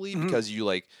eventually because you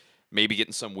like maybe get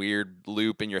in some weird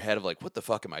loop in your head of like, what the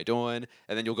fuck am I doing?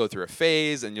 And then you'll go through a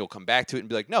phase and you'll come back to it and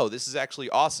be like, no, this is actually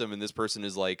awesome. And this person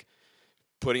is like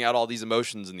putting out all these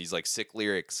emotions and these like sick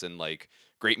lyrics and like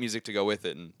great music to go with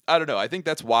it. And I don't know. I think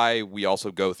that's why we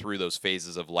also go through those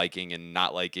phases of liking and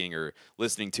not liking or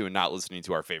listening to and not listening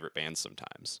to our favorite bands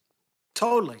sometimes.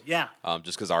 Totally, yeah.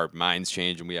 Just because our minds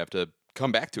change and we have to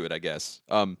come back to it, I guess.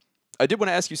 I did want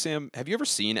to ask you, Sam, have you ever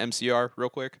seen MCR real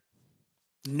quick?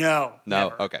 No. No?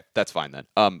 Never. Okay, that's fine then.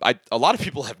 A lot of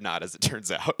people have not, as it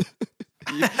turns out.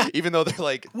 Even though they're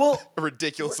like a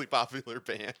ridiculously popular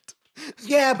band.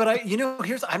 Yeah, but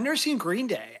I've never seen Green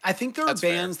Day. I think there are That's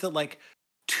bands that like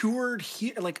toured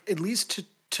here, like at least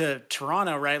to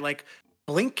Toronto, right? Like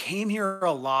Blink came here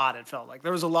a lot. It felt like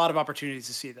there was a lot of opportunities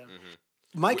to see them.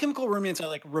 My Chemical Romance, I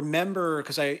like remember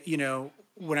because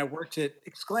when I worked at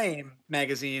Exclaim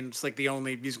magazine, it's like the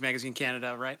only music magazine in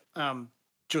Canada, right?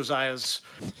 Josiah,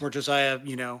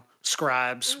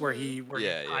 scribes where he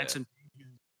hides and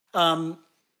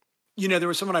there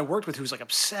was someone I worked with who was like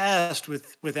obsessed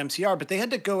with MCR, but they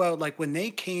had to go out like when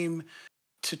they came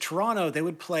to Toronto, they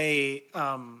would play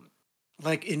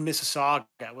like in Mississauga,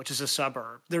 which is a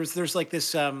suburb. There's like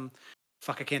this I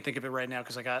can't think of it right now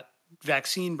because I got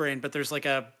vaccine brain, but there's like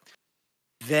a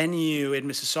venue in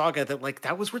Mississauga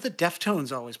that was where the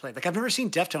Deftones always played. Like I've never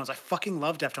seen Deftones. I fucking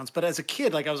love Deftones, but as a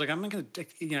kid, like I was like, I'm not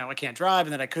gonna, I can't drive,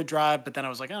 and then I could drive, but then I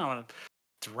was like, I don't want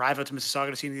to drive out to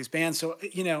Mississauga to see any of these bands. So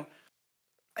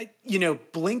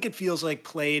Blink, it feels like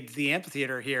played the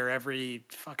amphitheater here every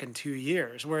fucking 2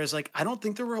 years. Whereas like, I don't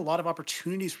think there were a lot of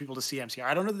opportunities for people to see MCR.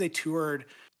 I don't know that they toured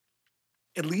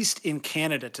at least in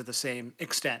Canada to the same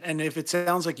extent. And if it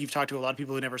sounds like you've talked to a lot of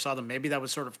people who never saw them, maybe that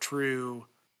was sort of true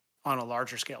on a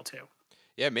larger scale too.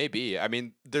 Yeah, maybe. I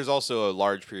mean, there's also a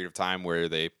large period of time where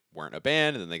they weren't a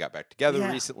band and then they got back together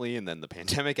recently and then the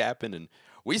pandemic happened and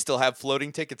we still have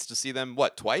floating tickets to see them,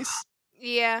 twice?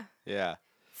 Yeah. Yeah.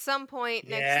 Some point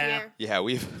next year. Yeah,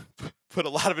 we've put a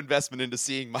lot of investment into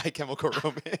seeing My Chemical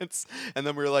Romance, and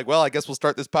then we were like, well, I guess we'll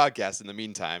start this podcast in the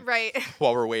meantime. Right.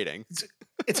 While we're waiting.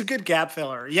 It's a good gap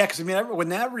filler. Yeah, because when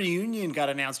that reunion got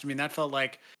announced, that felt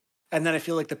like, and then I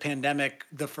feel like the pandemic,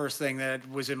 the first thing that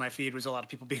was in my feed was a lot of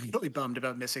people being really bummed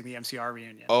about missing the MCR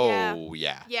reunion. Oh,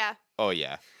 yeah. Yeah. Oh,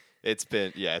 yeah. It's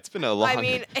been a long... I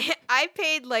mean, I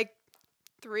paid like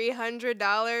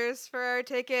 $300 for our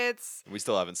tickets. We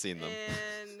still haven't seen them.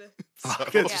 And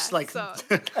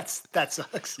that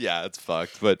sucks. Yeah, it's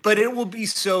fucked. But it will be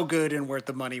so good and worth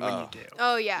the money when you do.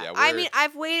 Oh yeah. I mean,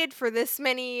 I've waited for this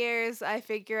many years. I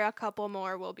figure a couple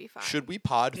more will be fine. Should we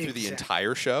pod through the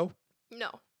entire show?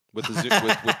 No. With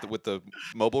the with the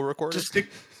mobile recorder? Just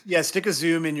stick a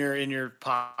Zoom in your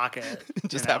pocket.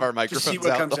 Just have our microphones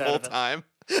out the whole time.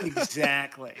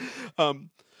 Exactly.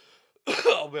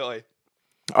 Oh boy.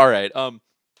 All right.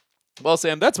 Well,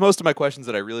 Sam, that's most of my questions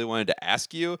that I really wanted to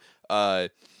ask you. The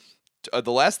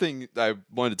last thing I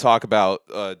wanted to talk about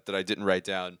that I didn't write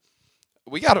down,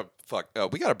 we gotta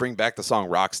bring back the song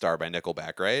 "Rockstar" by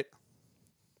Nickelback, right?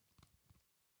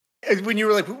 When you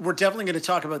were like, we're definitely going to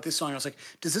talk about this song, I was like,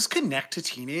 does this connect to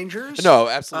teenagers? No,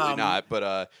 absolutely not.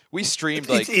 But we streamed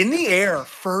it's in the air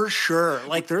for sure.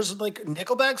 Like there's like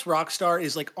Nickelback's Rockstar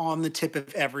is like on the tip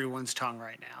of everyone's tongue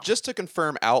right now. Just to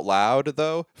confirm out loud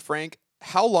though, Frank,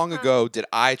 how long ago did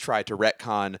I try to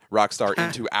retcon Rockstar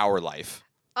into our life?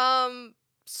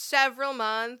 Several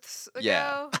months ago.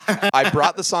 Yeah. I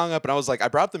brought the song up and I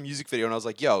brought up the music video and I was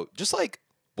like, yo, just like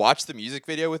watch the music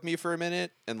video with me for a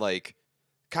minute and like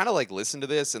kind of like listen to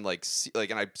this and like see, like,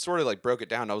 and I sort of like broke it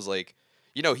down. And I was like,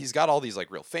 he's got all these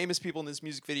like real famous people in this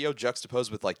music video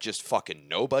juxtaposed with like just fucking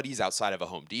nobodies outside of a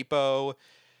Home Depot.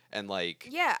 And like,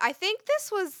 yeah, I think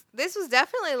this was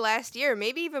definitely last year,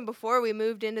 maybe even before we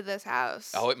moved into this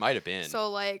house. Oh, it might have been. So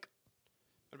like,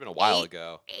 it would have been a while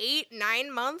ago.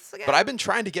 9 months ago. But I've been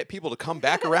trying to get people to come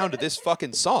back around to this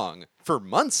fucking song for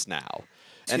months now.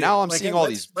 too. And now I'm Like, seeing yeah, all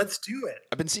let's- these. Let's do it.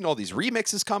 I've been seeing all these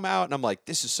remixes come out, and I'm like,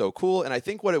 this is so cool. And I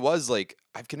think what it was, like,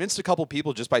 I've convinced a couple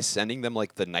people just by sending them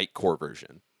like the Nightcore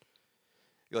version,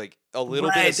 like a little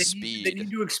bit of They speed.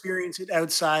 need to experience it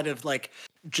outside of like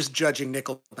just judging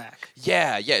Nickelback.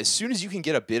 Yeah. As soon as you can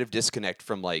get a bit of disconnect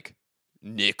from like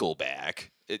Nickelback,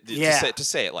 Yeah. to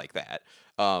say it like that,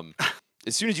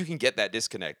 as soon as you can get that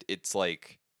disconnect, it's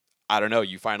like, I don't know,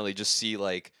 you finally just see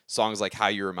like songs like How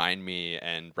You Remind Me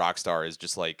and Rockstar is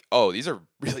just like, oh, these are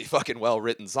really fucking well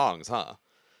written songs, huh?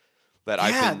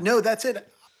 No, that's it.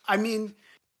 I mean,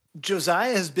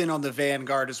 Josiah has been on the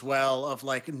vanguard as well of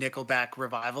like Nickelback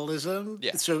revivalism.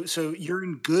 Yeah. So you're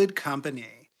in good company.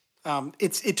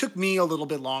 It took me a little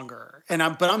bit longer,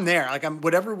 but I'm there. Like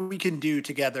whatever we can do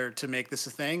together to make this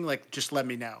a thing. Like just let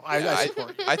me know. I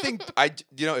support you. I think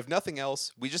if nothing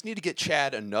else, we just need to get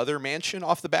Chad another mansion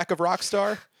off the back of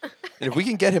Rockstar, and if we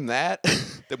can get him that,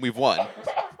 then we've won.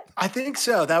 I think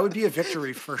so. That would be a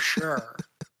victory for sure.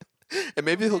 And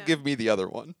maybe he'll give me the other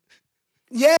one.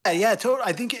 Yeah, totally.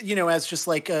 I think as just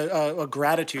like a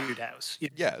gratitude house.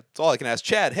 Yeah, that's all I can ask.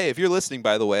 Chad, hey, if you're listening,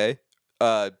 by the way,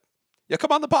 yeah,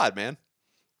 come on the pod, man.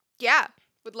 Yeah,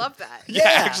 would love that. Yeah,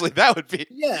 actually, that would be.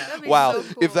 Yeah. That'd be Wow. so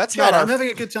If cool. that's Chad, not I'm our having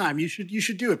a good time. You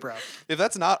should do it, bro. if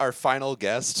that's not our final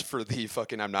guest for the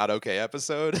fucking I'm Not Okay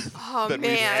episode, Oh then we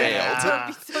man, failed. that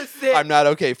would be so sick. I'm Not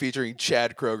Okay featuring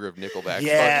Chad Kroger of Nickelback.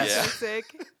 Yes. Fuck so sick.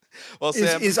 yeah. Well,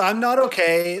 Sam, Is I'm not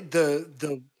okay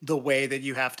the way that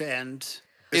you have to end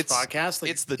this It's- podcast?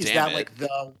 Like, it's the is damn that it.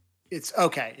 like it's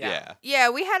okay, yeah. yeah. Yeah,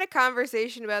 we had a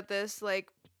conversation about this, like,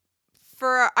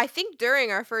 I think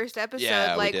during our first episode,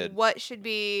 Yeah, we like, did. what should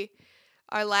be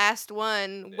our last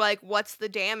one? Yeah. Like, what's the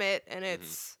damn it? And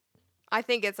it's, I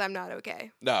think it's I'm Not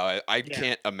Okay. No, I Yeah.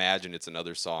 can't imagine it's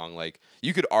another song. Like,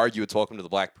 you could argue it's Welcome to the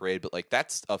Black Parade, but like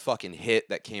that's a fucking hit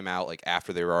that came out like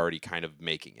after they were already kind of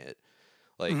making it.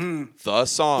 Like the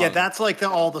song. Yeah, that's like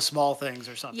all the small things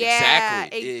or something. Yeah,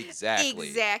 Exactly.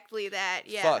 Exactly that.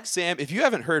 Yeah. Fuck, Sam, if you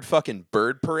haven't heard fucking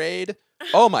Bird Parade,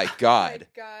 oh my god.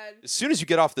 God. As soon as you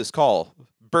get off this call,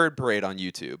 Bird Parade on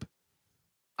YouTube.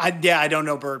 I don't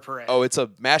know Bird Parade. Oh, it's a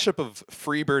mashup of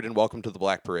Freebird and Welcome to the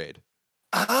Black Parade.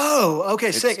 Oh,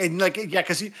 okay, sick. And like, yeah,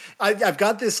 because I've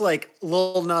got this like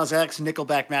Lil Nas X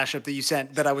Nickelback mashup that you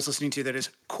sent that I was listening to that is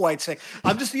quite sick.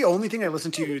 I'm just the only thing I listen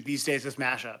to these days is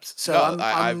mashups. So No,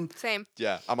 I'm Same.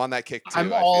 Yeah, I'm on that kick too.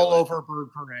 I'm I all feel it. over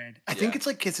Bird Parade. I think Yeah. it's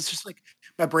like because it's just like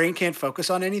my brain can't focus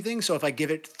on anything. So if I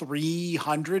give it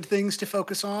 300 things to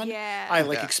focus on, Yeah. I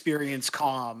like Yeah. experience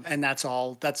calm, and that's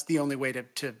all. That's the only way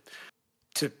to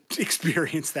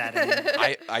experience that.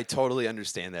 anymore. I totally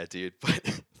understand that, dude.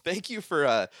 But thank you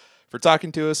for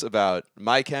talking to us about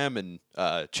My Chem and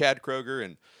Chad Kroger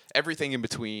and everything in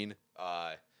between.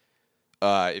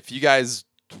 If you guys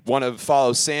want to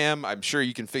follow Sam, I'm sure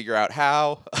you can figure out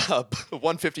how.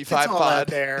 155 It's all pod out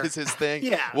there. is his thing.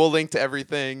 Yeah. We'll link to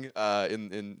everything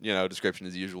in description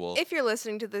as usual. If you're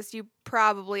listening to this, you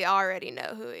probably already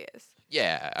know who he is.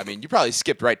 Yeah, I mean, you probably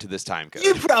skipped right to this time code.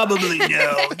 You probably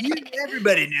know.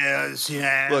 Everybody knows.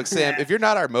 Yeah. Look, Sam, if you're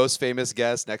not our most famous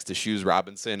guest next to Shoes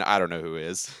Robinson, I don't know who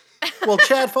is. Well,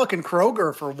 Chad fucking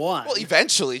Kroger for one. Well,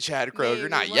 eventually, Chad Kroger. Maybe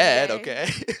Not one yet, day. okay?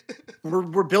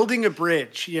 we're building a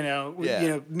bridge. Yeah.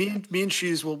 Me and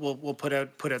Shoes will put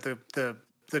out the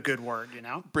good word.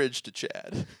 Bridge to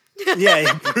Chad.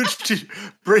 Yeah,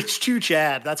 bridge to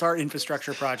Chad. That's our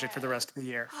infrastructure project for the rest of the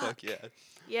year. Fuck yeah.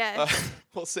 Yeah.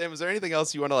 Well, Sam, is there anything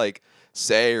else you want to like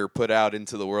say or put out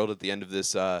into the world at the end of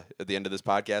this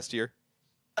podcast here?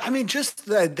 I mean, just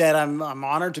that I'm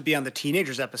honored to be on the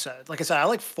Teenagers episode. Like I said, I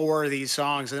like 4 of these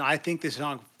songs, and I think this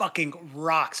song fucking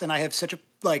rocks. And I have such a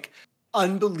like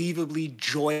unbelievably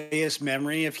joyous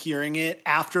memory of hearing it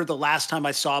after the last time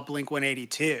I saw Blink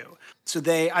 182. So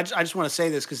I just want to say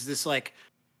this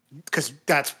because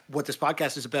that's what this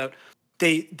podcast is about.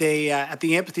 They at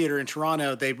the amphitheater in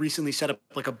Toronto, they recently set up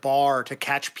like a bar to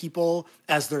catch people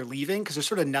as they're leaving because there's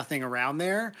sort of nothing around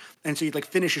there, and so you'd like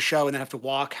finish a show and then have to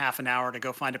walk half an hour to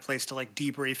go find a place to like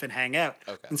debrief and hang out.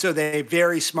 Okay. And so they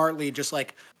very smartly just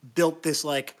like built this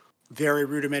like very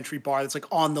rudimentary bar that's like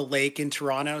on the lake in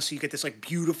Toronto, so you get this like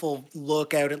beautiful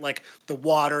look out at like the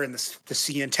water and the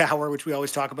CN Tower, which we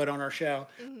always talk about on our show.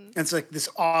 And it's like this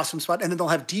awesome spot. And then they'll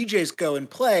have DJs go and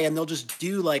play, and they'll just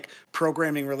do like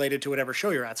programming related to whatever show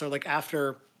you're at. So like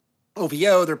after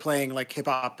OVO, they're playing like hip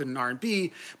hop and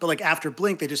R&B, but like after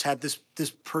Blink, they just had this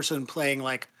person playing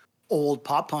like old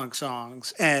pop punk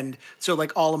songs. And so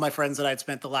like all of my friends that I'd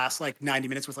spent the last like 90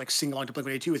 minutes with like sing along to Blink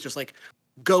 182 is just like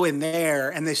go in there,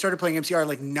 and they started playing MCR.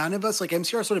 Like none of us, like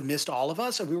MCR sort of missed all of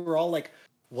us, and we were all like,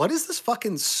 what is this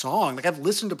fucking song? Like I've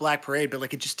listened to Black Parade, but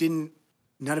like it just didn't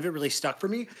none of it really stuck for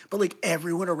me. But like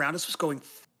everyone around us was going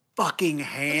fucking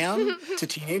ham to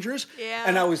teenagers. Yeah.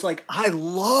 And I was like, I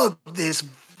love this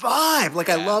vibe. Like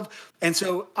I love, and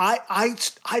so I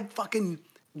fucking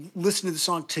listened to the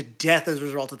song to death as a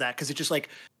result of that. Cause it just like,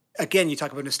 again, you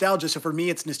talk about nostalgia. So for me,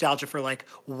 it's nostalgia for like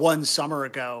one summer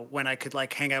ago when I could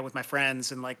like hang out with my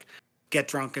friends and like get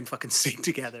drunk and fucking sing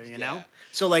together, you know?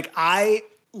 So like I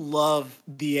love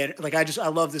I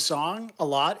love the song a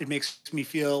lot. It makes me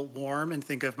feel warm and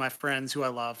think of my friends who I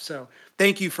love. So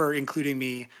thank you for including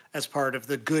me as part of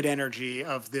the good energy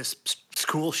of this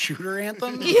school shooter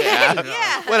anthem.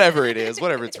 Yeah. Whatever it is,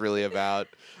 whatever it's really about.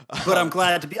 But I'm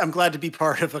glad to be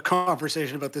part of a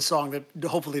conversation about this song that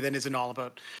hopefully then isn't all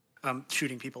about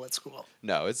shooting people at school.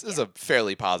 No, it's a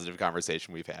fairly positive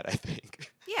conversation we've had, I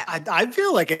think. Yeah. I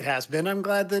feel like it has been. I'm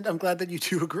glad that you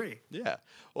two agree. Yeah.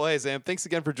 Well, hey, Sam, thanks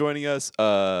again for joining us.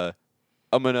 I'm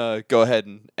going to go ahead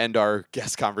and end our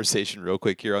guest conversation real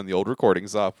quick here on the old recording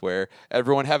software.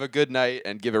 Everyone have a good night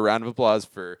and give a round of applause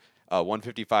for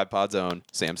 155 Pod's own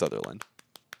Sam Sutherland.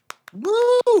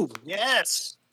 Woo! Yes.